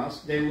own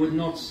caste, they would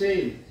not say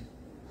it.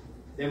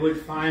 They would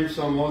find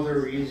some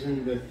other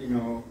reason that,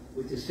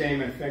 with the same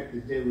effect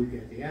that they would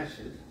get the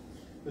ashes.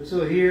 But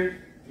so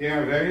here, they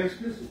are very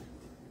explicit.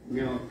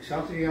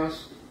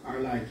 Kshatriyas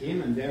are like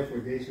him, and therefore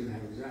they should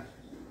have his ashes.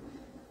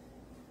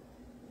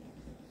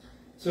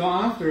 So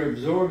after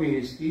absorbing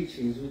his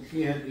teachings, which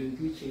he had been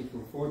teaching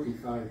for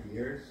 45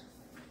 years,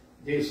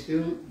 they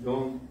still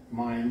don't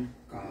mind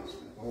caste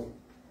at all.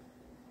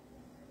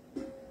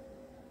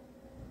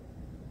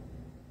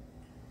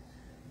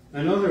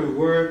 Another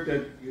word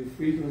that you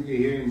frequently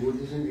hear in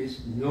Buddhism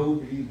is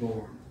nobly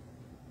born.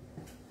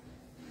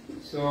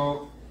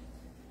 So,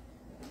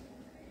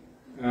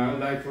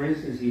 like for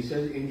instance, he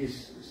says in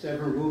these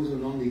 7 rules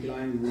of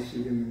non-decline, we will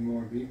see them in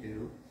more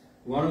detail.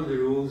 One of the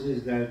rules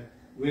is that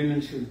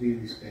women should be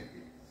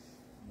respected.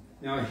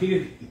 Now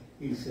here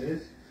he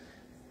says,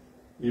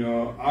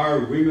 are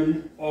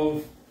women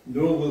of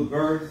noble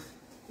birth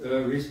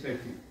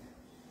respected?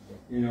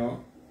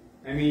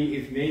 I mean,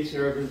 if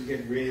maidservants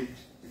get raped,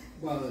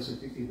 well, that's a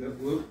pity, but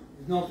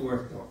it's not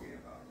worth talking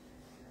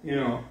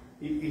about.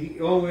 He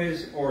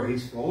always, or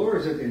his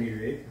followers at any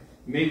rate,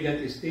 make that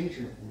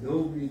distinction,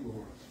 nobly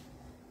born.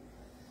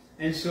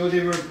 And so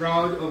they were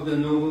proud of the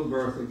noble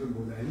birth of the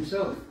Buddha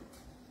himself.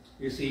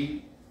 You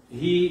see,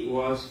 he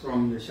was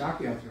from the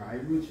Shakya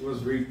tribe, which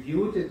was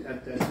reputed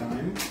at that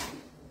time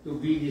to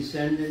be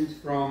descendant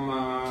from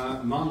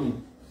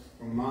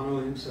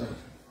Manu himself.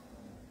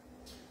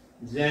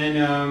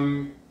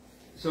 Then,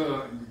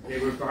 so they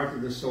were part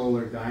of the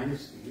solar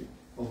dynasty,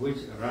 of which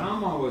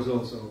Rama was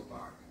also a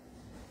part.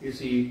 You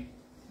see,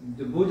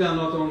 the Buddha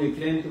not only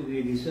claimed to be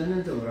a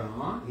descendant of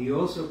Rama, he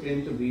also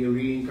claimed to be a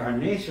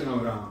reincarnation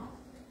of Rama.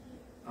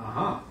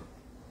 Aha!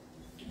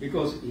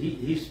 Because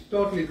he's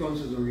totally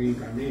conscious of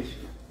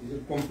reincarnation. It's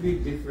a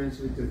complete difference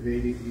with the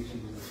Vedic rishis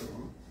and so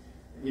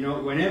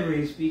on. Whenever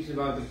he speaks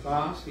about the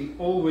past, he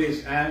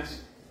always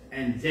adds,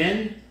 and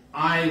then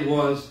I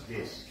was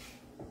this.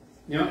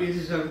 It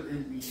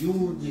is you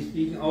would be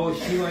speaking, oh,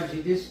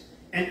 Shivaji this,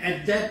 and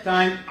at that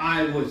time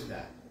I was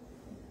that.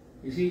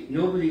 You see,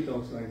 nobody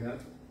talks like that.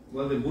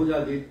 Well, the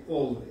Buddha did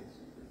always.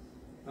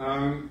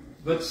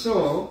 But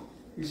so,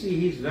 you see,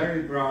 he's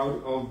very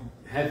proud of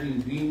having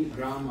been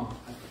Rama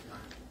at the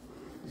time.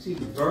 You see,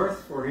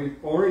 birth for him,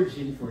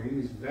 origin for him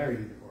is very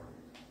important.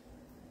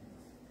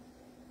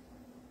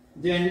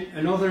 Then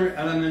another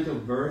element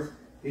of birth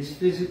his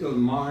physical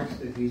marks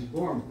that he's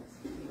born with.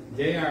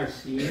 They are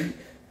seen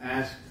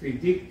as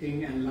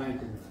predicting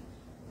enlightenment.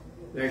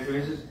 Like for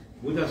instance,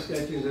 Buddha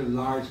statues have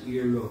large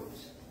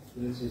earlobes. So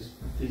that's his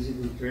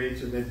physical trait,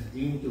 so that's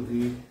deemed to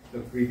be a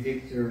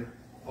predictor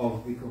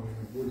of becoming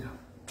a Buddha.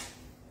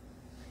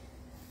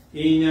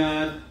 In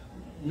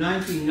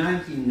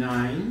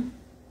 1999,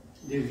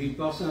 the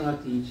Vipassana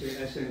teacher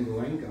S.N.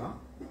 Goenka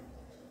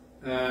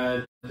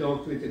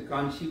talked with the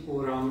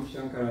Kanchipuram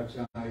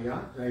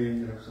Shankaracharya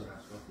Jayendra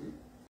Saraswati,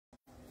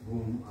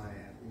 whom I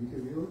have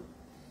interviewed,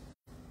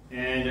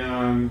 and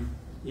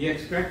he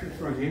extracted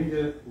from him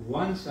the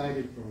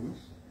one-sided promise,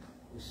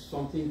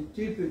 something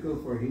typical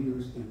for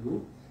Hindus to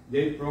do.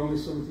 They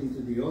promise something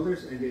to the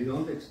others and they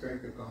don't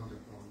extract a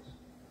counter-promise.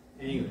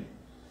 Anyway,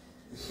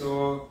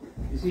 so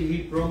you see,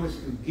 he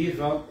promised to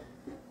give up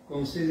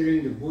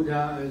considering the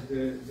Buddha as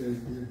the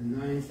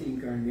ninth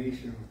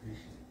incarnation of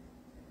Vishnu.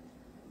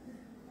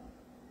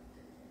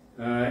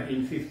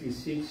 In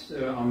 56,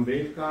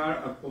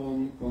 Ambedkar,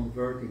 upon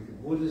converting to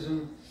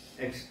Buddhism,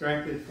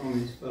 extracted from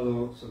his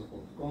fellow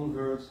so-called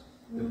converts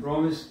the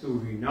promise to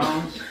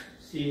renounce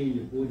seeing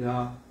the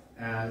Buddha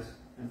as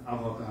an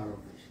avatar of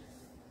Vishnu.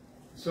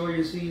 So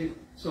you see,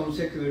 some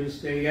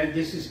secularists say, yeah,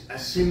 this is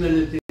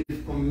assimilative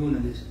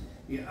communalism.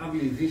 The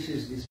ugly,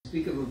 vicious,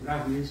 despicable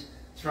Brahmins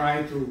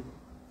try to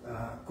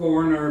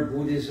corner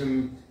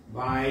Buddhism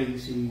by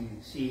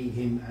seeing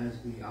him as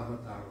the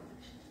avatar of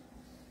Vishnu.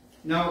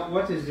 Now,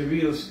 what is the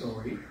real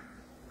story?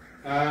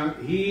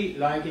 He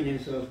likened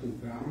himself to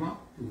Brahma,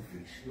 to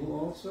Vishnu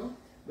also,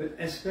 but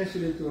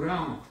especially to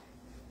Rama.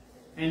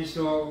 And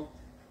so,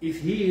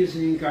 if he is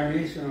an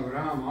incarnation of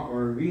Rama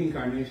or a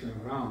reincarnation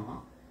of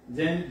Rama,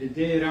 then the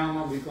day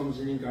Rama becomes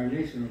an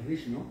incarnation of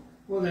Vishnu,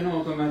 well then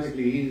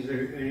automatically he is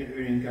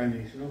an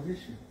incarnation of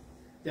Vishnu.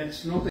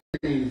 That's not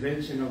an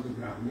invention of the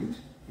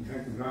Brahmins. In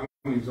fact, the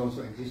Brahmins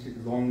also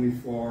existed long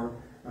before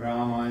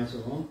Rama and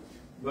so on.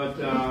 But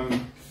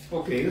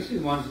okay, you see,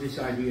 once this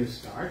idea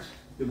starts,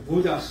 the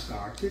Buddha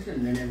starts it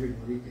and then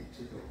everybody takes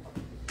it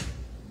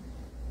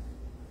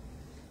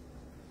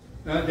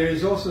over. There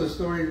is also a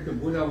story that the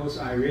Buddha was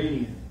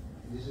Iranian.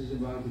 This is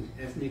about his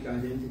ethnic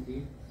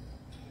identity.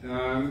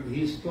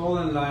 He's tall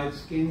and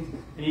light-skinned,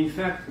 and in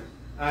fact,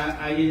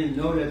 I didn't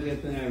know that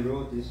yet when I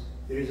wrote this.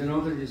 There is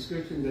another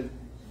description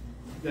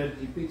that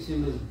depicts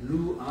him as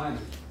blue-eyed.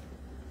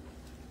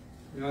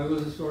 You know, it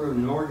was a sort of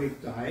Nordic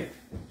type.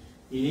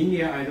 In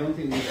India, I don't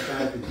think this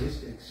type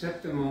exists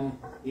except among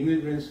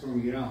immigrants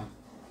from Iran,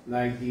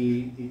 like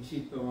the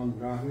Chitpavan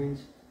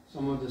Brahmins,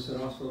 some of the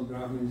Saraswat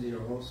Brahmins here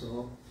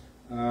also.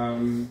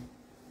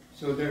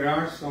 So there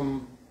are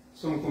some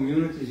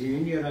communities in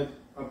India that,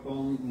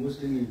 upon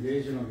Muslim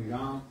invasion of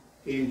Iran,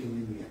 came to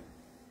India.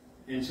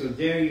 And so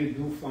there you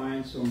do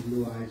find some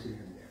blue eyes here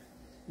and there.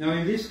 Now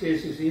in this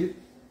case, you see,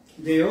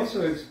 they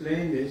also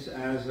explain this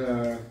as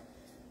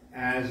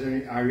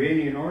an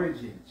Iranian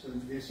origin. So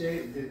they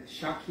say the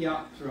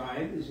Shakya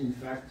tribe is in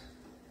fact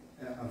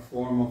a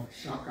form of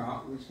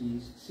Shaka, which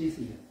means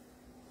Scythian.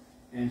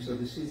 And so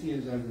the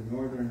Scythians are the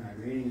northern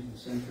Iranians, the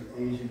Central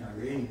Asian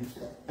Iranians.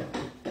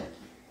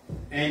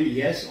 And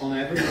yes, on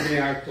average they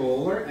are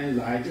taller and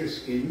lighter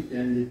skinned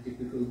than the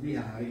typical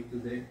Bihari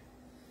today.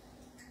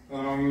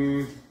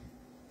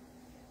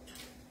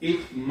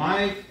 It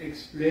might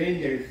explain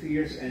their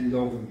fierce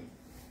endogamy.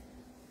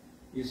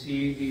 You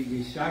see,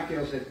 the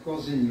Shakyas had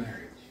cousin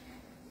marriage.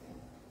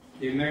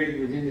 They married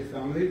within the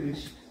family,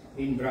 which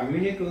in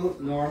Brahminical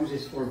norms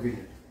is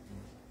forbidden.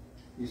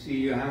 You see,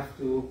 you have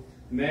to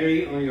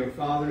marry on your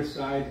father's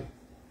side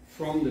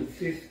from the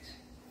fifth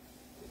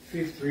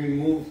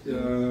removed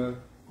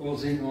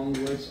cousin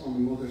onwards, on the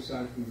mother's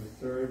side from the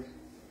third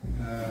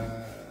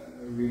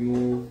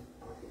removed.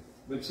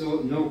 But so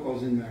no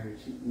cousin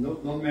marriage,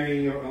 not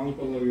marrying your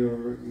uncle or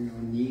your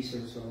niece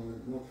or so,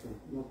 not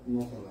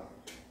allowed.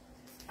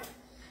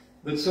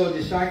 But so the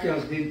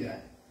Shakyas did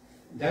that.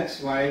 That's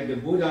why the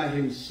Buddha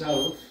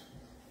himself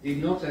did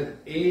not have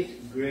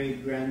 8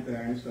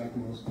 great-grandparents like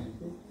most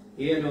people.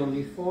 He had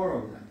only 4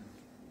 of them.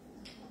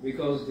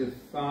 Because the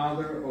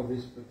father of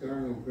his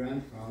paternal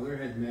grandfather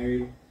had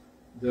married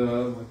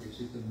the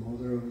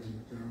mother of his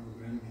maternal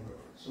grandmother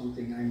or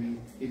something. I mean,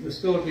 it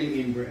was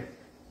totally inbred.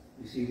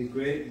 You see, the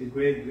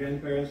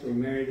great-grandparents were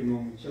married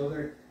among each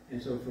other,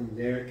 and so from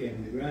there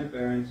came the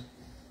grandparents.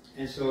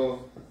 And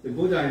so the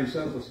Buddha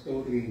himself was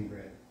totally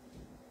inbred.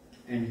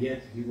 And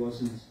yet he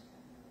wasn't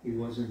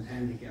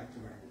handicapped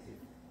or anything.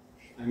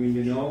 I mean,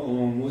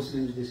 among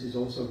Muslims this is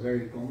also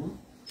very common.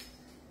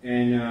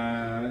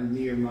 And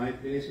near my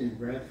place in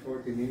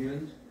Bradford in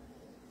England,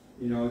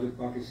 the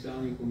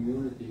Pakistani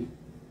community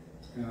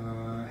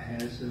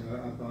has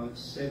about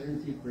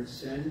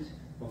 70%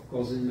 of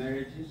cousin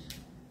marriages,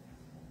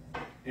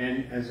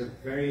 and has a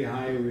very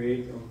high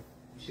rate of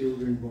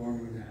children born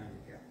with a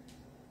handicap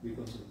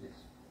because of this.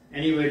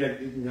 Anyway, that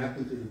didn't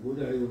happen to the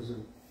Buddha. He was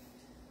a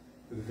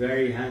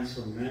very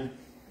handsome man.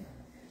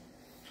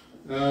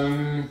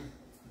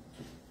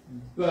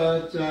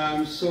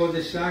 So the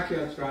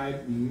Shakya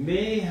tribe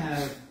may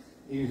have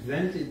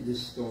invented the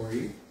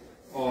story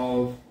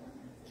of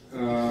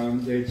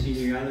their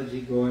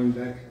genealogy going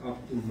back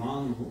up to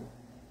Manu,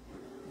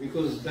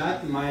 because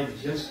that might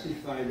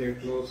justify their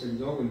close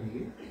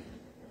endogamy,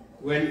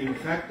 when in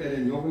fact that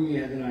endogamy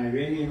had an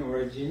Iranian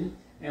origin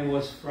and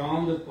was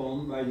frowned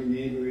upon by the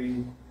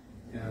neighboring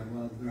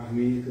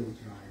Brahminical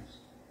tribes.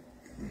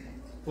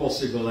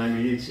 Possible, I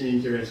mean, it's an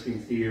interesting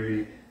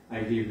theory.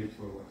 I give it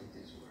for what it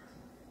is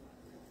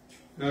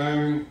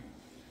worth.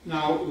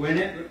 Now,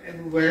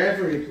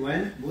 wherever it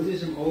went,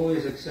 Buddhism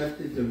always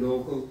accepted the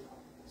local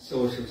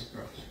social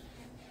structure.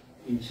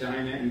 In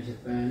China, in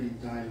Japan, in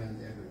Thailand,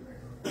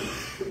 everywhere.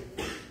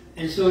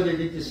 And so they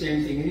did the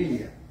same thing in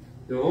India.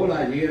 The whole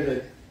idea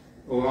that,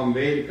 of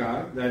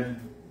Ambedkarite, that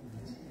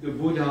the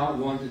Buddha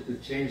wanted to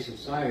change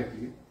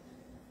society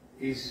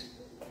is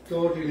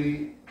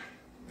totally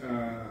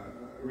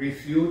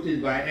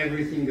refuted by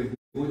everything the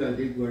Buddha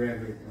did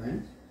wherever it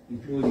went,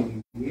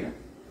 including India.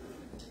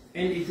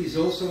 And it is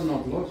also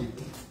not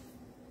logical.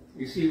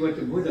 You see, what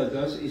the Buddha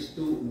does is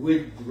to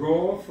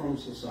withdraw from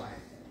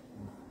society.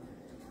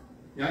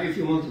 Now, if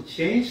you want to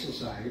change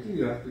society,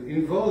 you have to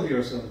involve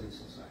yourself in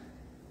society.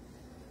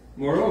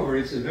 Moreover,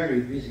 it's a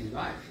very busy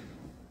life.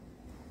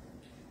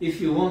 If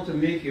you want to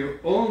make your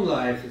own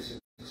life a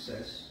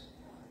success,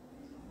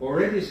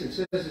 already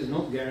success is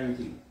not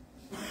guaranteed.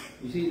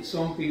 You see,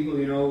 some people,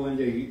 you know, when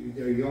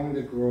they're young,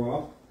 they grow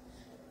up,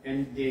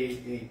 and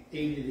they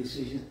take the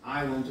decision,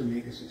 I want to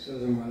make a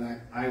success of my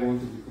life, I want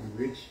to become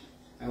rich,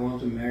 I want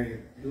to marry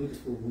a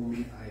beautiful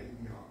woman,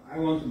 I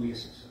want to be a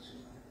successful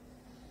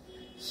life.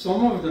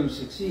 Some of them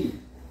succeed,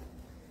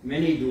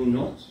 many do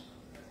not,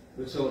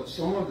 but so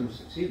some of them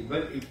succeed,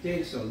 but it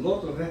takes a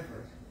lot of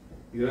effort.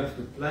 You have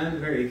to plan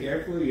very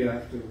carefully, you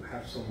have to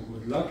have some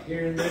good luck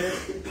here and there,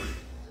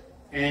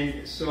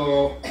 and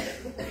so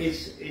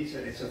it's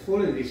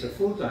a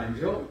full-time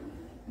job.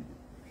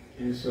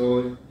 And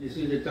so, you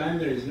see, the time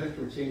that is left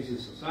for changing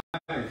society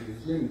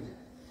is limited.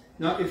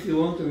 Now, if you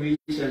want to reach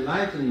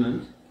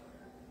enlightenment,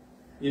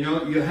 you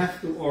know, you have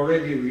to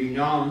already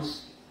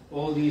renounce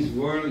all these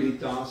worldly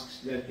tasks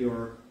that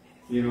your,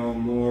 you know,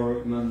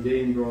 more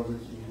mundane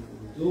brothers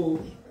will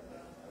do.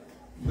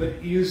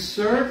 But you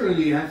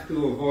certainly have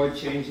to avoid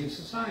changing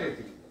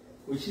society,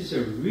 which is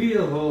a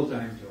real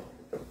whole-time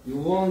job. You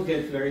won't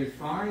get very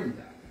far in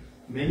that.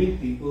 Many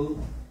people,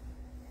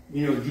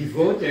 you know,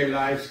 devote their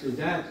lives to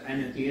that,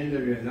 and at the end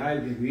of their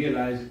life they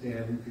realize that they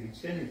haven't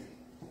reached anything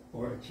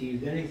or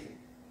achieved anything.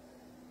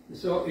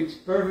 So it's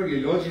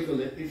perfectly logical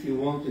that if you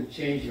want to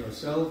change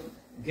yourself,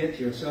 get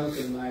yourself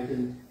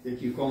enlightened,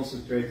 that you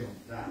concentrate on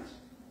that.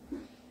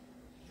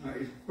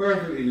 It's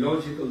perfectly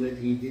logical that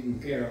he didn't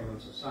care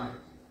about society.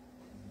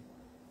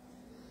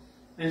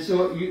 And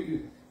so,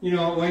 you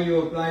know, when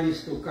you apply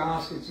this to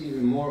caste, it's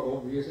even more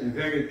obvious and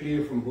very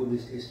clear from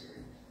Buddhist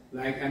history.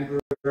 Like Emperor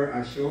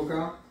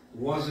Ashoka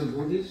was a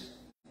Buddhist.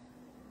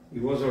 He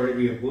was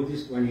already a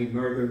Buddhist when he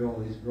murdered all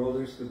his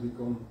brothers to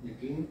become the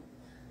king.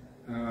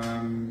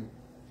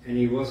 And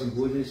he was a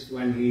Buddhist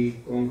when he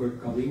conquered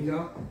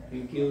Kalinga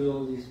and killed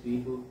all these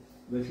people.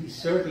 But he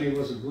certainly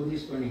was a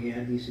Buddhist when he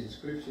had these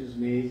inscriptions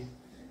made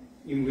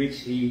in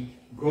which he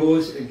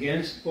goes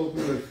against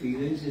popular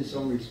feelings in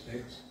some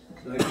respects.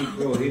 Like he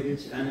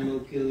prohibits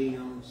animal killing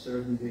on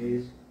certain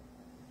days.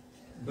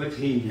 But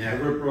he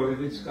never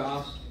prohibits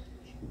caste.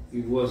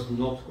 He was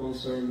not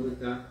concerned with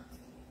that.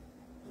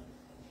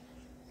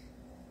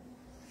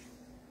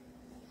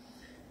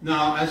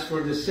 Now, as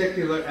for the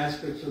secular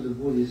aspects of the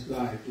Buddhist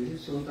life,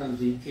 sometimes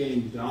he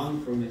came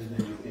down from his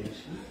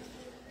meditation,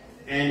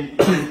 and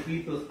when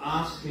people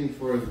asked him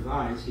for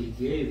advice, he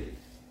gave it.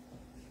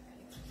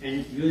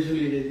 And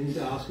usually they didn't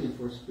ask him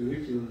for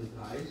spiritual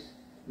advice.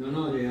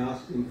 No, they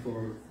asked him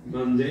for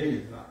mundane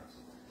advice.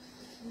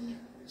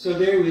 So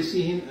there we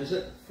see him as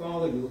a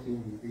fallible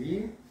human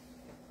being.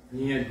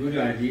 He had good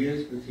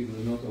ideas, but he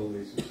was not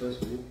always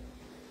successful.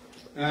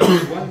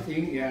 One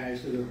thing, I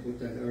should have put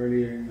that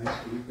earlier in my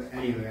speech, but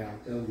anyway,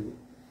 I'll tell you.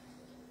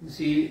 You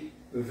see,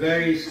 a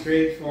very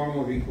straight form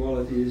of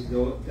equality is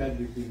that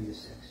between the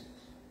sexes.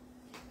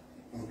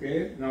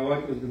 Okay? Now,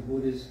 what was the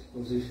Buddhist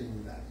position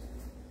on that?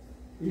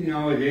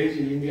 Nowadays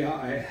in India,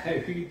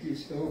 I read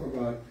this talk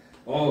about,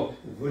 oh,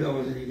 the Buddha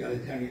was an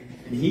egalitarian,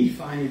 and he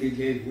finally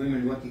gave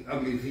women what the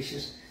ugly,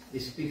 vicious,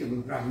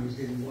 despicable Brahmins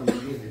didn't want to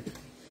give it.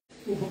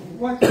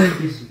 What is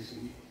this, you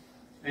see?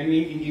 I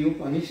mean, in the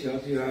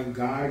Upanishads, you have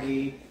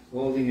Gargi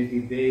holding a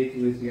debate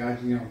with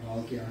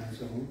Yajnavalkya and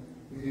so on.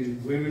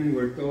 Women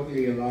were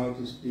totally allowed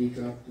to speak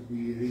up, to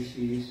be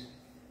rishis,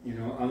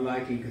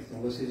 unlike in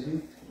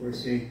Catholicism, where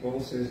St. Paul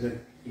says that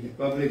in a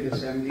public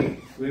assembly,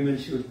 women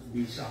should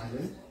be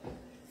silent.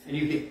 And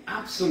if they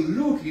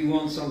absolutely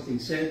want something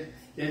said,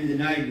 then the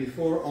night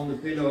before on the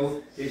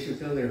pillow, they should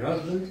tell their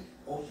husband,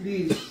 oh,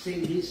 please say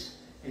this,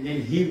 and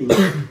then he will.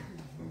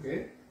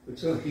 Okay? But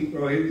so he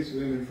prohibits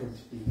women from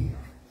speaking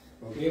up.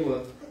 Okay,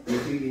 well,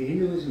 in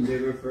Hinduism they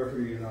were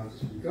perfectly allowed to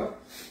speak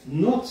up.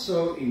 Not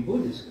so in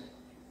Buddhism.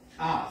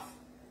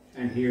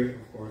 And here,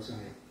 of course,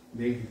 I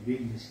make the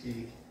big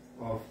mistake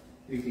of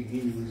picking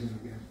Hinduism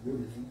against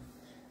Buddhism.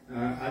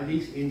 At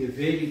least in the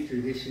Vedic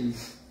tradition,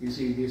 you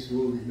see, this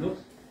rule did not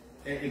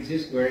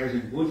exist, whereas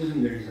in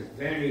Buddhism there is a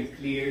very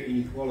clear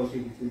inequality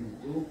between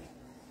the two.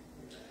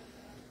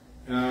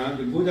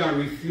 The Buddha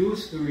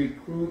refused to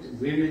recruit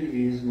women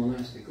in his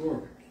monastic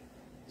order,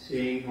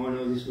 saying, oh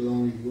no, this will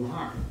only do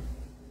harm.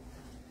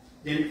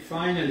 Then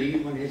finally,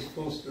 when his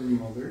foster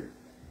mother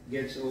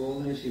gets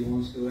old and she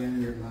wants to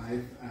end her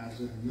life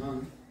as a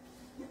nun,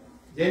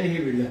 then he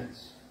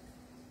relents.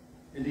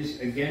 And this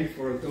again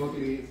for a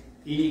totally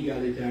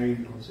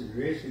inegalitarian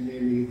consideration,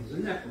 namely he was a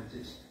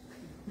nepotist.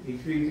 He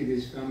treated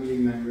his family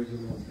members a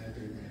lot better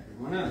than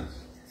everyone else.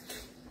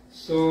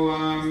 So,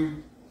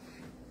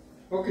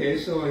 okay,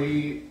 so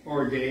he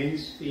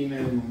ordains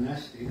female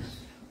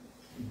monastics,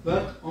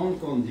 but on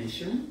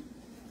condition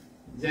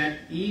that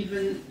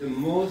even the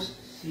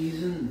most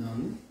seasoned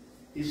nun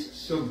is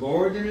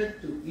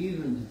subordinate to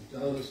even the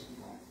dullest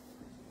monk.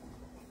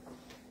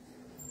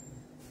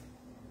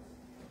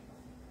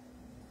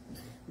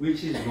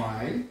 Which is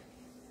why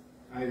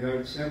I've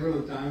heard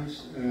several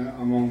times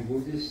among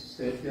Buddhists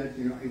said that,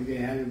 you know, if they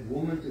had a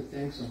woman to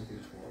thank something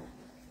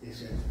for, they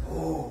said,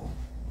 oh,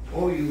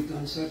 you've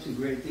done such a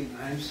great thing,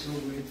 I'm so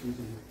grateful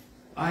to you.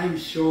 I'm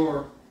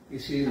sure, you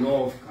see,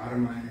 law of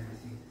karma and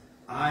everything,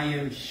 I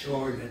am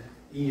sure that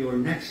in your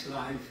next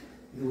life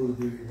you will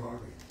be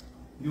rewarded.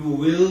 You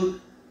will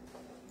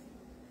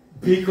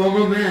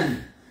become a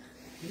man.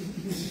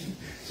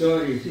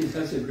 So you see,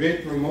 that's a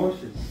great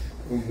promotion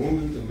from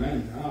woman to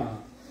man.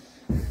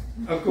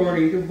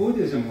 According to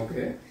Buddhism,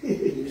 okay?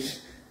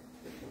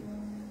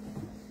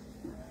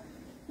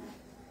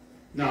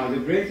 Now, the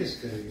greatest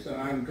failure, so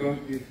I'm going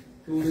to give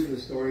two little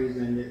stories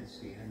and it's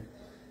the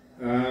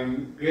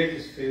end.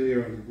 Greatest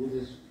failure of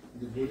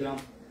the Buddha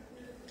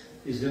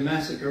is the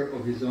massacre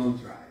of his own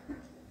tribe,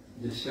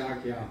 the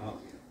Shakyamuni.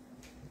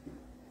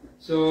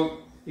 So,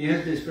 he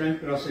has this friend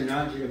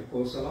Prasenaji of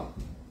Kosala,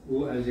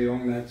 who as a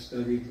young lad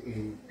studied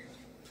in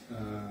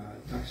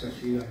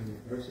Takshashila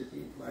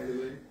University, by the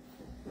way.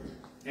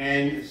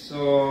 And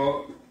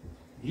so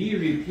he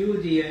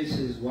repudiates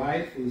his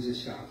wife, who's a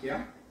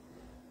Shakya.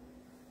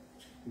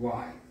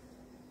 Why?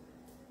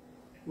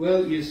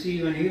 Well, you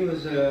see, when he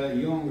was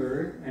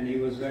younger and he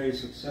was very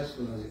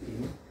successful as a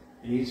king,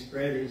 and he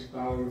spread his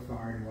power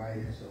far and wide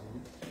and so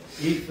on,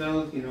 he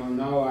felt, you know,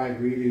 now I've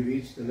really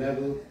reached the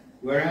level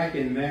where I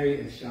can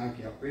marry a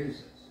Shakya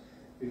princess.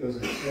 Because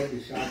I said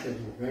the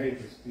Shakyas were very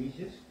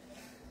prestigious,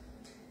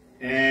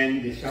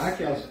 and the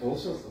Shakyas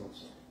also thought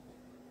so.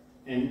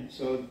 And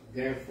so,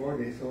 therefore,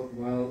 they thought,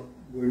 well,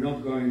 we're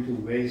not going to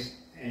waste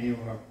any of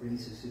our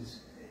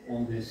princesses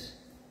on this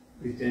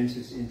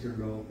pretentious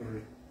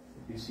interloper.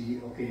 You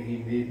see, okay, he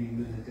may be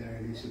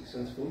militarily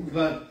successful,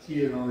 but,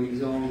 you know,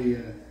 he's only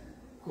a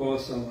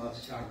Kosala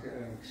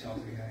Kshatriya,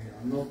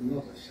 not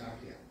a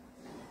Shakya.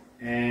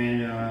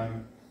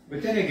 And,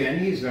 but then again,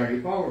 he's very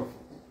powerful.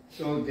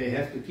 So they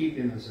have to keep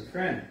him as a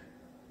friend.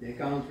 They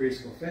can't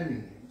risk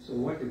offending him. So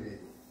what do they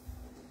do?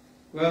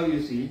 Well,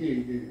 you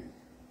see,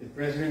 the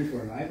president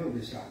for life of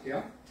the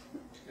Shakya,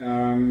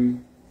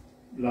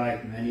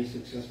 like many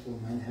successful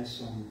men, has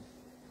some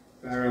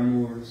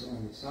paramours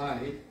on the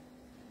side.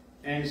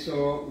 And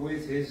so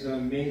with his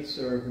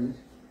maidservant,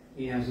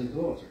 he has a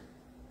daughter.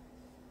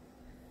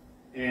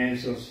 And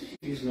so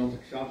she's not a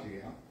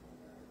Kshatriya,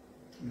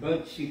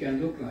 but she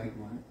can look like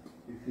one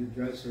if you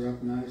dress her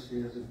up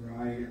nicely as a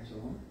bride and so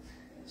on.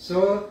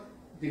 So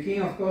the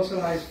king of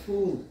Kosala is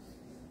fooled.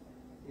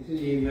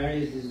 He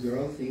marries this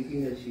girl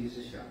thinking that she's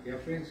a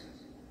Shakya princess.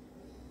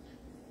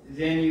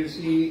 Then you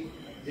see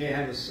they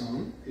have a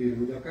son,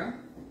 Tirudaka,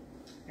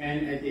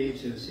 and at the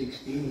age of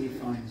 16 he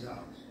finds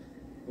out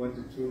what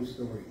the true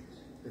story is.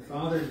 The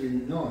father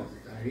didn't know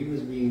at the time, he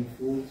was being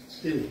fooled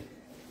still.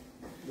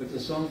 But the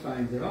son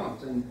finds it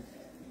out, and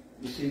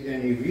you see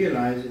then he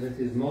realizes that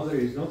his mother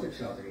is not a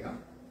Kshatriya,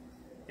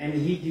 and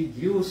he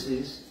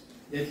deduces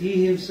that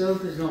he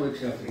himself is not a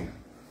Kshatriya,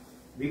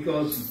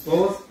 because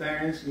both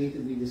parents need to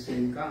be the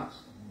same caste.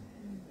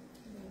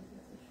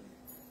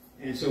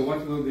 And so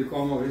what will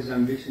become of his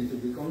ambition to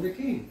become the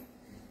king?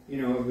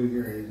 You know,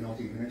 he's not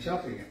even a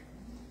Kshatriya.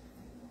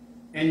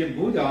 And the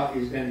Buddha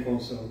is then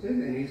consulted,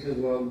 and he says,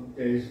 well,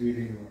 there is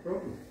really no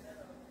problem.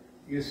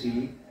 You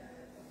see,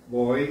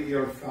 boy,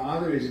 your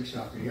father is a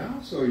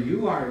Kshatriya, so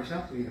you are a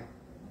Kshatriya.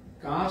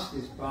 Caste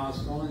is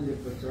passed on in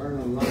the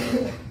paternal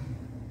line.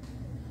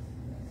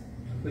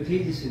 But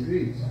he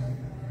disagrees.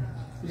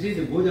 You see,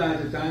 the Buddha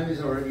at the time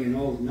is already an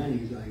old man.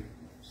 He's like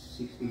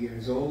 60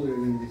 years older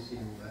than this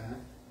young lad.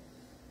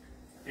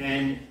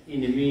 And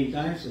in the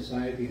meantime,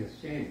 society has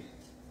changed.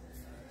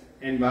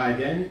 And by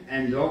then,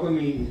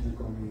 endogamy is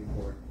becoming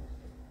important.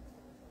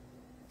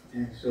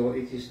 And so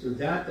it is to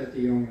that that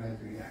the young lad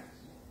reacts.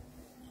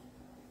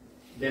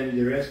 Then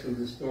the rest of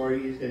the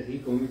story is that he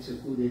commits a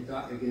coup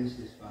d'etat against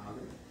his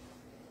father.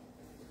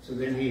 So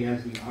then he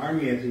has the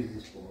army at his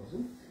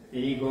disposal,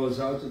 and he goes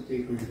out to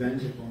take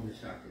revenge upon the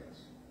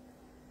Shakyas.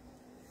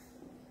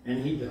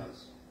 And he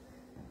does.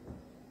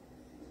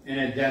 And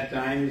at that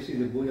time, you see,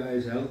 the Buddha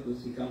is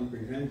helpless, he can't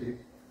prevent it.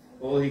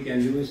 All he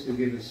can do is to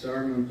give a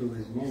sermon to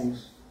his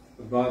monks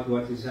about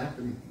what is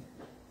happening.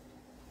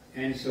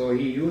 And so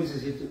he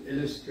uses it to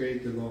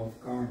illustrate the law of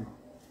karma.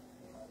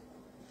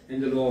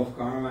 And the law of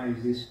karma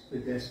is this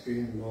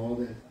pedestrian law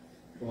that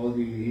all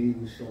the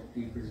Hindu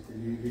shopkeepers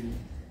believe in,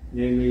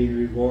 namely in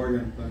reward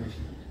and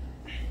punishment.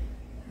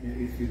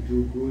 And if you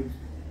do good,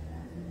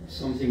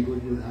 something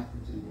good will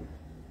happen to you.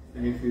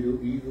 And if you do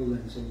evil,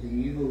 then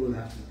something evil will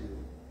happen to you.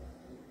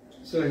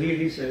 So here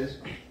he says,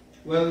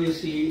 well, you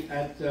see,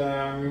 at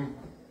the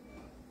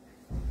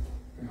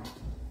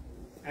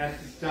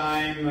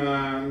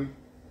time,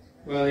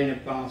 well, in a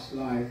past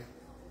life,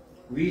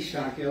 we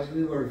Shakyas,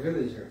 we were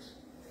villagers.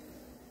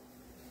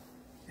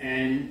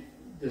 And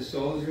the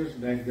soldiers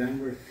back then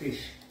were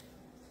fish.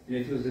 And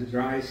it was the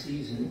dry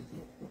season.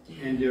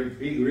 And their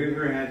big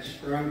river had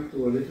shrunk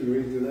to a little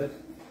rivulet.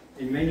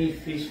 And many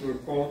fish were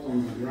caught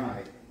on the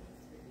dry.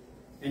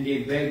 And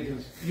they begged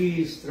us,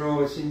 please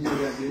throw us into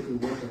that little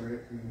water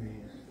that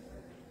remains.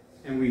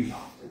 And we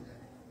laughed at them.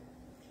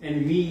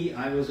 And me,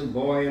 I was a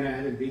boy and I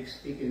had a big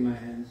stick in my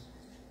hands.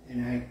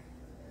 And I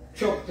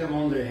chopped them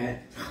on their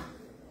head.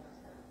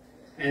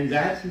 And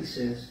that, he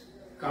says,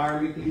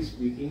 karmically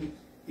speaking,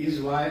 is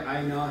why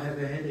I now have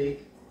a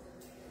headache.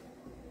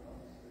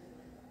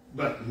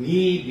 But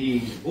me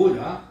being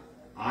Buddha,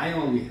 I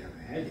only have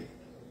a headache.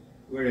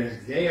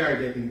 Whereas they are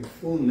getting the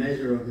full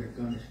measure of their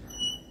punishment.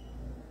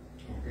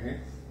 Okay?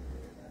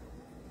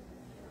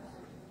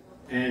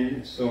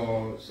 And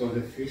so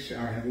the fish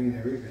are having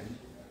their revenge.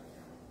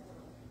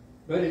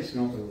 But it's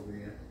not over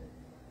yet.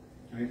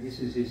 Right? This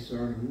is his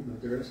sermon,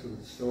 but the rest of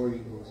the story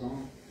goes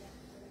on.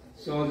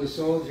 So the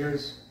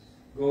soldiers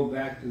go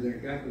back to their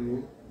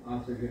capital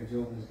after their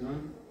job is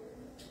done.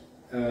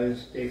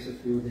 It takes a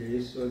few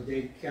days, so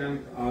they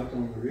camp out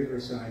on the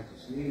riverside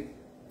to sleep.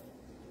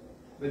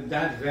 But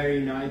that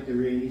very night the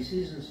rainy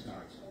season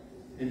starts,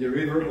 and the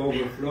river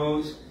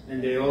overflows,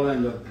 and they all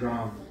end up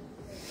drowned.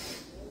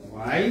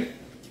 Why?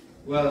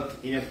 Well,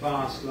 in a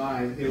past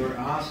life they were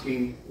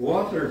asking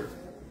water,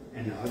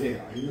 and now they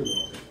are in the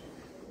water.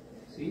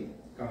 See?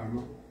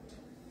 Karma.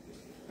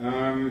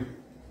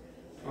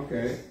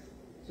 Okay.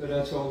 So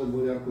that's all the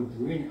Buddha could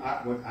do in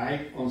what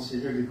I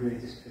consider the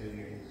greatest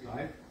failure in his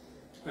life.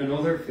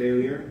 Another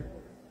failure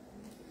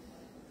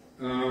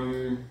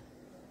in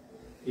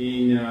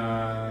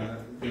the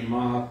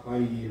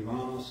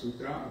Mahaparinirvana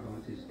Sutra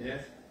about his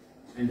death,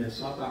 and the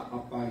Sata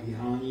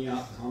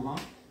Aparihaniya Dhamma,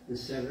 the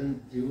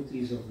 7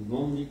 duties of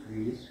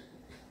non-decrease,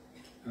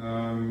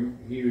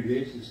 he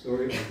relates the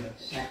story of the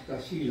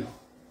Sakta Shila.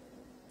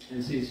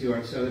 And since you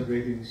are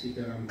celebrating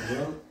Sitaram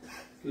Goel,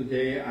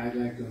 today I'd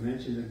like to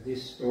mention that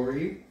this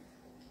story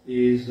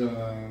is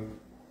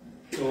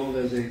told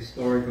as a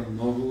historical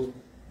novel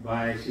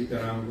by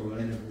Sitaram Goel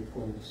in a book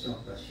called the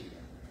Sakta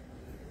Shila.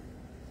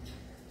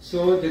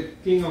 So the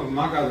king of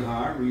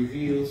Magadha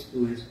reveals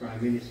to his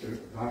prime minister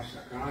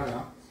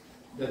Varshakara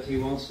that he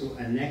wants to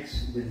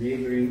annex the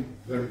neighboring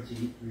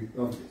Virji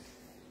Republic.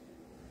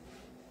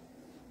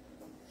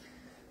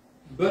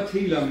 But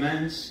he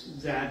laments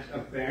that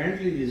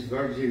apparently this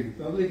Virji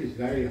Republic is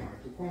very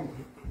hard to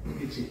conquer.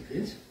 It's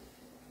invincible.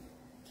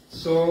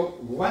 So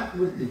what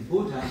would the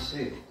Buddha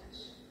say to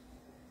this?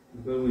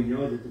 Because we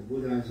know that the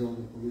Buddha has all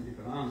the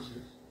political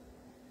answers.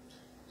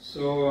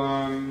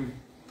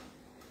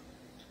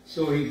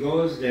 So he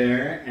goes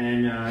there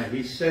and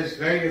he says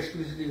very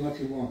explicitly what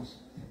he wants.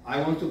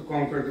 I want to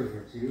conquer the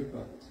Virji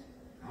Republic.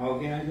 How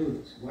can I do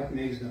this? What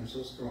makes them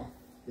so strong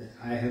that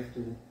I have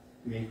to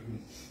make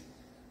weak?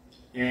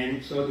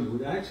 And so the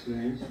Buddha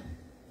explains,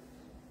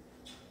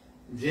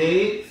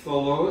 they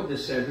follow the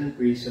 7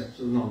 precepts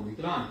of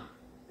non-decline.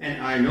 And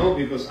I know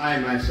because I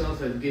myself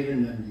have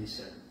given them these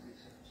 7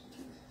 precepts.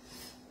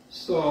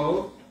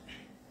 So,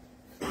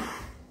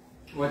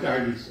 what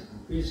are these 7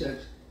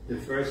 precepts? The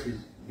first is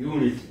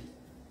unity.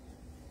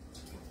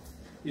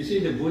 You see,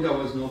 the Buddha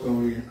was not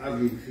only an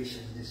ugly,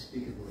 vicious,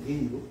 despicable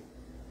Hindu,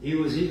 he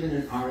was even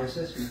an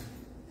RSS man.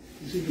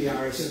 You see, the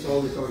RSS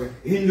always talk about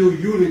Hindu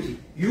unity,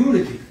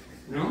 unity.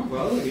 No?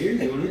 Well, here,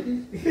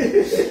 unity.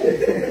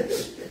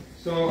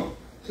 So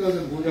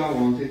the Buddha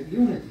wanted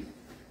unity.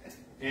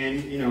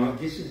 And, you know,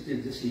 this is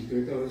the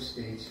secret of a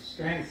state's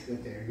strength,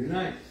 that they're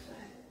united.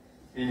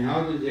 And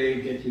how do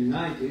they get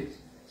united?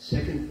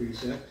 Second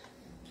precept,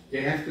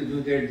 they have to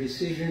do their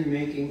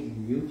decision-making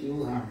in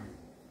mutual harmony.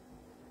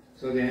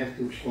 So they have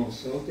to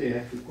consult, they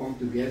have to come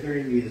together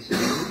in the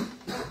assembly,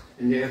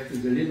 and they have to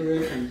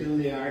deliberate until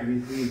they are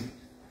in agreement.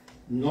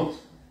 Not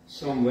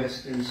some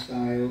Western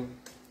style,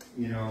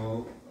 you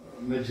know,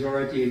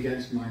 majority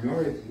against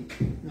minority.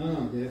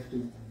 No, they have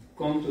to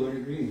come to an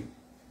agreement.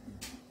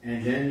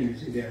 And then you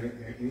see they're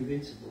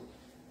invincible.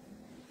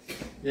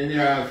 Then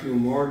there are a few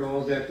more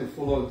laws. They have to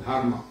follow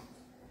dharma.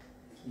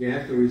 They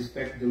have to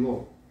respect the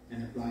law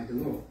and apply the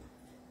law.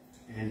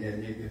 And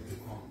then they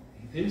become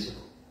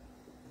invincible.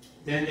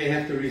 Then they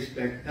have to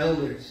respect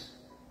elders.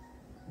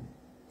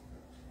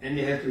 And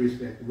they have to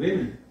respect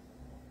women.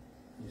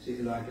 You see,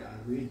 like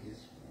I'll read this.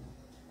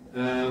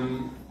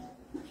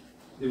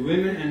 The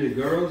women and the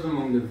girls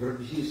among the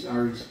Virjis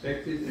are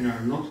respected and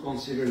are not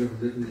considered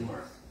of little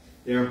worth.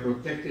 They are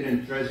protected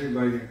and treasured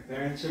by their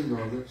parents and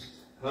brothers,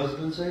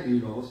 husbands and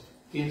in-laws,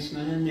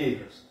 kinsmen and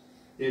neighbors.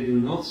 They do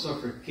not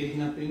suffer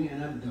kidnapping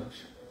and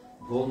abduction,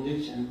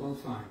 bondage and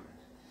confinement.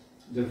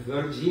 The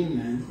virgin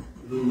men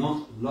do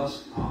not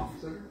lust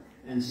after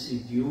and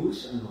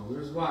seduce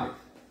another's wife.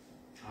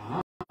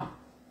 Aha.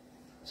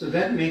 So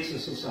that makes a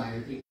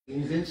society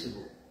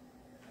invincible.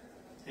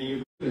 And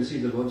you can see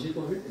the logic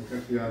of it. In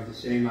fact, you have the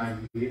same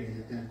idea in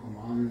the Ten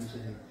Commandments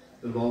and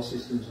the law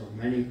systems of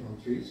many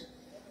countries.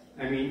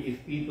 I mean,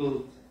 if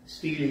people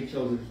steal each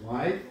other's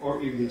wife,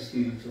 or if they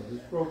steal each other's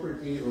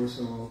property or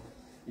so,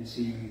 you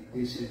see,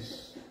 this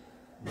is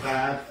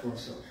bad for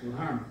social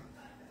harmony.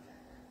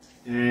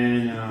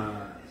 And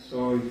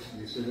so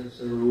this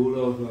is a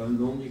rule of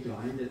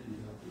non-decline that we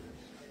don't do.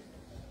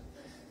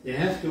 They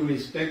have to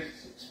respect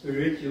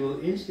spiritual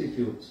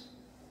institutes.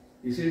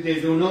 You see, they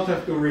do not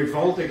have to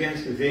revolt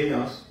against the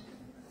Vedas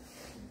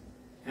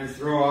and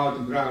throw out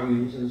the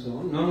Brahmins and so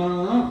on. No, no,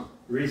 no, no.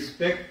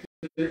 Respect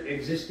the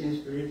existing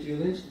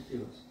spiritual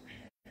institutes.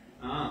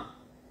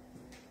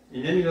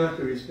 And then you have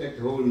to respect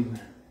holy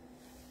men.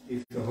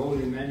 If a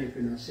holy man, if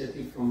an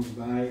ascetic comes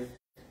by,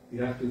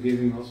 you have to give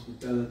him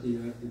hospitality,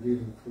 you have to give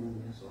him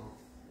food and so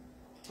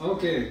on.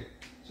 Okay,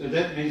 so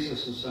that makes a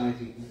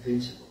society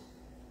invincible.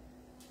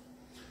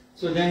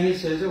 So then he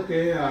says,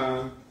 okay,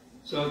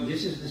 so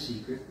this is the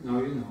secret, now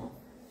you know.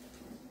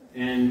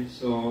 And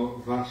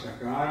so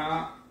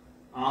Vakshakara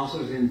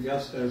answers him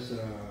just as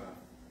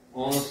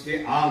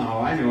honestly,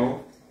 now I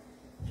know.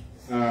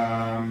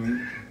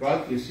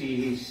 But you see,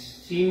 he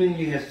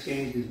seemingly has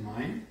changed his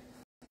mind.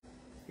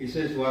 He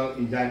says, well,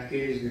 in that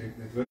case,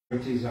 the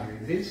virtues are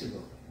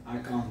invincible. I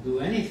can't do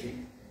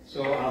anything.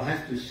 So I'll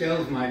have to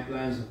shelve my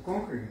plans of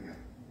conquering them.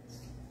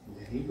 And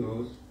then he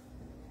goes,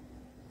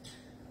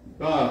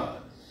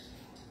 but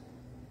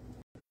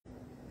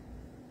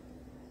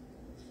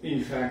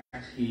in fact,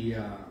 he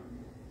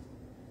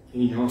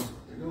knows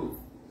what to do.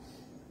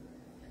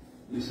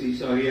 You see,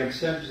 so he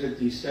accepts that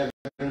these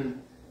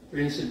 7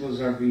 principles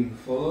are being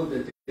followed,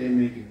 that they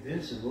make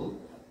invincible,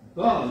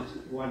 but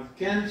what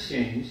can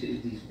change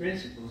is these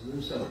principles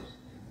themselves.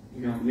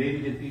 You know,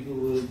 maybe the people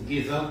will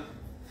give up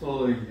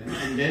following them,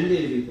 and then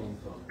they become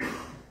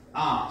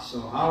followers.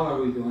 So how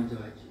are we going to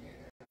achieve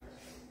that?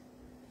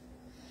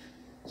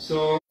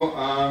 So,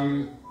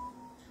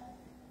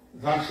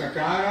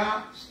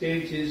 Vakshakara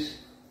stages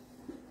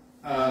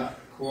a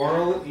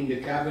quarrel in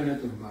the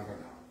cabinet of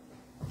Magadha.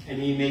 And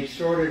he makes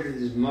sure that it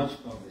is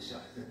much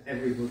publicized, that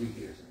everybody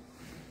hears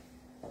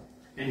it.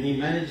 And he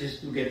manages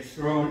to get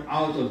thrown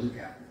out of the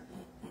cabinet,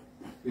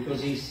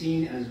 because he's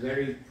seen as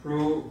very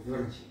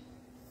pro-virgin.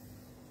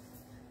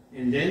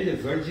 And then the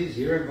virgins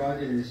hear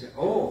about it and they say,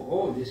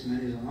 oh, this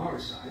man is on our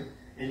side.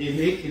 And they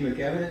make him a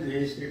cabinet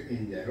minister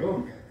in their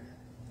own cabinet.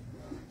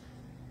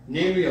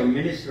 Namely, a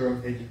minister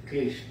of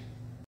education.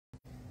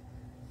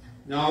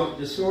 Now,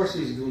 the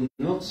sources do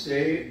not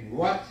say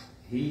what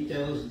he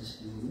tells the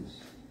students.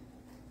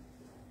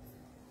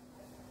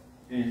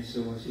 And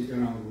so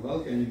Sitaram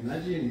can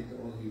imagine it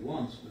all he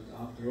wants, but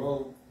after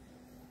all,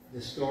 the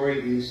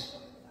story is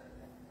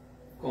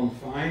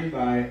confined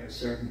by a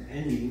certain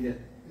ending that,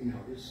 you know,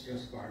 is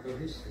just part of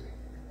history.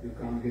 You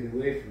can't get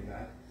away from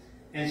that.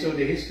 And so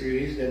the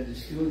history is that the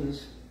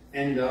students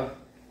end up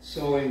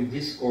sowing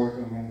discord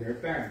among their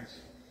parents.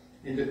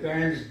 And the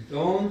parents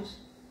don't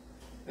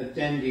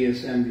attend the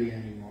assembly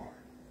anymore.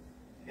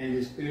 And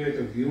the spirit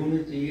of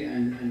unity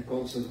and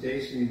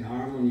consultation in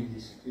harmony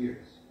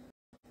disappears.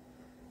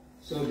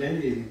 So then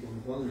they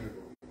become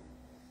vulnerable.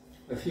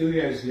 A few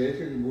years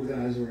later, the Buddha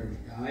has already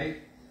died.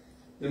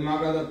 The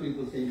Magadha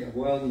people think,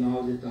 well,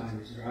 now the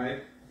time is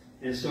right.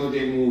 And so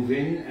they move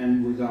in,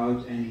 and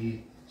without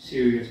any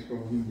serious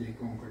problem, they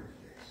conquer the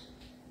place.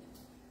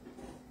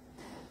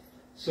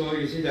 So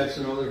you see, that's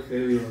another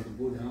failure of the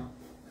Buddha.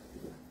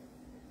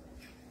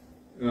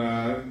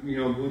 You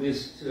know,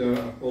 Buddhist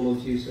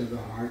apologists have a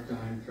hard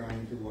time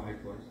trying to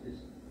whitewash this.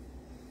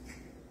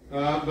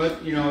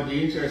 But, you know,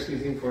 the interesting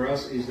thing for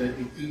us is that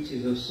it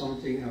teaches us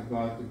something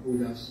about the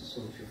Buddha's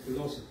social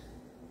philosophy.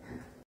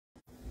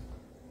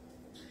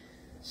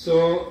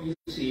 So, you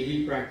see,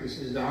 he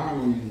practices the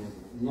harmony model,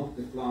 not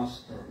the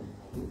class struggle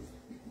model.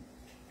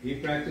 He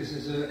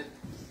practices a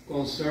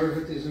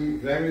conservatism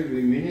very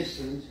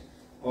reminiscent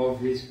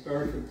of his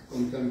perfect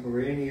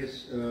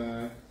contemporaneous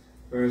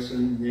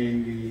person,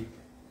 namely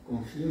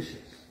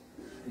Confucius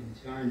in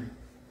China.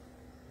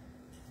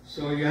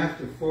 So you have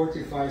to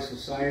fortify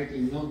society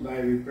not by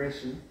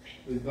repression,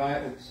 but by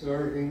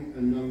observing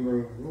a number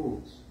of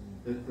rules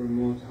that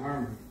promote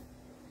harmony.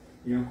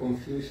 You know,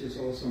 Confucius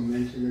also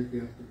mentioned that we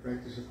have to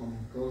practice a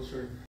common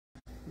culture,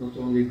 not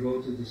only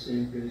go to the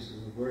same places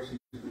of worship,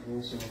 but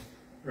also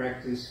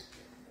practice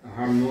a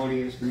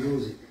harmonious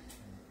music.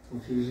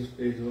 Confucius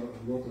paid a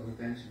lot of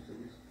attention to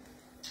this.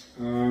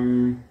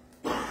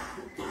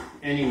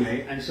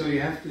 Anyway, and so you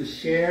have to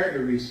share a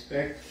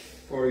respect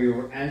for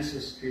your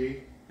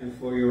ancestry and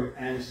for your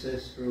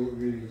ancestral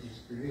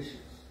religious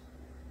traditions.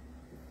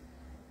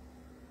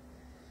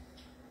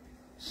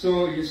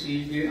 So you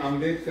see, the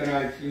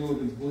Ambedkarite view of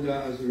the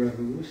Buddha as a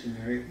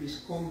revolutionary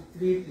is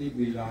completely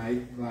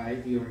belied by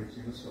the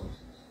original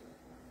sources.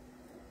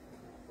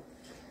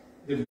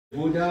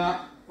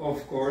 Buddha,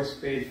 of course,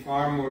 paid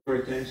far more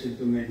attention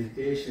to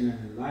meditation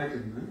and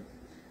enlightenment,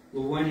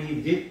 but when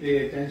he did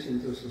pay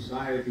attention to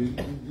society, you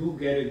do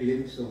get a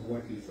glimpse of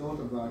what he thought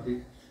about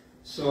it.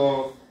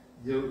 So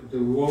the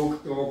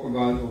woke talk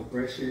about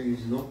oppression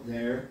is not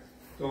there.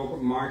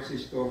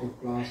 Marxist talk of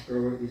class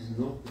struggle is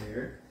not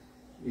there.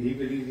 He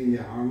believed in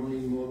the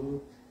harmony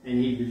model,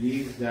 and he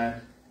believed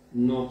that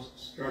not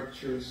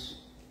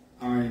structures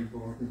are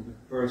important,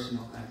 but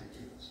personal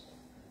attitudes.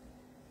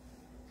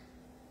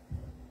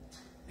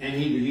 And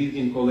he believed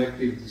in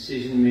collective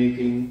decision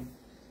making.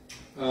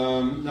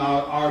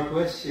 Now our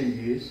question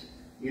is,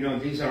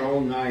 these are all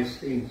nice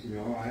things,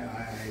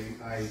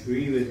 I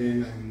agree with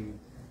him,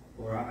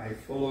 or I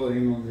follow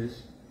him on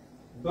this,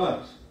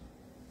 but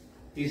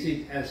is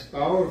it as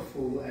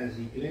powerful as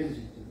he claims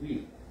it to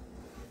be?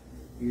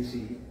 You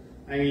see,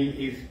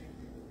 if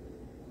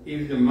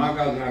the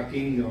Magadha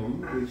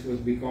kingdom, which was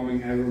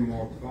becoming ever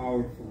more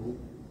powerful,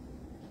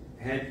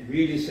 had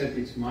really set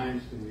its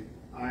minds to it,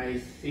 I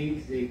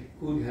think they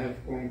could have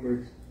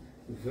conquered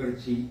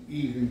virtue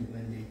even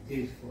when they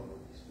did follow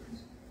this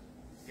principle.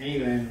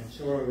 Anyway, I'm not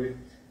sure of it,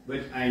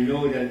 but I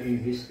know that in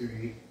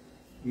history,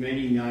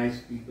 many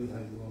nice people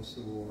have lost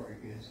the war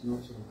against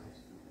not so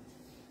nice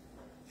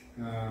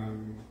people.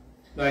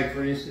 Like,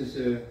 for instance,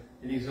 an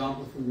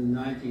example from the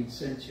 19th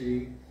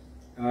century,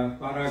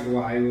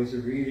 Paraguay was a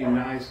really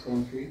nice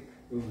country,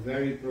 a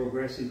very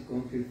progressive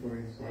country for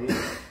its day,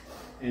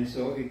 and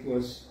so it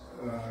was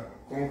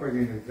conquered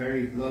in a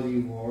very bloody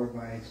war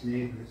by its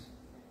neighbors.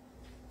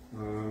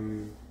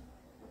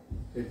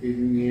 That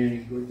didn't mean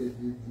any good, that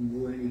didn't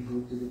do any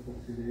good to the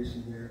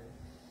population there.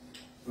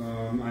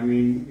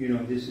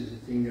 This is a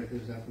thing that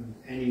has happened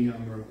any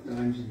number of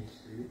times in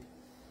history.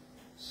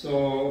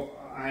 So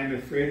I'm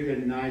afraid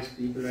that nice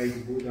people like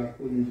the Buddha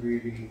couldn't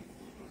really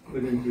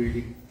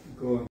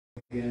go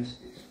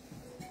against this.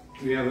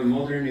 We have a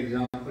modern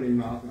example in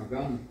Mahatma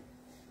Gandhi,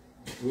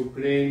 who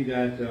claimed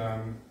that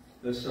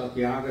the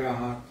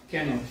satyagraha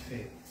cannot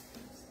fail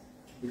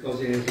because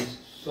it has its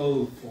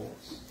soul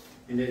force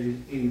and that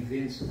it's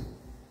invincible.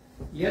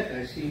 Yet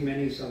I see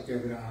many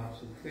satyagrahas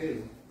who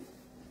fail.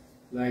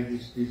 Like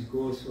this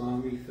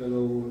Goswami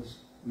fellow who was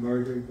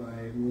murdered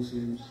by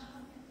Muslims,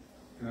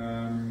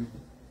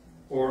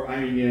 or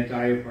the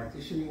entire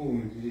partition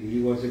movement.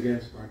 He was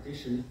against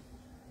partition,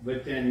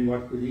 but then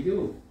what could he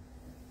do?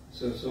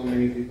 So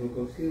many people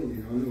got killed,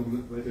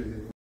 whether they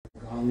were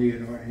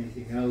Gandhian or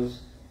anything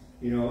else,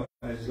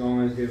 as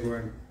long as they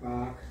weren't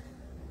Pak,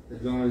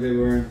 as long as they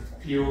weren't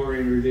pure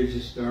in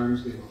religious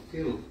terms, they got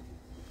killed.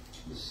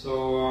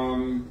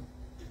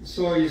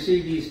 So you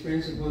see, these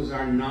principles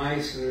are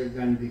nicer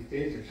than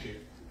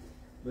dictatorship,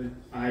 but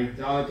I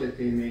doubt that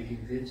they make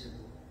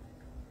invincible.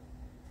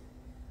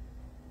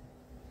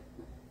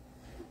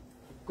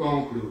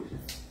 Conclusion.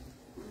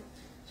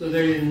 So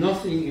there is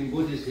nothing in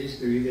Buddhist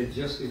history that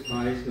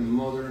justifies the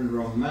modern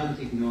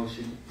romantic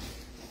notion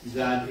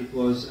that it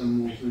was a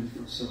movement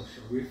for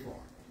social reform.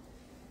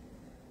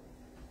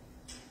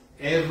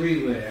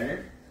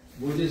 Everywhere,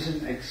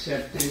 Buddhism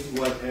accepted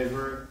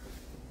whatever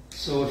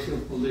social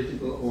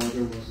political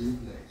order was in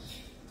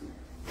place.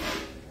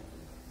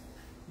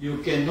 You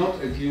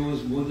cannot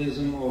accuse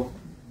Buddhism of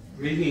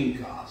bringing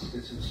caste,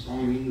 as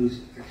some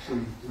Hindus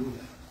actually do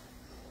that,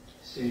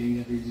 saying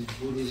that it is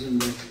Buddhism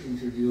that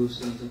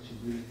introduced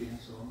untouchability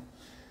and so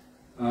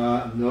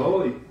on.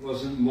 No, it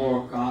wasn't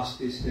more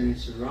casteist than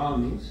its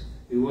surroundings.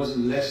 It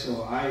wasn't less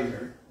so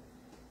either.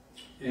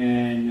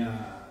 And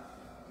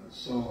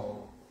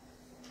so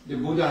the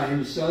Buddha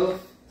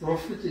himself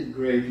profited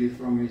greatly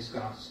from his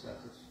caste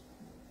status.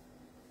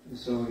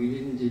 So he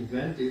didn't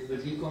invent it,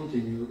 but he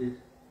continued it.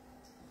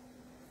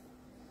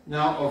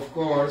 Now, of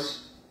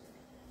course,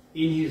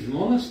 in his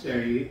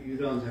monastery, you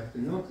don't have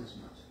to notice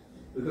much.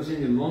 Because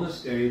in the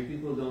monastery,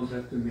 people don't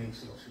have to make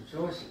social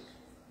choices.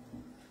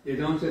 They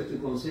don't have to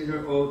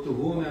consider, to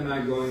whom am I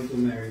going to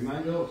marry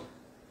my daughter?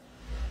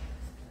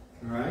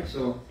 Alright,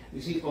 so you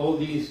see all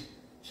these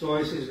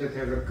choices that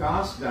have a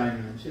caste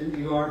dimension,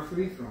 you are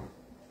free from.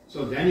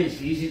 So then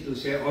it's easy to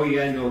say, oh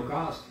yeah, no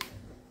caste.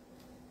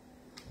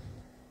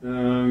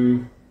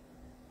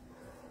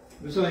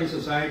 So in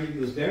society it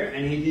was there,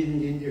 and he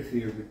didn't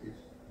interfere with this.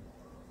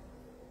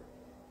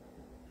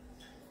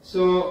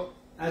 So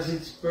as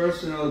its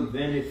personal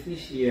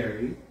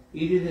beneficiary,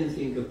 he didn't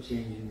think of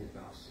changing the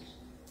caste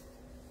system.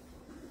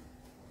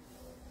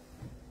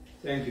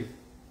 Thank you.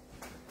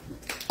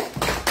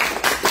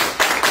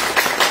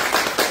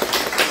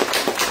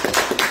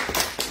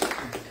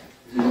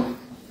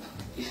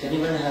 If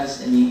anyone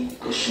has any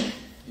question,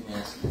 you may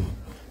ask.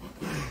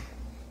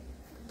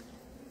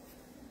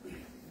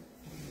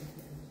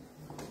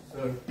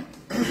 Sir,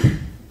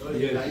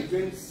 the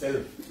enlightened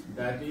self,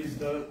 that is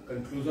the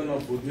conclusion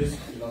of Buddhist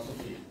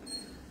philosophy.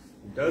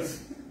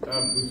 Does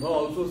Buddha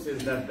also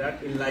says that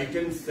that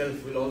enlightened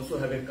self will also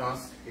have a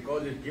caste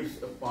because it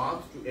gives a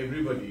path to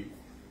everybody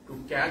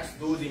to catch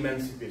those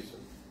emancipation,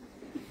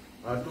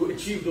 to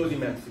achieve those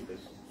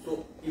emancipation.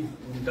 So,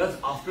 does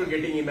after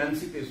getting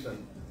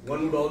emancipation,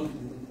 one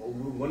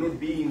would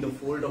be in the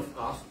fold of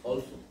caste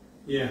also?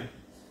 Yeah.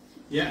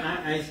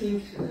 Yeah, I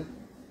think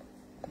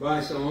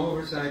by some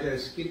oversight I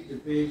skipped the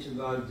page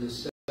about the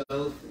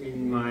self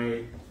in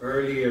my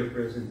earlier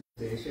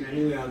presentation.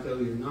 Anyway, I'll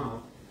tell you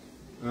now.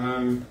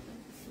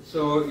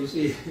 So, you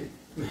see,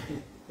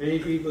 many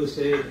people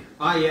say,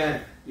 yeah,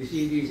 you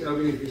see these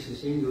ugly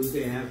vicious Hindus,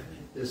 they have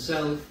the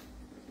self,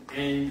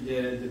 and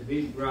the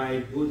big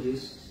bright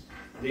Buddhists,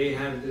 they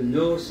have the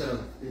no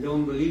self. They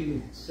don't believe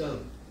in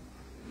self.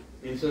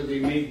 And so they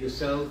make the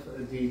self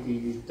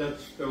the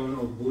touchstone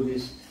of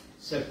Buddhist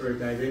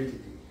separate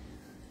identity.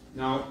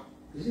 Now,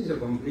 this is a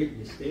complete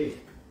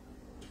mistake.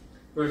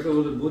 First of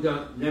all, the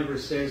Buddha never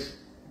says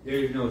there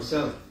is no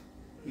self.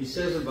 He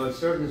says about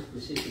certain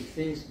specific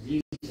things,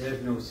 these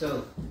have no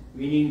self,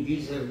 meaning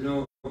these have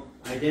no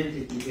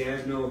identity, they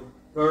have no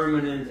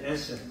permanent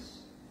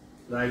essence.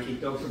 Like he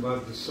talks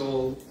about the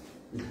soul,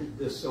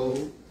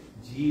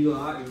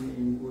 jiva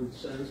in good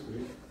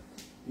Sanskrit,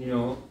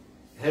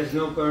 has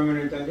no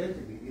permanent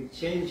identity. It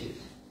changes.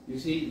 You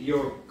see,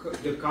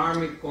 the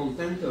karmic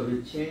content of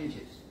it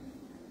changes.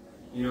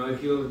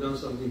 If you have done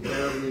something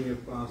terrible in your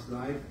past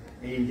life,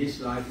 and in this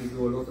life you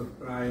do a lot of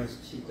prayas,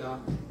 chitta,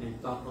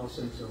 and tapas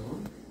and so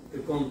on, the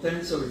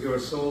contents of your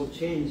soul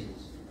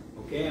changes.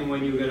 Okay, and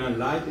when you get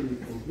enlightened,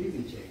 it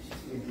completely changes.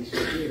 It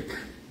disappears.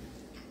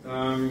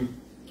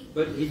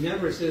 But he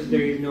never says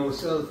there is no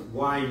self.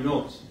 Why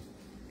not?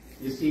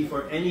 You see,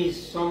 for any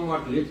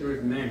somewhat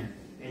literate man,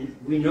 and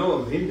we know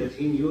of him that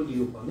he knew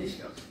the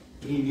Upanishads,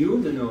 he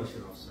knew the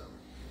notion of self.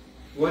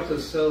 What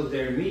does self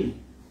there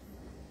mean?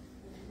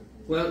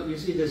 Well, you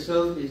see, the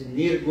self is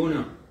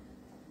nirguna.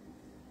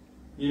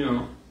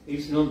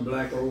 It's not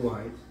black or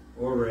white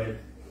or red.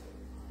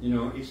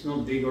 It's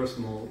not big or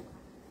small.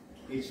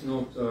 It's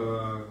not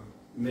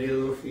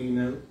male or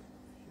female.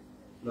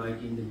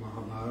 Like in the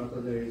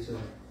Mahabharata, there is a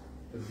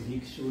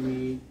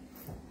Bhikshuni,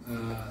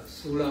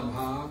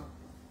 Sulabha,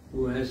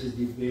 who has a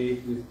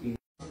debate with King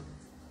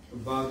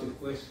about the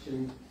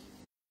question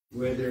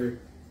whether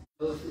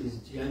self is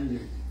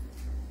gendered.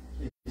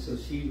 And so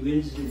she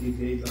wins the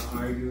debate by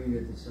arguing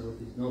that the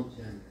self is not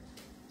gendered.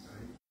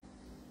 Right?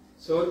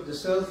 So the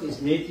self is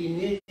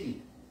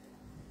neti-neti.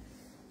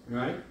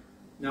 Right?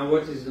 Now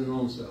what is the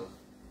non-self?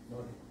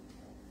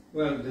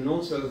 Well, the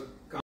non-self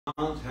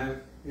can't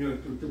have,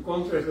 to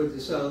contrast with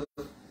the self,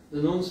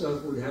 the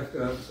non-self would have to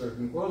have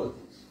certain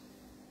qualities.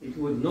 It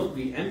would not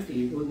be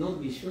empty, it would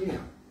not be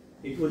shunya.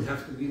 It would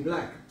have to be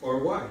black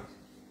or white.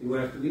 It would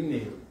have to be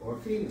male or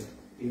female.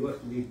 It would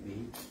have to be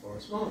big or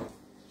small.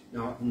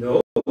 Now,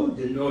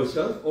 the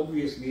no-self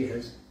obviously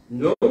has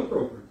no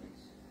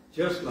properties,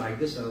 just like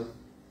the self.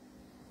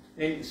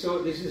 And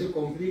so this is a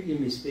completely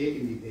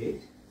mistaken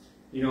debate.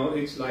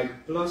 It's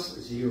like plus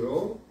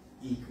 0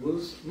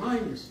 equals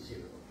minus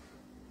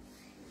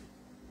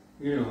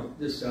 0.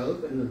 The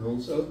self and the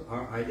non-self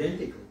are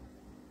identical.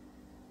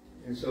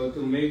 And so to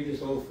make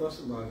this whole fuss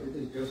about it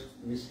is just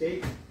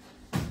mistaken.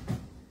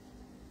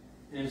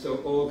 And so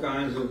all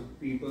kinds of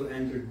people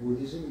entered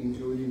Buddhism,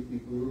 including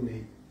people who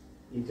made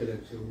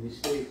intellectual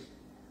mistakes.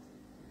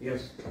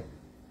 Yes?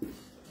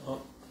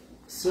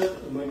 Sir,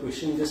 my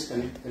question is just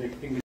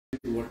connecting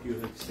with what you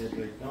have said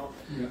right now.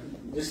 Yeah.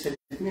 Just help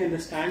me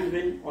understand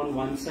when on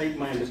one side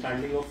my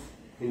understanding of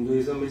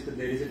Hinduism is that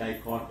there is a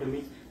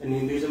dichotomy, and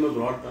Hinduism a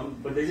broad term,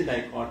 but there is a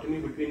dichotomy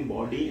between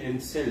body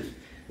and self.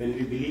 When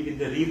we believe in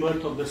the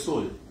rebirth of the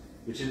soul,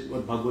 which is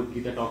what Bhagavad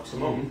Gita talks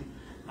about,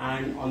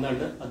 and on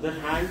the other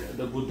hand,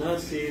 the Buddha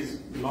says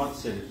not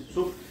self.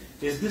 So,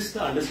 is this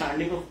the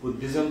understanding of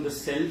Buddhism, the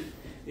self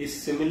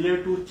is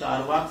similar to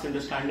Charvak's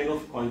understanding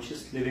of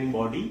conscious living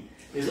body?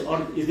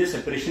 Or is there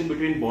separation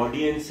between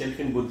body and self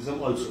in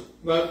Buddhism also?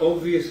 Well,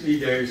 obviously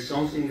there is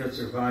something that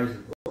survives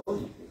the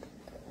body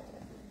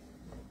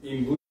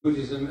in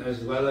Buddhism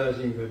as well as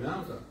in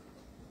Vedanta,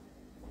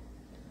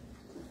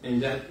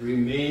 and that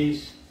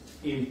remains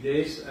in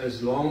place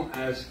as long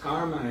as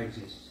karma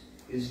exists.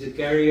 It's the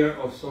carrier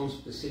of some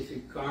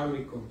specific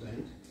karmic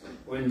content.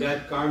 When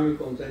that karmic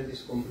content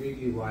is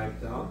completely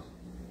wiped out,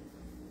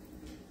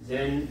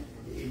 then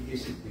it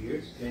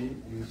disappears,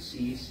 then you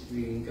cease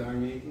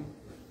reincarnating.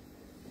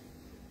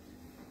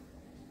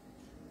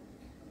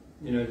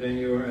 Then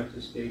you're at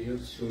the stage of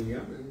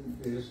Shunya, and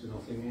there's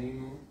nothing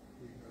anymore.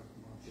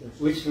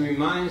 Which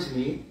reminds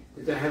me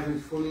that I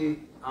haven't fully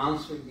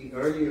answered the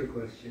earlier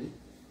question,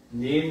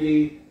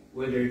 namely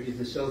whether it is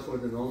the self or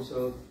the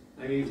non-self.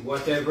 I mean,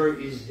 whatever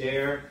is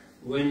there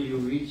when you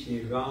reach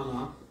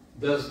Nirvana,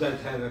 does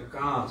that have a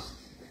caste?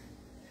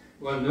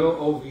 Well, no,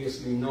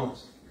 obviously not.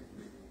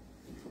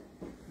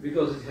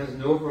 Because it has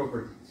no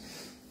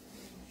properties.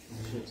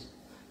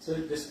 So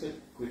just a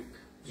quick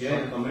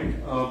short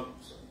comment.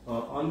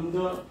 On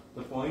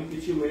the point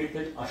which you made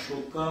that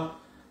Ashoka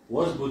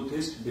was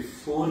Buddhist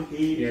before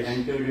he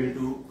entered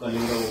into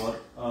Kalinga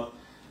War.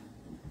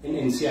 In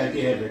NCRT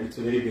I have read, it's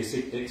a very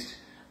basic text.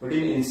 But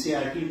in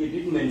NCRT, they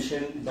did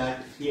mention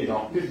that he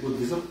adopted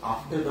Buddhism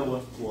after the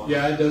war.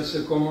 Yeah, that's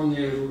a common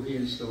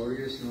Nehruvian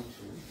story, it's not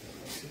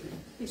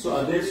true. So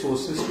are there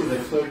sources to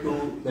refer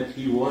to that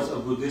he was a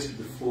Buddhist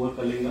before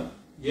Kalinga?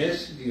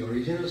 Yes, the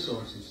original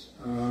sources.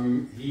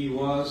 He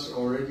was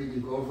already the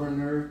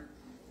governor,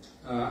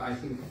 I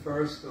think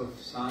first of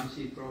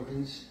Sanchi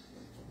province.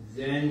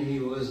 Then he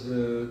was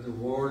the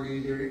war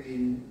leader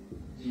in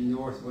the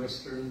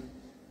northwestern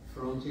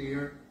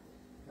frontier.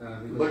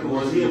 But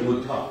was he a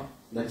Buddha?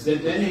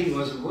 Then he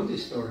was a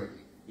Buddhist already.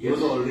 He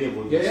was already a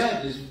Buddhist.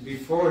 Yeah, this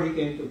before he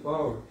came to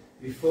power.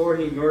 Before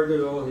he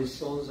murdered all his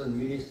sons and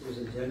ministers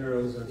and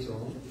generals and so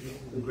on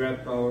to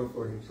grab power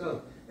for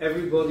himself.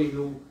 Everybody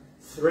who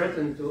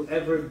threatened to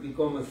ever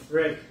become a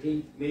threat,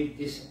 he made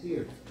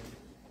disappear.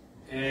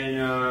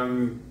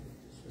 And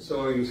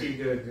so you see,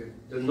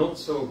 the not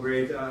so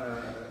great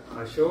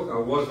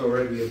Ashoka was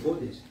already a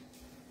Buddhist.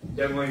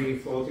 Then when he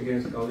fought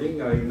against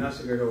Kalinga, he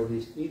massacred all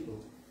these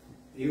people.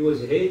 He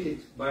was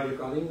hated by the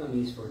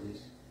Kalinganese for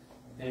this.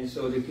 And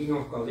so the king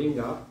of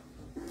Kalinga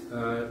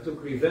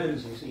took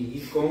revenge. You see,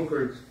 he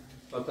conquered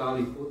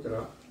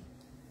Pataliputra,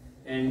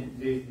 and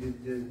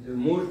the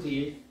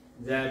murti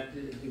that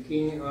the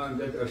king,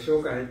 that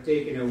Ashoka had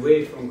taken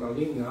away from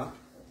Kalinga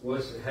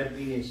had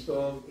been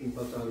installed in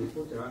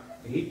Pataliputra,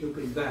 and he took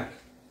it back.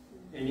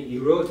 And he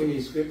wrote an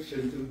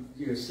inscription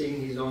to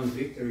sing his own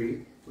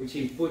victory, which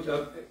he put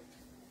up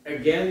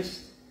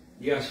against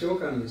the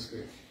Ashokan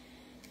inscription.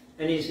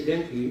 And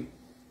incidentally,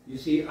 you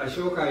see,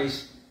 Ashoka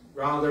is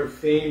rather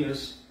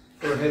famous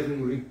for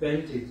having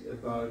repented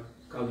about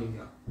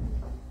Kalinga.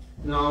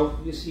 Now,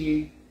 you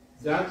see,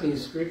 that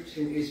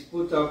inscription is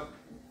put up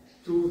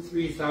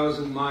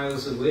 2,000–3,000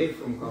 miles away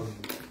from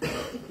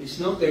Kalinga.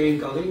 It's not there in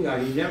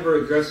Kalinga. He never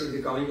addresses the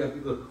Kalinga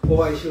people,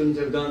 oh, I shouldn't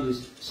have done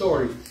this,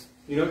 sorry.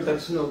 You know,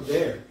 that's not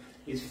there.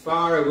 It's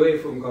far away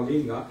from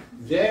Kalinga.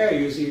 There,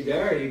 you see,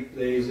 there he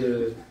plays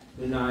the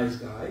nice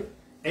guy,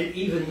 and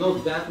even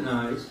not that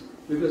nice,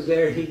 because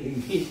there he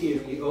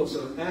immediately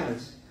also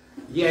adds,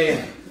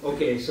 yeah,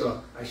 okay,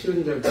 so I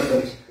shouldn't have done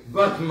this,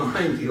 but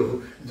mind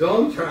you,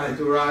 don't try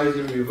to rise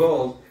in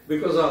revolt,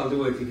 because I'll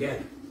do it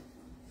again.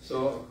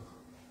 So,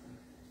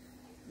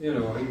 you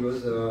know, he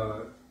was,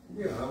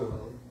 yeah,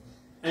 well.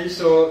 And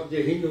so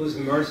the Hindus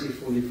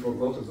mercifully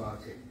forgot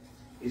about him.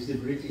 It's the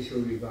British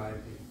who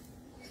revived him.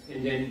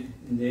 And then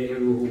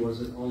Nehru, who was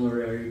an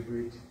honorary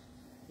Brit,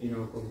 you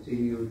know,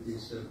 continued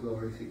this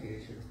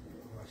glorification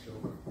of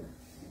Ashoka.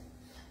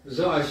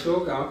 So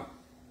Ashoka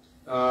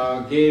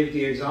gave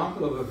the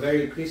example of a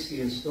very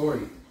Christian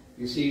story.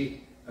 You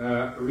see,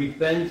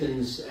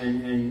 repentance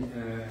and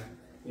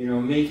you know,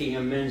 making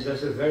amends,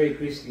 that's a very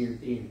Christian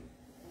theme.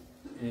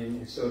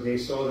 And so they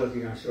saw that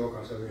in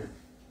Ashoka, so they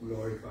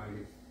glorified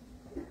it.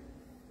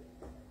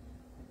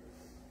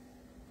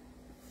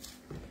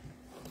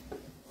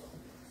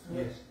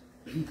 Yes.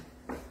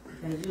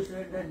 As you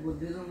said that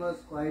Buddhism was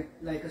quite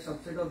like a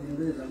subset of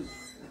Hinduism,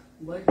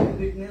 but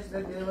we witnessed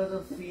that there was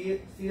a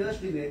fierce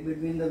debate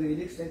between the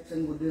Vedic sects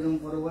and Buddhism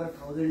for over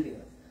 1,000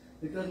 years.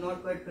 It was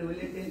not quite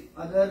prevalent in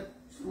other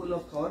school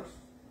of thoughts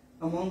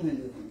among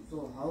Hinduism.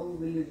 So how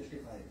will you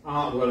justify it?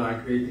 Well, I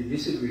greatly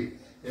disagree.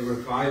 There were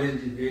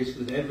violent debates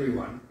with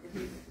everyone.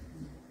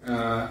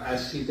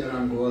 As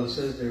Sitaram Goel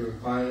says, there were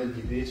violent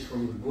debates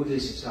from the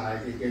Buddhist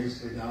side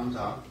against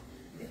Vedanta.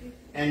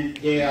 And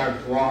they are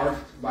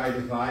dwarfed by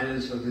the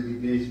violence of the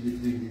debates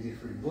between the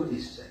different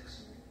Buddhist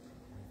sects.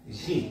 You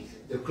see,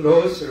 the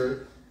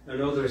closer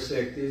another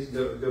sect is,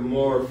 the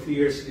more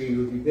fiercely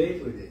you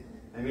debate with it.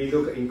 I mean,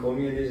 look, in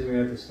communism we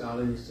have the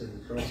Stalinists and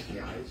the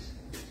Trotskyites.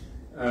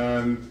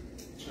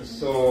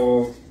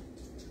 So,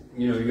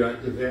 you know, you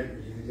have the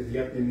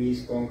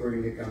Vietnamese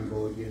conquering the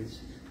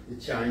Cambodians, the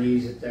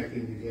Chinese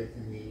attacking the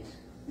Vietnamese,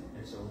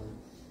 and so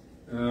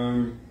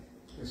on.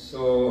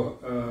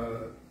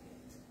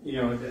 You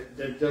know,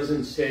 that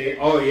doesn't say,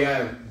 oh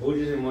yeah,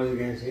 Buddhism was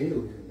against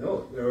Hinduism.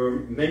 No, there are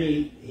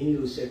many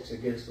Hindu sects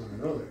against one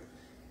another.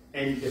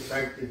 And the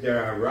fact that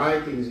there are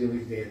writings in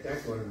which they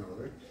attack one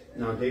another,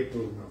 now they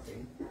prove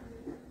nothing.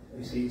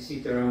 You see,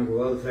 Sitaram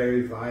Goel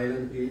very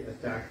violently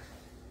attacked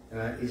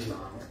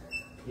Islam.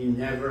 He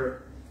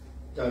never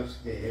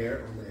touched the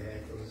hair on the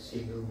head of a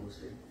single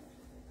Muslim.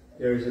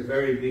 There is a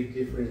very big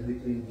difference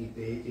between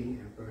debating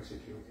and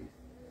persecuting.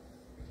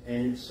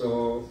 And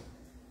so,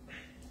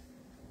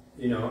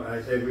 you know,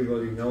 as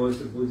everybody knows,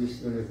 the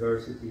Buddhist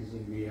universities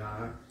in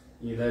Bihar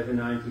in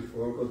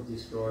 1194 got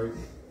destroyed,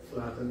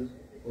 flattened,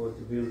 both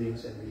the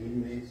buildings and the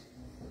inmates,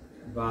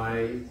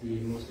 by the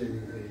Muslim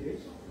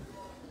invaders.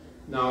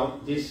 Now,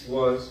 this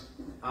was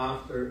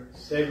after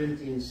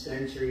 17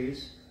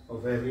 centuries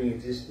of having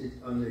existed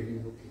under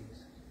Hindu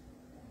kings,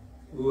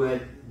 who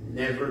had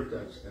never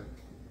touched them,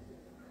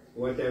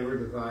 whatever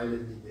the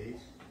violent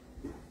debates.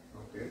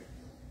 Okay,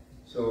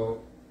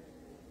 so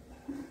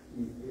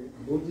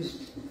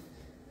Buddhists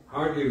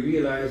hardly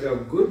realized how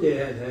good they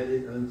had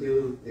it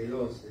until they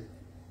lost it.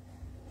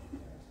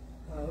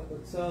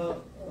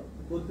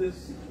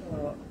 Buddhists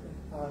are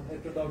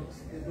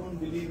heterodox. They don't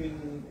believe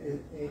in,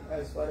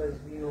 as far as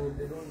we know,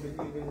 they don't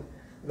believe in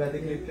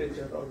Vedic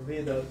literature or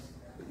Vedas.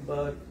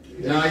 But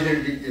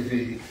neither did the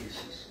Vedic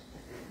Rishis.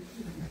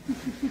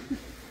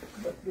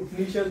 But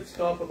Upanishads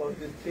talk about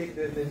this, take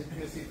their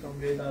legitimacy from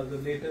Vedas. Or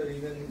later,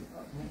 even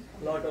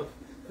a lot of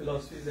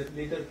philosophies that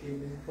later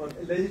came in. For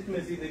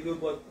legitimacy, they go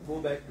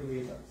back to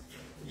Vedas.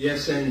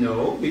 Yes and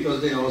no,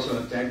 because they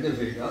also attack the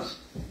Vedas.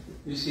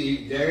 You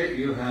see, there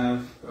you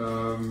have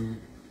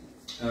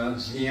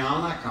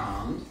Jnana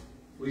Kant,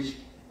 which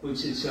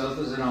puts itself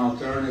as an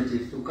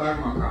alternative to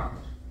Karma Kant.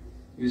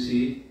 You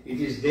see, it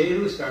is they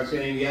who start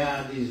saying,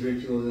 yeah, these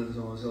rituals and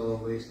so on is all a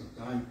waste of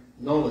time.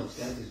 Knowledge,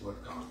 that is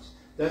what counts.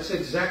 That's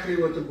exactly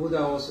what the Buddha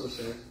also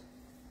said.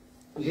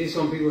 You see,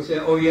 some people say,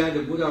 oh yeah,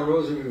 the Buddha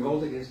rose in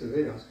revolt against the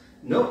Vedas.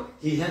 No,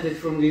 he had it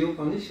from the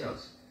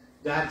Upanishads.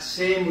 That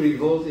same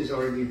revolt is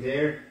already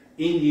there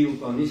in the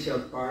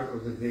Upanishad part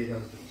of the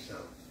Vedas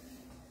themselves.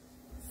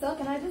 Sir,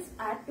 can I just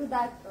add to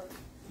that?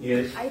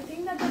 Yes. I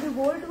think that the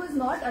revolt was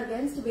not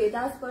against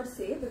Vedas per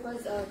se,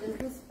 because there's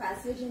this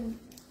passage in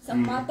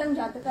Sammatang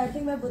Jataka, I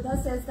think, where Buddha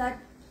says that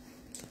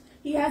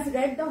he has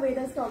read the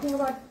Vedas, talking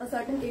about a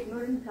certain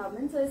ignorant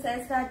Brahmin. So he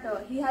says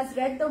that he has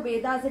read the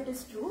Vedas, it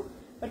is true,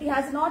 but he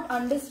has not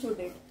understood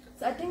it.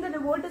 So I think the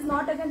revolt is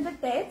not against the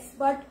text,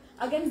 but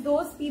against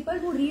those people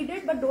who read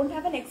it but don't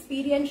have an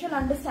experiential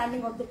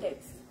understanding of the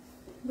text,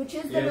 which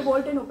is the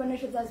revolt in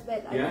Upanishads as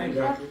well. I think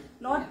exactly.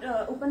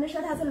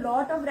 Upanishad has a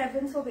lot of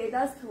reference for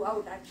Vedas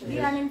throughout, actually,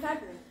 and in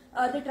fact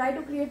they try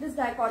to create this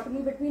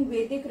dichotomy between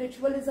Vedic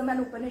ritualism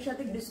and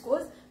Upanishadic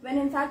discourse, when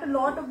in fact a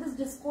lot of this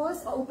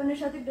discourse,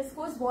 Upanishadic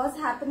discourse, was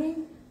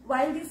happening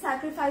while these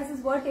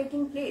sacrifices were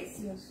taking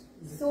place.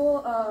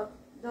 So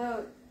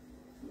the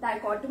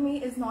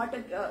dichotomy is not,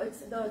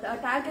 the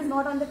attack is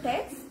not on the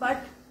text, but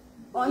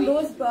on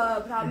those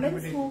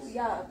Brahmins who,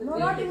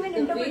 not even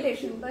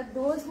interpretation, but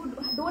those who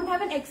don't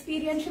have an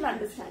experiential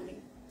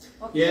understanding.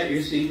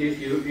 You see,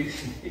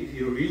 if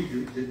you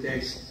read the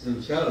texts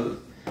themselves,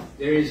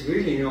 there is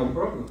really no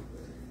problem.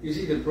 You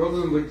see, the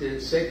problem with the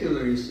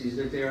secularists is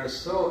that they are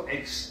so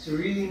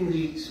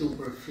extremely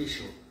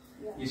superficial.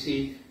 You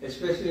see,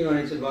 especially when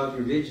it's about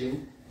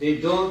religion,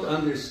 they don't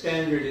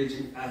understand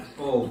religion at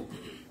all.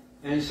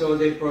 And so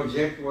they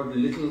project what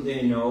little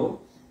they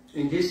know.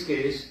 In this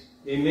case,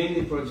 they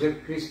mainly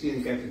project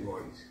Christian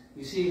categories.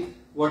 You see,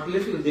 what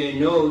little they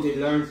know, they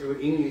learn through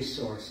English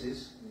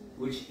sources,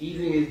 which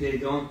even if they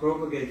don't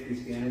propagate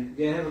Christianity,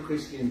 they have a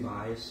Christian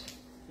bias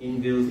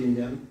inbuilt in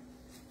them.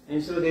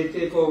 And so they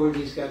take over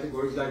these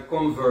categories like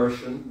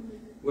conversion.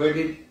 Where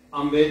did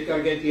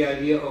Ambedkar get the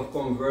idea of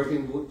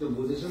converting to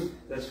Buddhism?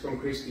 That's from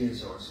Christian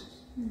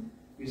sources.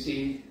 You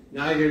see,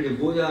 neither the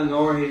Buddha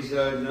nor his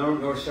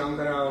nor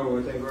Shankara or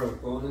whatever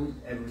opponent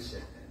ever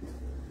said that.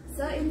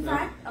 Sir, in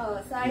fact,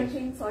 I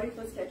think, sorry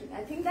for stretching,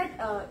 I think that,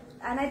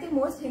 and I think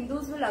most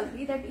Hindus will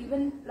agree that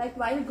even like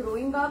while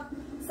growing up,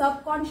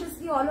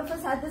 subconsciously all of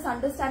us had this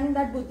understanding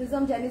that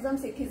Buddhism, Jainism,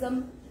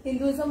 Sikhism,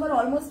 Hinduism were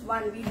almost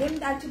one. We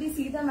didn't actually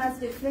see them as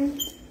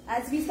different,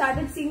 as we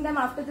started seeing them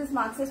after this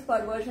Marxist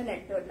perversion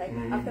entered, like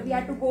after we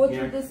had to go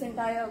through this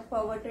entire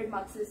perverted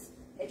Marxist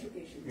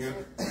education.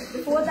 So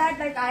before that,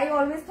 like I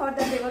always thought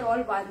that they were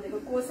all one, they were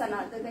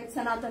co-Sanatan, like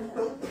Sanatan.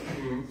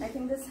 I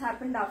think this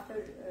happened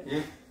after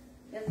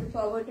as we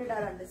perverted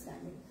our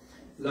understanding.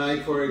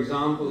 Like for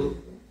example,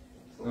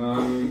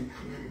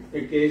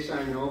 a case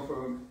I know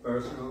from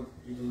personal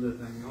people that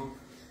I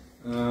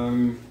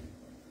know,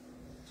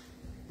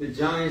 the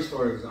Jains,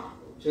 for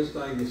example, just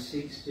like the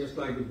Sikhs, just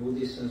like the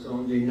Buddhists and so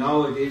on, they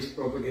nowadays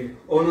propagate,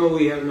 oh no,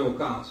 we have no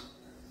caste.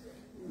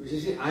 You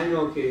see, I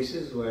know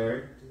cases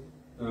where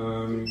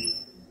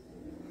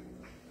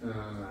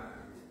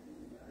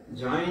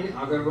Jain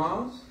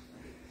Agarwals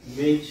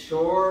made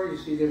sure, you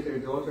see, that their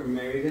daughter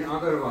married an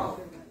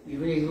Agarwal,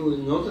 even if he was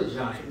not a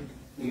Jain,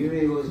 even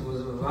if he was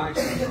a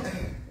Vaishnava,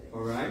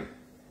 alright?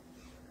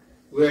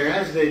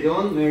 Whereas they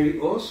don't marry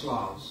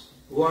Oswals,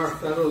 who are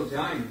fellow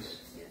Jains,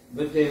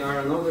 but they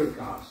are another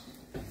caste.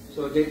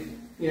 So they,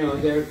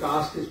 their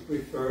caste is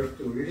preferred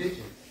to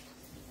religion.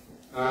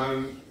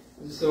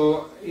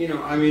 So,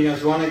 I mean,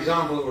 as one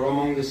example, or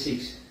among the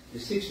Sikhs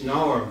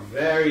now are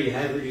very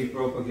heavily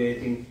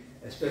propagating,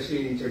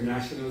 especially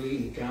internationally,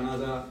 in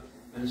Canada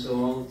and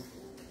so on.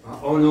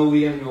 Oh no,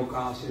 we have no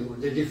caste.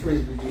 The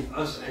difference between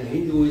us and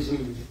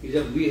Hinduism is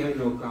that we have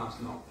no caste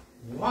now.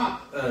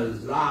 What a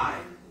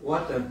lie!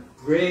 What a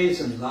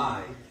brazen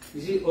lie!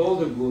 You see, all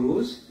the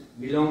gurus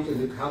belong to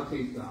the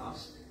Khatri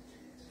caste.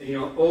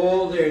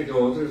 All their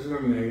daughters were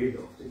married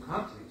off to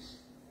Khatris.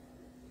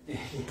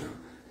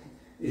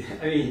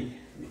 I mean,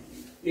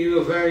 it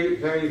was very,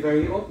 very,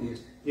 very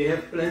obvious. They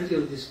have plenty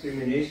of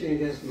discrimination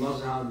against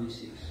Mazhabi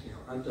Sikhs,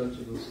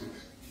 untouchable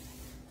Sikhs.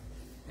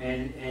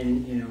 And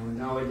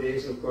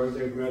nowadays, of course,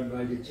 they're grabbed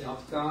by the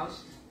Jat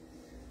caste,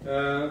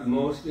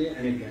 mostly,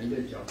 and again,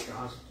 the Jat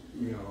caste,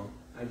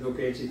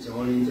 advocates its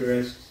own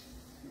interests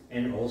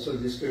and also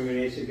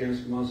discriminates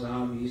against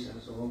Mazhabis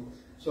and so on.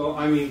 So,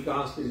 I mean,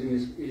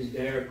 casteism is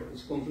there,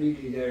 it's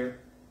completely there.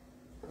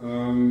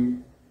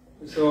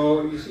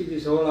 So, you see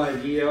this whole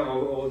idea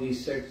of all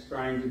these sects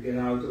trying to get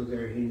out of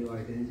their Hindu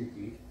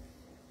identity.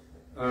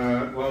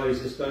 Well,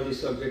 it's a study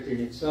subject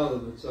in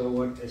itself, but so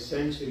what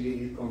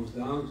essentially it comes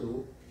down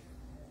to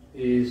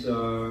is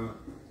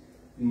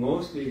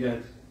mostly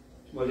that,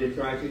 well, they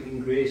try to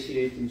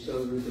ingratiate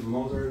themselves with the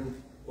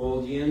modern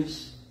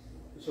audience,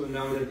 So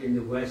now that in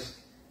the West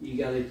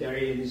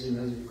egalitarianism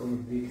has become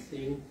a big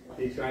thing,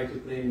 they try to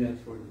claim that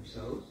for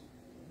themselves.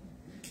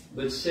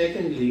 But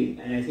secondly,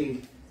 and I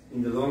think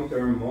in the long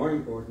term more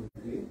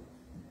importantly,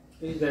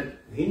 is that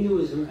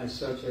Hinduism as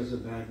such has a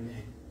bad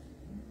name.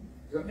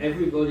 So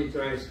everybody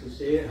tries to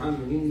say,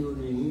 I'm Hindu,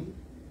 nahi.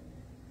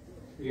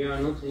 We are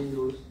not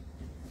Hindus.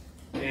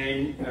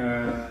 And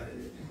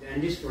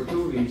this for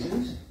two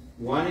reasons.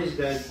 One is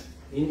that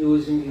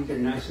Hinduism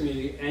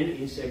internationally and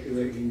in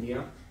secular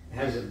India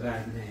has a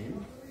bad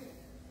name.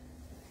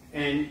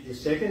 And the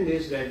second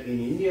is that in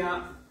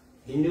India,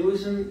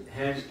 Hinduism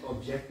has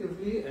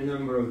objectively a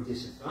number of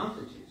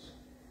disadvantages.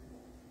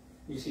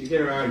 You see,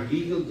 there are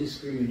legal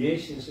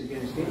discriminations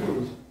against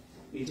Hinduism.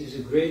 It is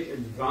a great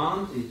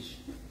advantage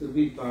to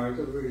be part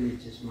of a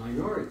religious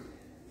minority.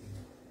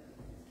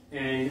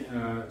 And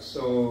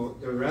so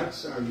the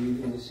rats are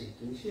leaving the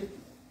sinking ship.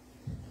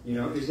 You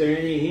know, is there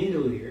any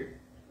Hindu here?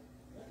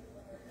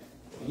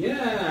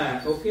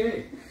 Yeah,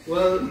 okay.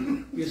 Well,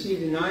 you see,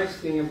 the nice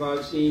thing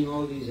about seeing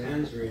all these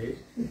hands raised,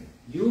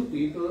 you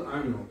people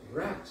are not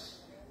rats.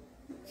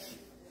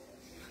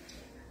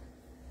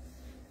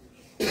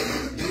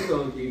 You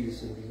don't leave the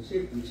sinking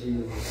ship, which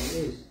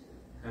Hinduism is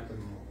at the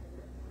moment.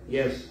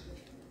 Yes?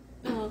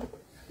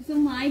 So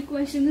my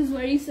question is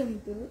very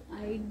simple.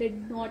 I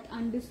did not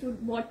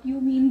understood what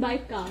you mean by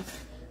caste.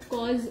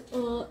 Because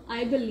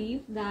I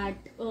believe that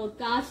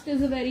caste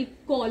is a very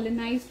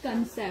colonized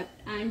concept,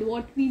 and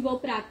what we were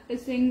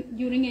practicing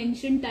during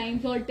ancient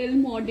times or till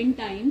modern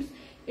times,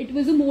 it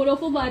was more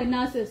of a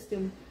Varna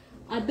system.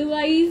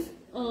 Otherwise,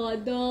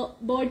 the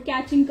bird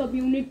catching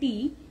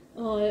community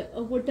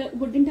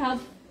wouldn't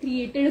have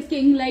created a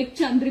king like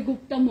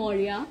Chandragupta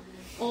Maurya,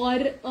 or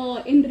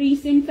in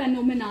recent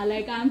phenomena,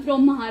 like I am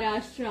from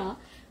Maharashtra,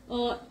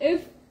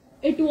 if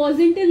it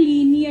wasn't a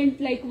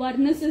lenient, like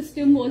Varna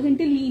system wasn't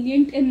a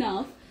lenient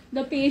enough,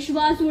 the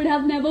Peshwas would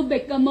have never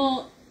become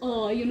a,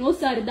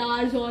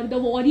 Sardars or the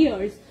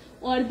warriors,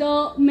 or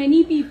the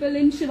many people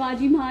in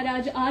Shivaji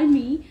Maharaj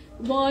army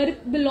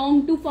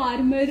belonged to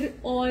farmer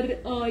or,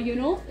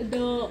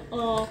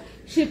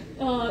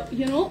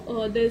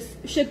 this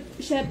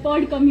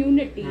shepherd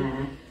community.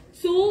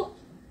 So,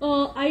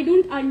 I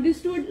don't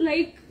understood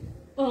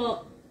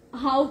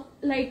how,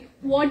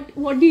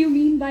 what do you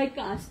mean by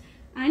caste?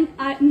 And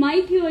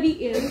my theory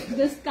is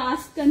this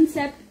caste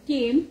concept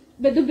came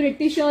with the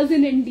Britishers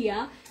in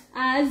India,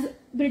 as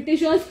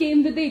Britishers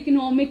came with the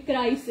economic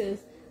crisis,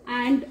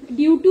 and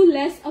due to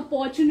less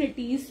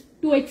opportunities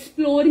to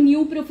explore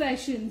new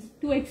professions,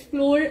 to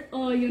explore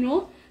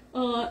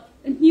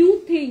new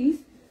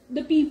things,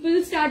 the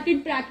people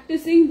started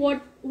practicing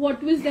what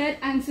was their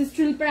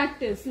ancestral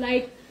practice.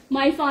 Like,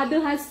 my father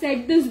has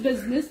set this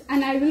business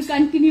and I will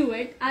continue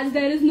it, as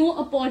there is no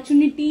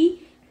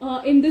opportunity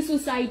in the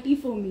society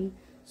for me.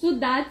 So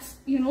that's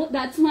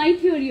my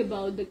theory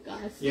about the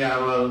caste. Yeah,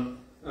 well,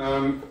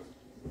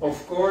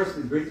 of course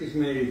the British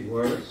made it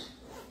worse.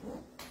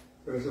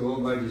 First of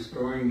all, by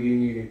destroying the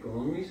Indian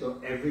economy,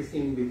 so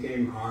everything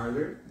became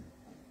harder.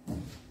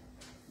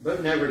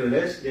 But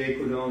nevertheless, they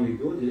could only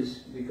do this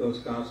because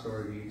caste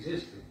already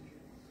existed.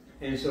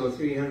 And so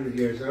 300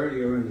 years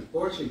earlier, when the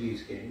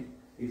Portuguese came,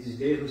 it is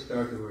they who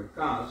started the word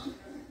caste.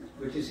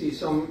 But you see,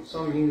 some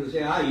Hindus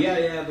say,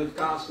 yeah, but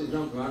caste is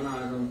not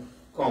Varna.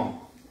 Come on.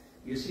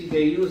 You see,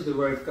 they use the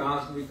word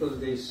caste because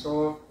they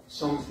saw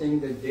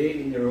something that they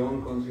in their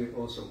own country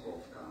also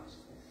called caste.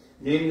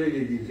 Namely,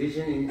 the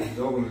division in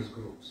endogamous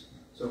groups.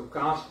 So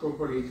caste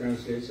properly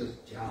translates as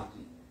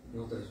jati,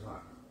 not as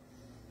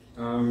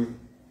Varna.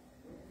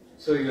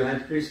 So you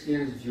had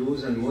Christians,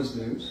 Jews and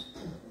Muslims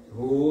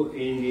who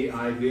in the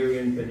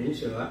Iberian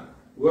Peninsula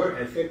were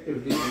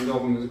effectively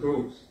endogamous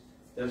groups.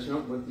 That's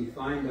not what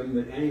defined them,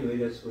 but anyway,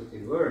 that's what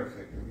they were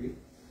effectively.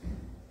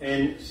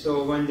 And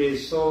so when they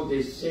saw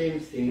this same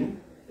thing,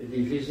 the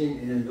division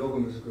in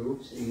endogamous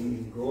groups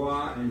in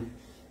Goa and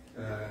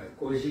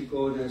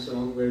Kozhikode and so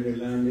on, where they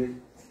landed,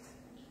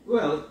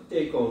 well,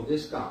 they called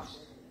this caste.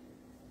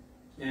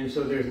 And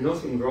so there's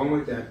nothing wrong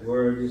with that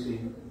word. You see,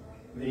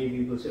 many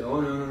people say, oh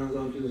no,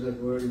 don't use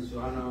that word, it's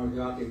Varna or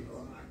Jati.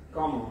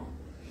 Come on.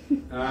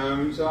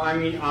 So I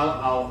mean,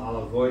 I'll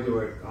avoid the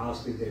word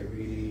caste if they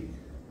really,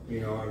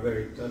 are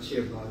very touchy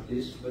about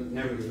this. But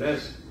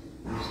nevertheless,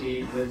 you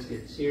see, let's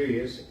get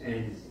serious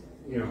and,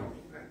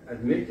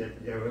 admit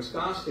that there was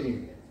caste in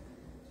India.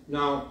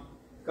 Now,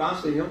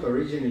 caste did not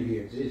originally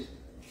exist.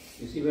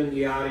 You see, when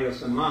the Arya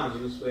Samaj,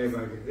 who swear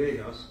by the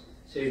Vedas,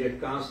 say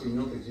that caste did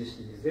not exist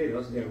in the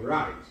Vedas, they're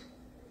right.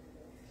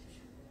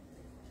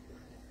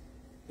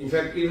 In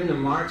fact, even the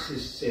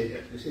Marxists say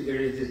that. You see, there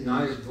is this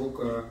nice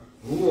book,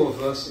 Who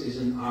of Us is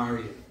an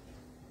Aryan?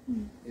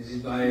 This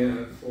is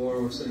by 4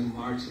 or 7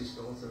 Marxist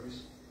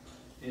authors.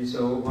 And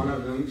so one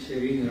of them,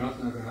 Shirin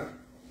Ratnagar,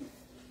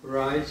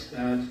 writes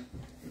that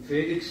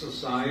Vedic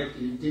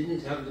society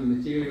didn't have the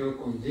material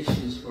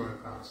conditions for a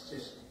caste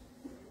system.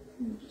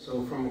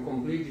 So from a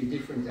completely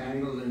different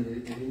angle than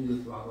the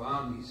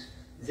Hindutva-Vabis,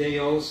 they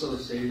also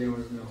say there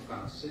was no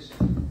caste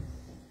system.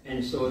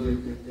 And so the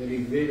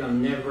Rig Veda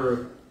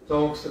never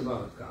talks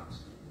about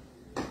caste.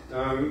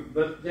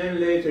 But then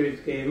later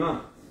it came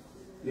up.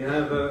 You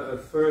have a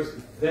first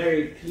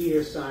very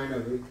clear sign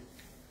of it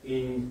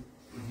in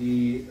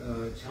the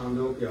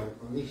Chandogya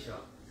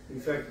Upanishad. In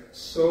fact,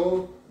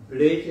 so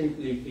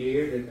blatantly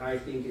clear that I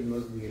think it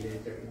must be a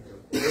later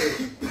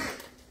interpolation.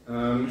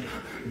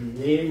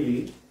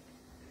 Namely,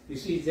 you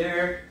see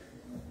there,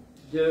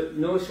 the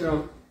notion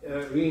of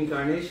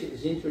reincarnation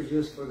is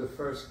introduced for the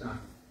first time.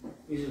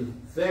 It is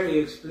very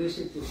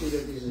explicit to see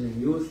that this is a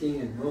new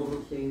thing, a novel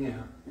thing,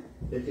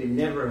 that they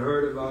never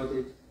heard about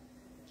it.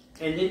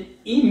 And then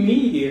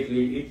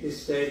immediately it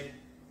is said,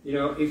 you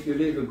know, if you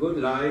live a good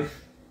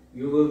life,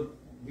 you will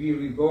be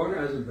reborn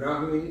as a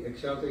Brahmin, a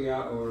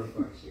Kshatriya, or a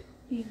Vaishya.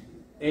 Yeah.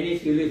 And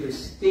if you live a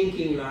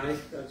stinking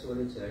life, that's what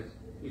it says,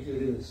 if you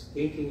live a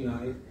stinking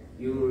life,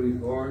 you will be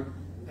reborn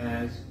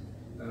as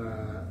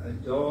a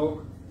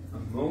dog, a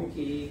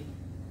monkey,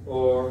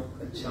 or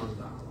a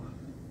Chandala.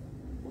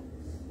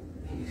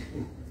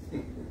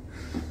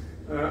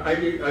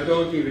 I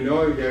don't even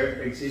know if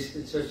there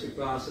existed such a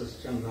class as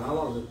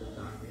Chandalas at the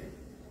time yet.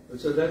 But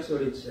so that's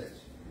what it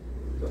says.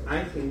 So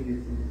I think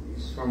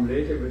it's from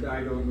later, but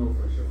I don't know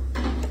for sure.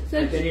 So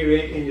at any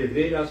rate, in the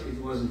Vedas,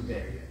 it wasn't there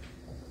yet.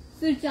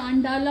 So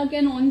Chandala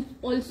can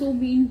also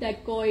mean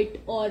dacoit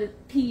or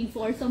thief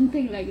or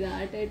something like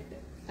that.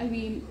 I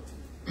mean,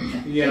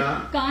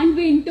 yeah, it can't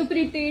be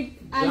interpreted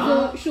as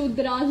a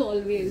Shudras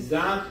always.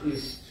 That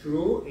is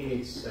true in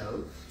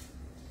itself.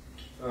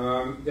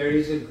 There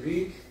is a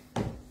Greek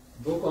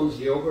book on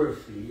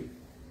geography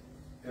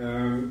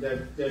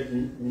that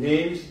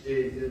names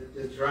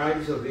the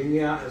tribes of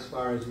India as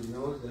far as it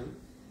knows them,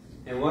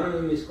 and one of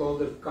them is called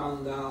the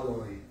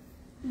Kandaloi.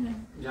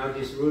 Now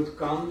this root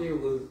Kandi you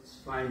will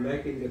find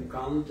back in the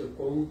Kand, the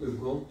Kond, the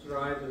Gond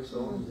tribe and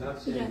so on,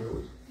 that same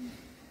root.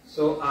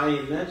 So I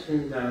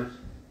imagine that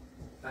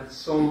at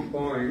some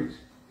point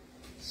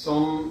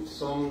some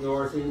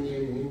North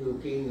Indian Hindu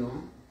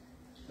kingdom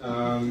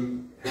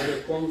had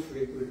a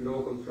conflict with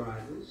local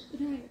tribes,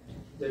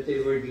 that they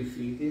were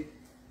defeated,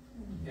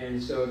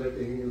 and so that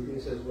the Hindu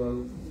king says,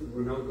 well,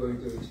 we're not going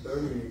to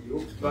exterminate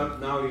you, but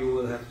now you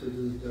will have to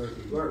do the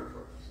dirty work for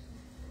us.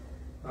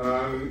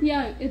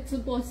 Yeah, it's a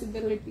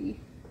possibility.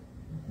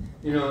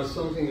 You know,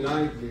 something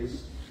like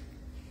this.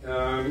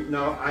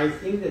 Now, I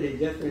think that it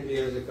definitely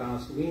has a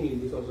caste meaning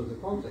because of the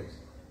context.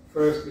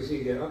 First, you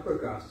see the upper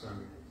castes are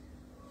made.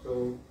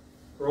 So,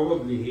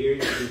 probably here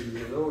it should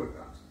be the lower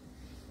caste.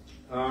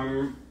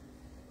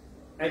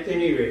 At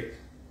any rate,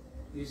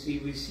 you see,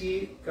 we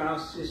see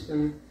caste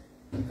system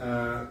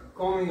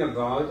coming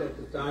about at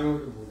the time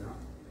of the Buddha.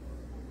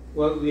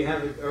 Well, we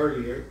have it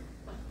earlier,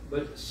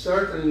 but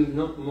certainly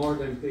not more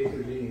than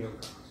patrilineal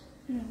caste.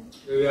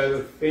 So we have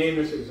a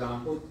famous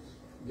example,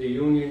 the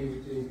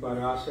union between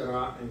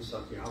Parashara and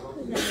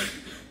Satyavati.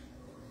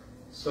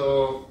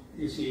 So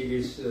you see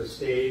this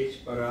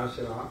sage,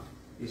 Parashara,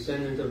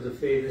 descendant of the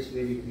famous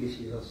Vedic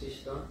rishi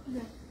Vasishta.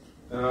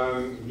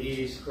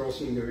 He is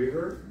crossing the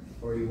river,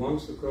 or he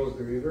wants to cross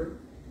the river,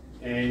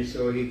 and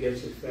so he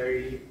gets a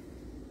ferry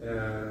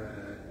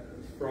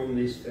from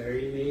this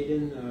fairy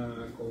maiden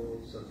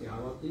called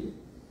Satyavati.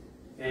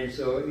 And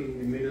so in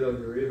the middle of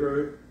the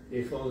river,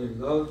 they fall in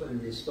love and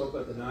they stop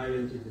at an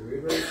island in the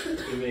river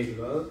to make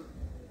love.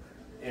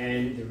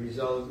 And the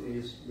result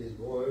is this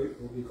boy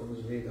who becomes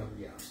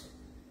Vedavyasa.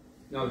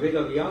 Now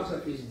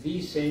Vedavyasa is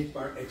the saint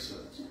par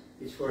excellence.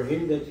 It's for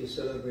him that you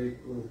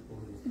celebrate Guru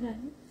Purna.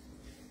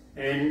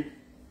 And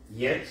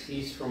yet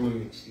he's from a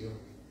mixed union.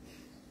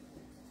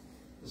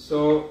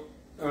 So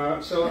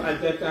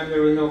at that time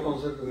there was no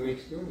concept of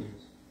mixed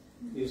unions.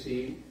 You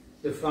see,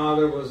 the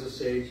father was a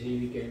sage,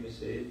 he became a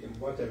sage, and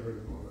whatever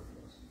the mother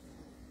was.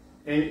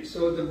 And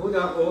so the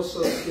Buddha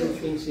also still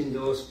thinks in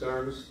those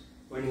terms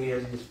when he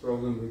has this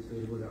problem with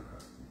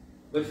Viruddhaka.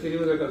 But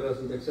Viruddhaka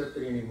doesn't accept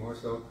it anymore,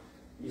 so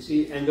you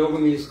see,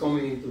 endogamy is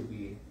coming into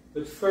being.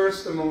 But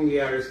first among the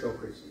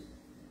aristocracy.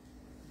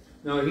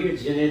 Now here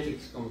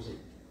genetics comes in.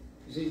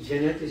 You see,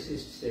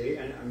 geneticists say,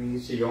 and I mean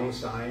it's a young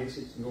science,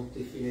 it's not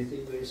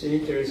definitive, but it's an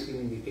interesting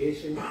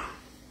indication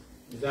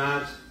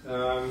that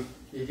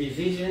the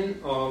division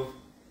of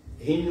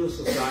Hindu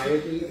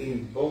society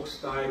in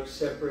box-type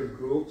separate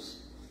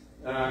groups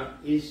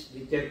is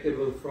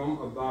detectable from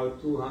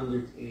about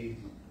 200 AD.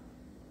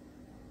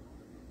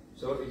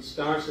 So it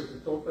starts at the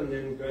top and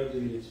then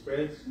gradually it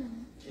spreads,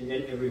 and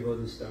then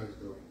everybody starts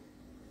growing.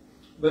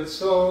 But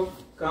so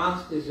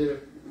caste is,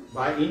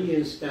 by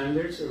Indian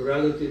standards, a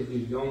relatively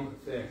young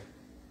affair.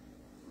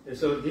 And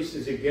so this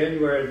is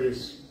again where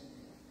this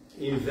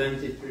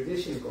invented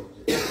tradition comes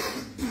in.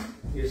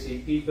 You see,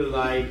 people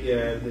like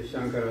the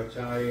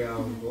Shankaracharya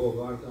or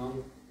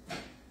Govardhan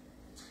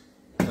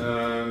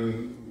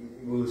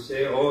will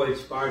say, oh,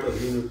 it's part of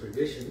Hindu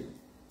tradition.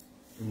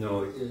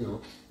 No, it is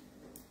not.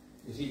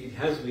 You see, it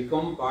has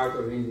become part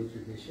of Hindu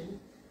tradition,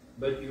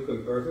 but you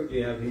can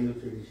perfectly have Hindu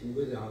tradition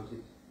without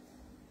it.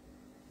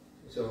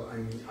 So, I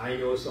mean, I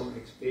know some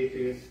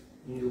expatriate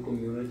Hindu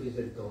communities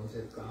that don't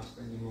have caste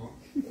anymore,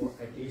 or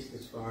at least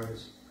as far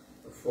as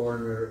a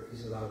foreigner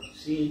is allowed to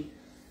see.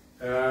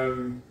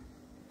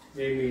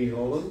 Maybe in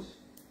Holland,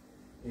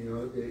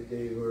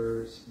 They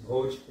were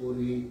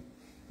Bhojpuri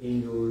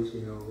Hindus,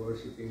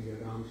 worshipping the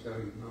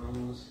Ramshari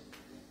Mamas.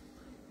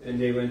 And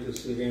they went to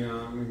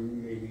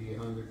Suriname maybe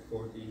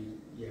 140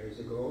 years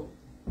ago.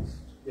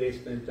 They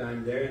spent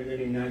time there, and then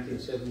in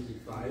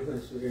 1975, when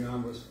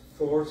Suriname was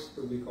forced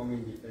to become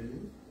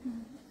independent,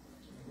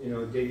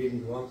 they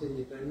didn't want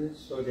independence,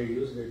 so they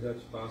used their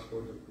Dutch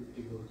passport to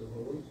quickly go to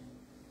Holland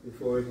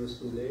before it was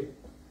too late.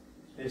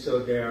 And so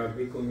there are a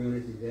big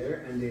community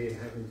there, and they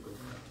haven't gone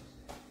out.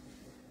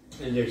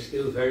 And they're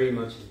still very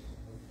much involved.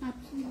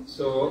 Absolutely.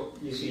 So,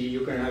 you see,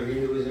 you can have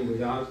Hinduism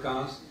without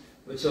caste,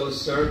 but so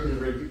certain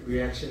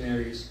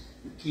reactionaries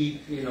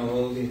keep,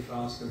 holding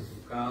fast into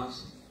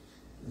caste.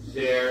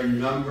 Their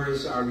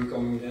numbers are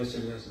becoming less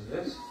and less and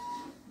less,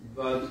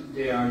 but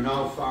they are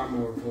now far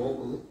more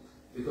vocal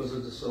because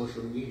of the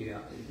social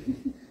media.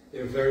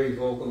 They're very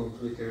vocal on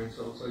Twitter and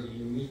so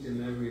you meet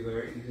them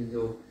everywhere, even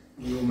though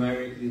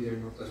numerically they're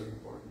not that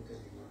important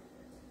anymore.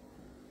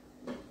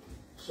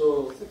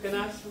 So can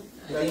I ask?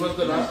 That was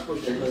the last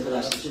question. That was the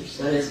last question.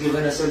 Sir has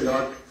given us a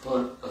lot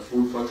for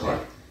food for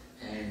thought,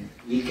 and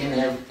we can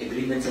have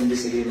agreements and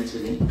disagreements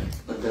with him,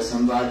 but the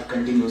samvad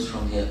continues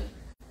from here,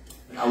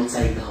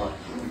 outside the hall.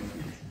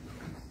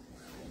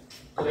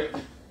 Correct.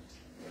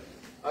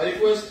 I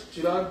request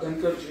Chirag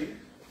Dhankarji,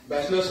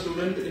 Bachelor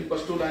student in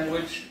Pashto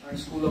Language and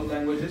School of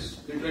Languages,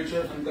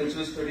 Literature and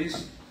Cultural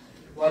Studies,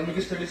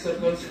 Valmiki Study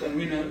Circle's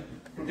convener,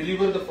 to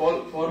deliver the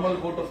formal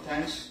vote of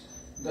thanks.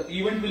 The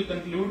event will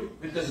conclude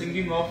with the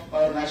singing of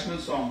our national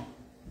song.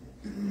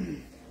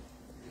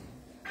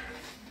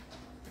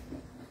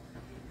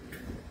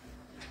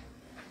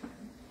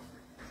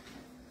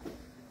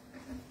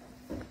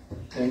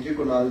 Thank you,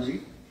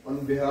 Kunalji.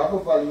 On behalf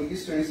of Valmiki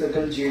Study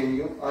Circle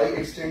JNU, I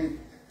extend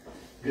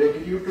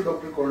gratitude to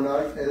Dr.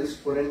 Koenaard Elst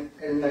for an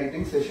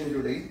enlightening session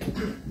today.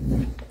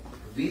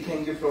 We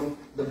thank you from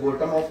the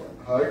bottom of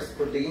our hearts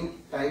for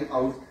taking time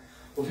out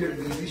of your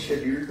busy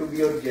schedule to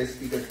be our guest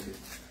speaker today.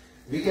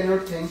 We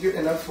cannot thank you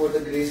enough for the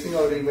gracing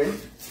our event,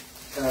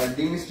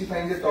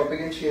 demystifying the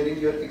topic and sharing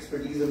your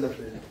expertise in the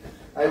field.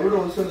 I would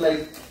also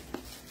like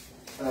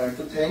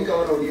to thank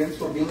our audience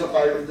for being a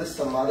part of this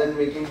samvad and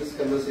making this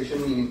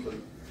conversation meaningful.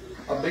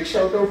 A big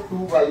shout out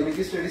to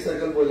Valmiki Study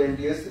Circle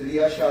volunteers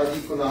Riya Shah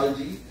ji, Kunal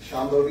ji,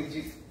 Shambhavi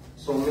ji,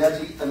 Soumya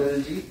ji,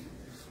 Anil ji,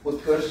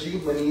 Utkarsh ji,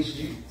 Manish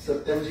ji,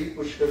 Satyam ji,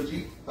 Pushkar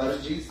ji,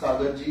 Harsh ji,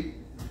 Sagar ji,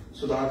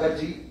 Sudhakar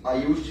ji,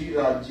 Ayush ji,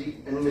 Raj ji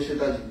and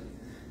Nishita ji.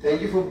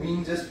 Thank you for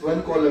being just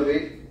one call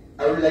away.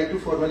 I would like to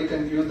formally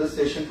conclude the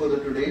session for the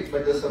today,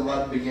 but the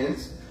samvad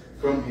begins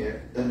from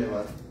here.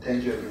 Dhanyavad.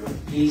 Thank you everyone.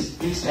 Please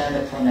stand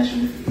up for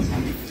national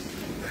defense.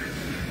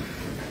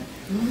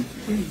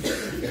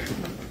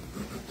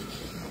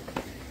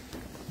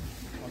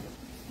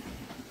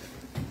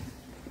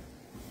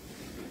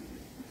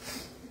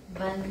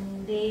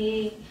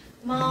 Vande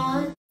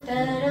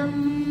Mataram,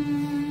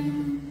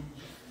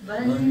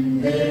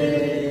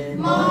 Vande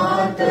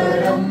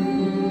Mataram,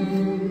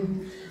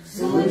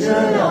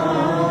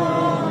 Sujalam,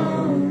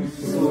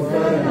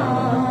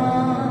 Sufalam,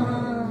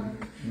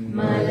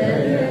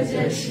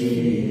 Malaya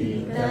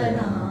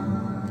Shitalam,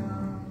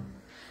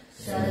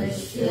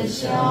 Sasya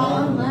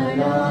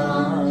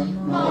Shamalam,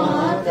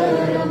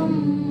 Mataram,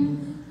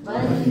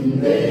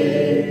 Vande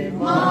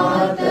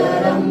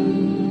Mataram.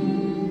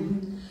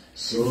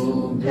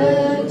 Shubha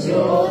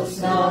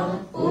Jyotsna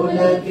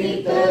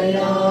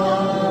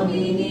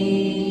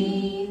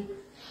Pulakitayamini,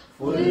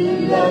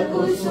 Fulla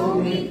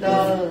Kusumita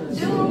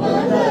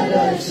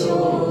Jumadala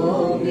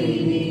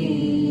Shobhini,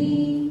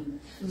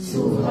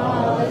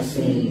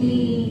 Suhasini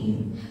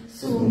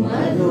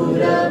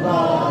Sumadura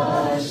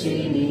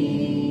Bhashini,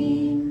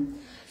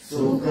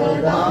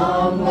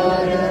 Sukhadam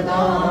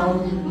Varadam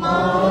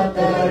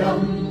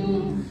Mataram,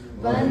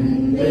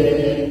 Vande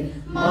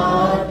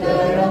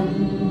Mataram.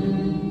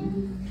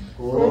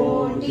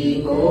 Koti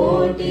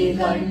Koti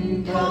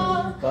Kantha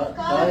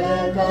Kala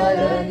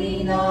Kala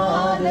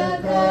Ninada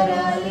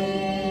Karale,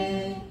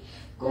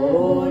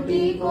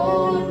 Koti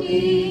Koti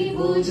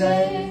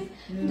Bujay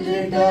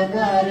Drita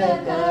Kara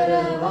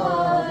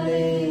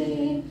Karavale,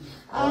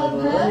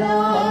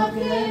 Abhala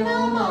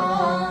Krenama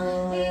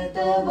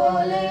Ita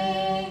Bole,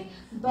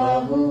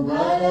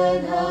 Bahubhala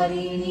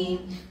Dharini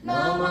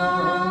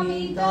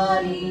Namami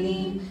Tarini,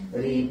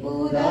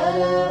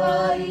 Ripudala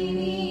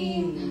Varini,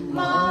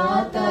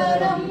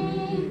 Mataram,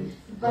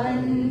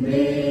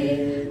 Vande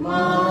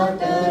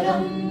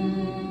Mataram.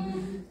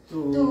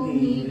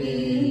 Tumi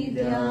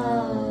Vidya,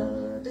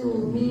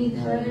 Tumi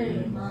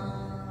Dharma,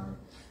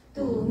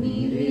 Tumi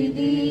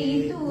Riddhi,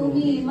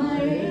 Tumi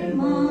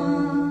Marma,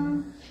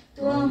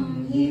 Tvam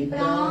hi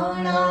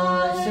Prana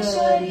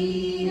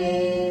Sharire,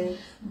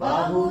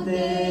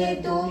 Bahute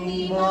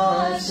Tumi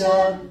Ma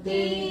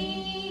Shakti,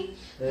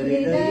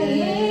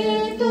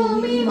 Hridaye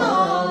Tumi Ma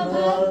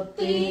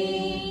Bhakti,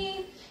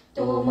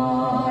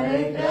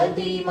 Tomare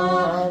Pradima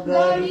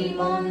Gari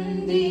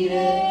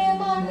Mandire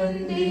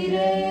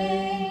Mandire,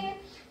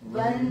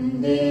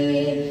 Vande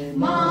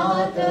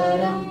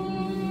Mataram.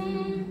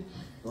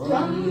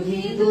 Tvam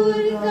hi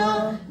Durga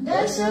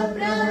Dasha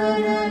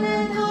Prarana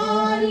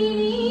Dhara.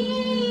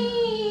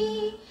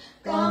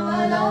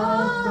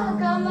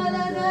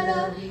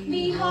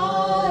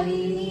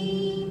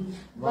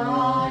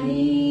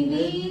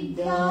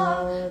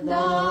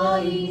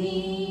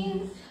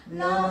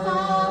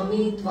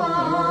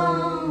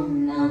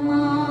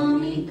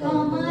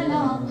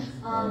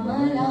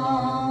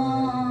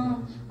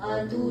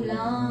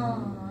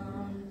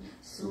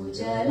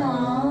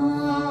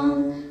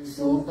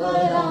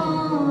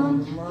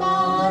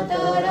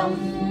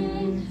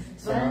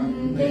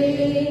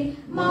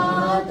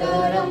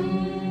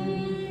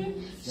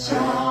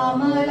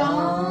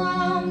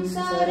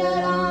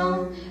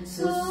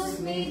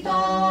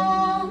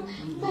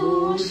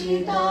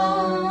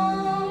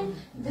 सुरक्षितां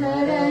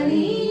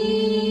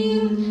धरणीं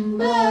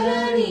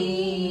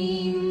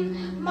भरणीं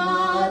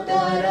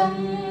मातरं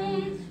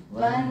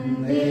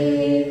वन्दे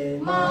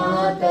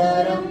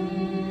मातरं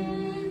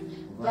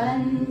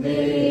वन्दे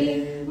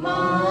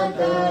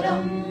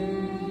मातरम्।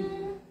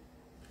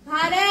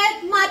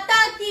 भारत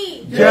माता की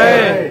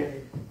जय।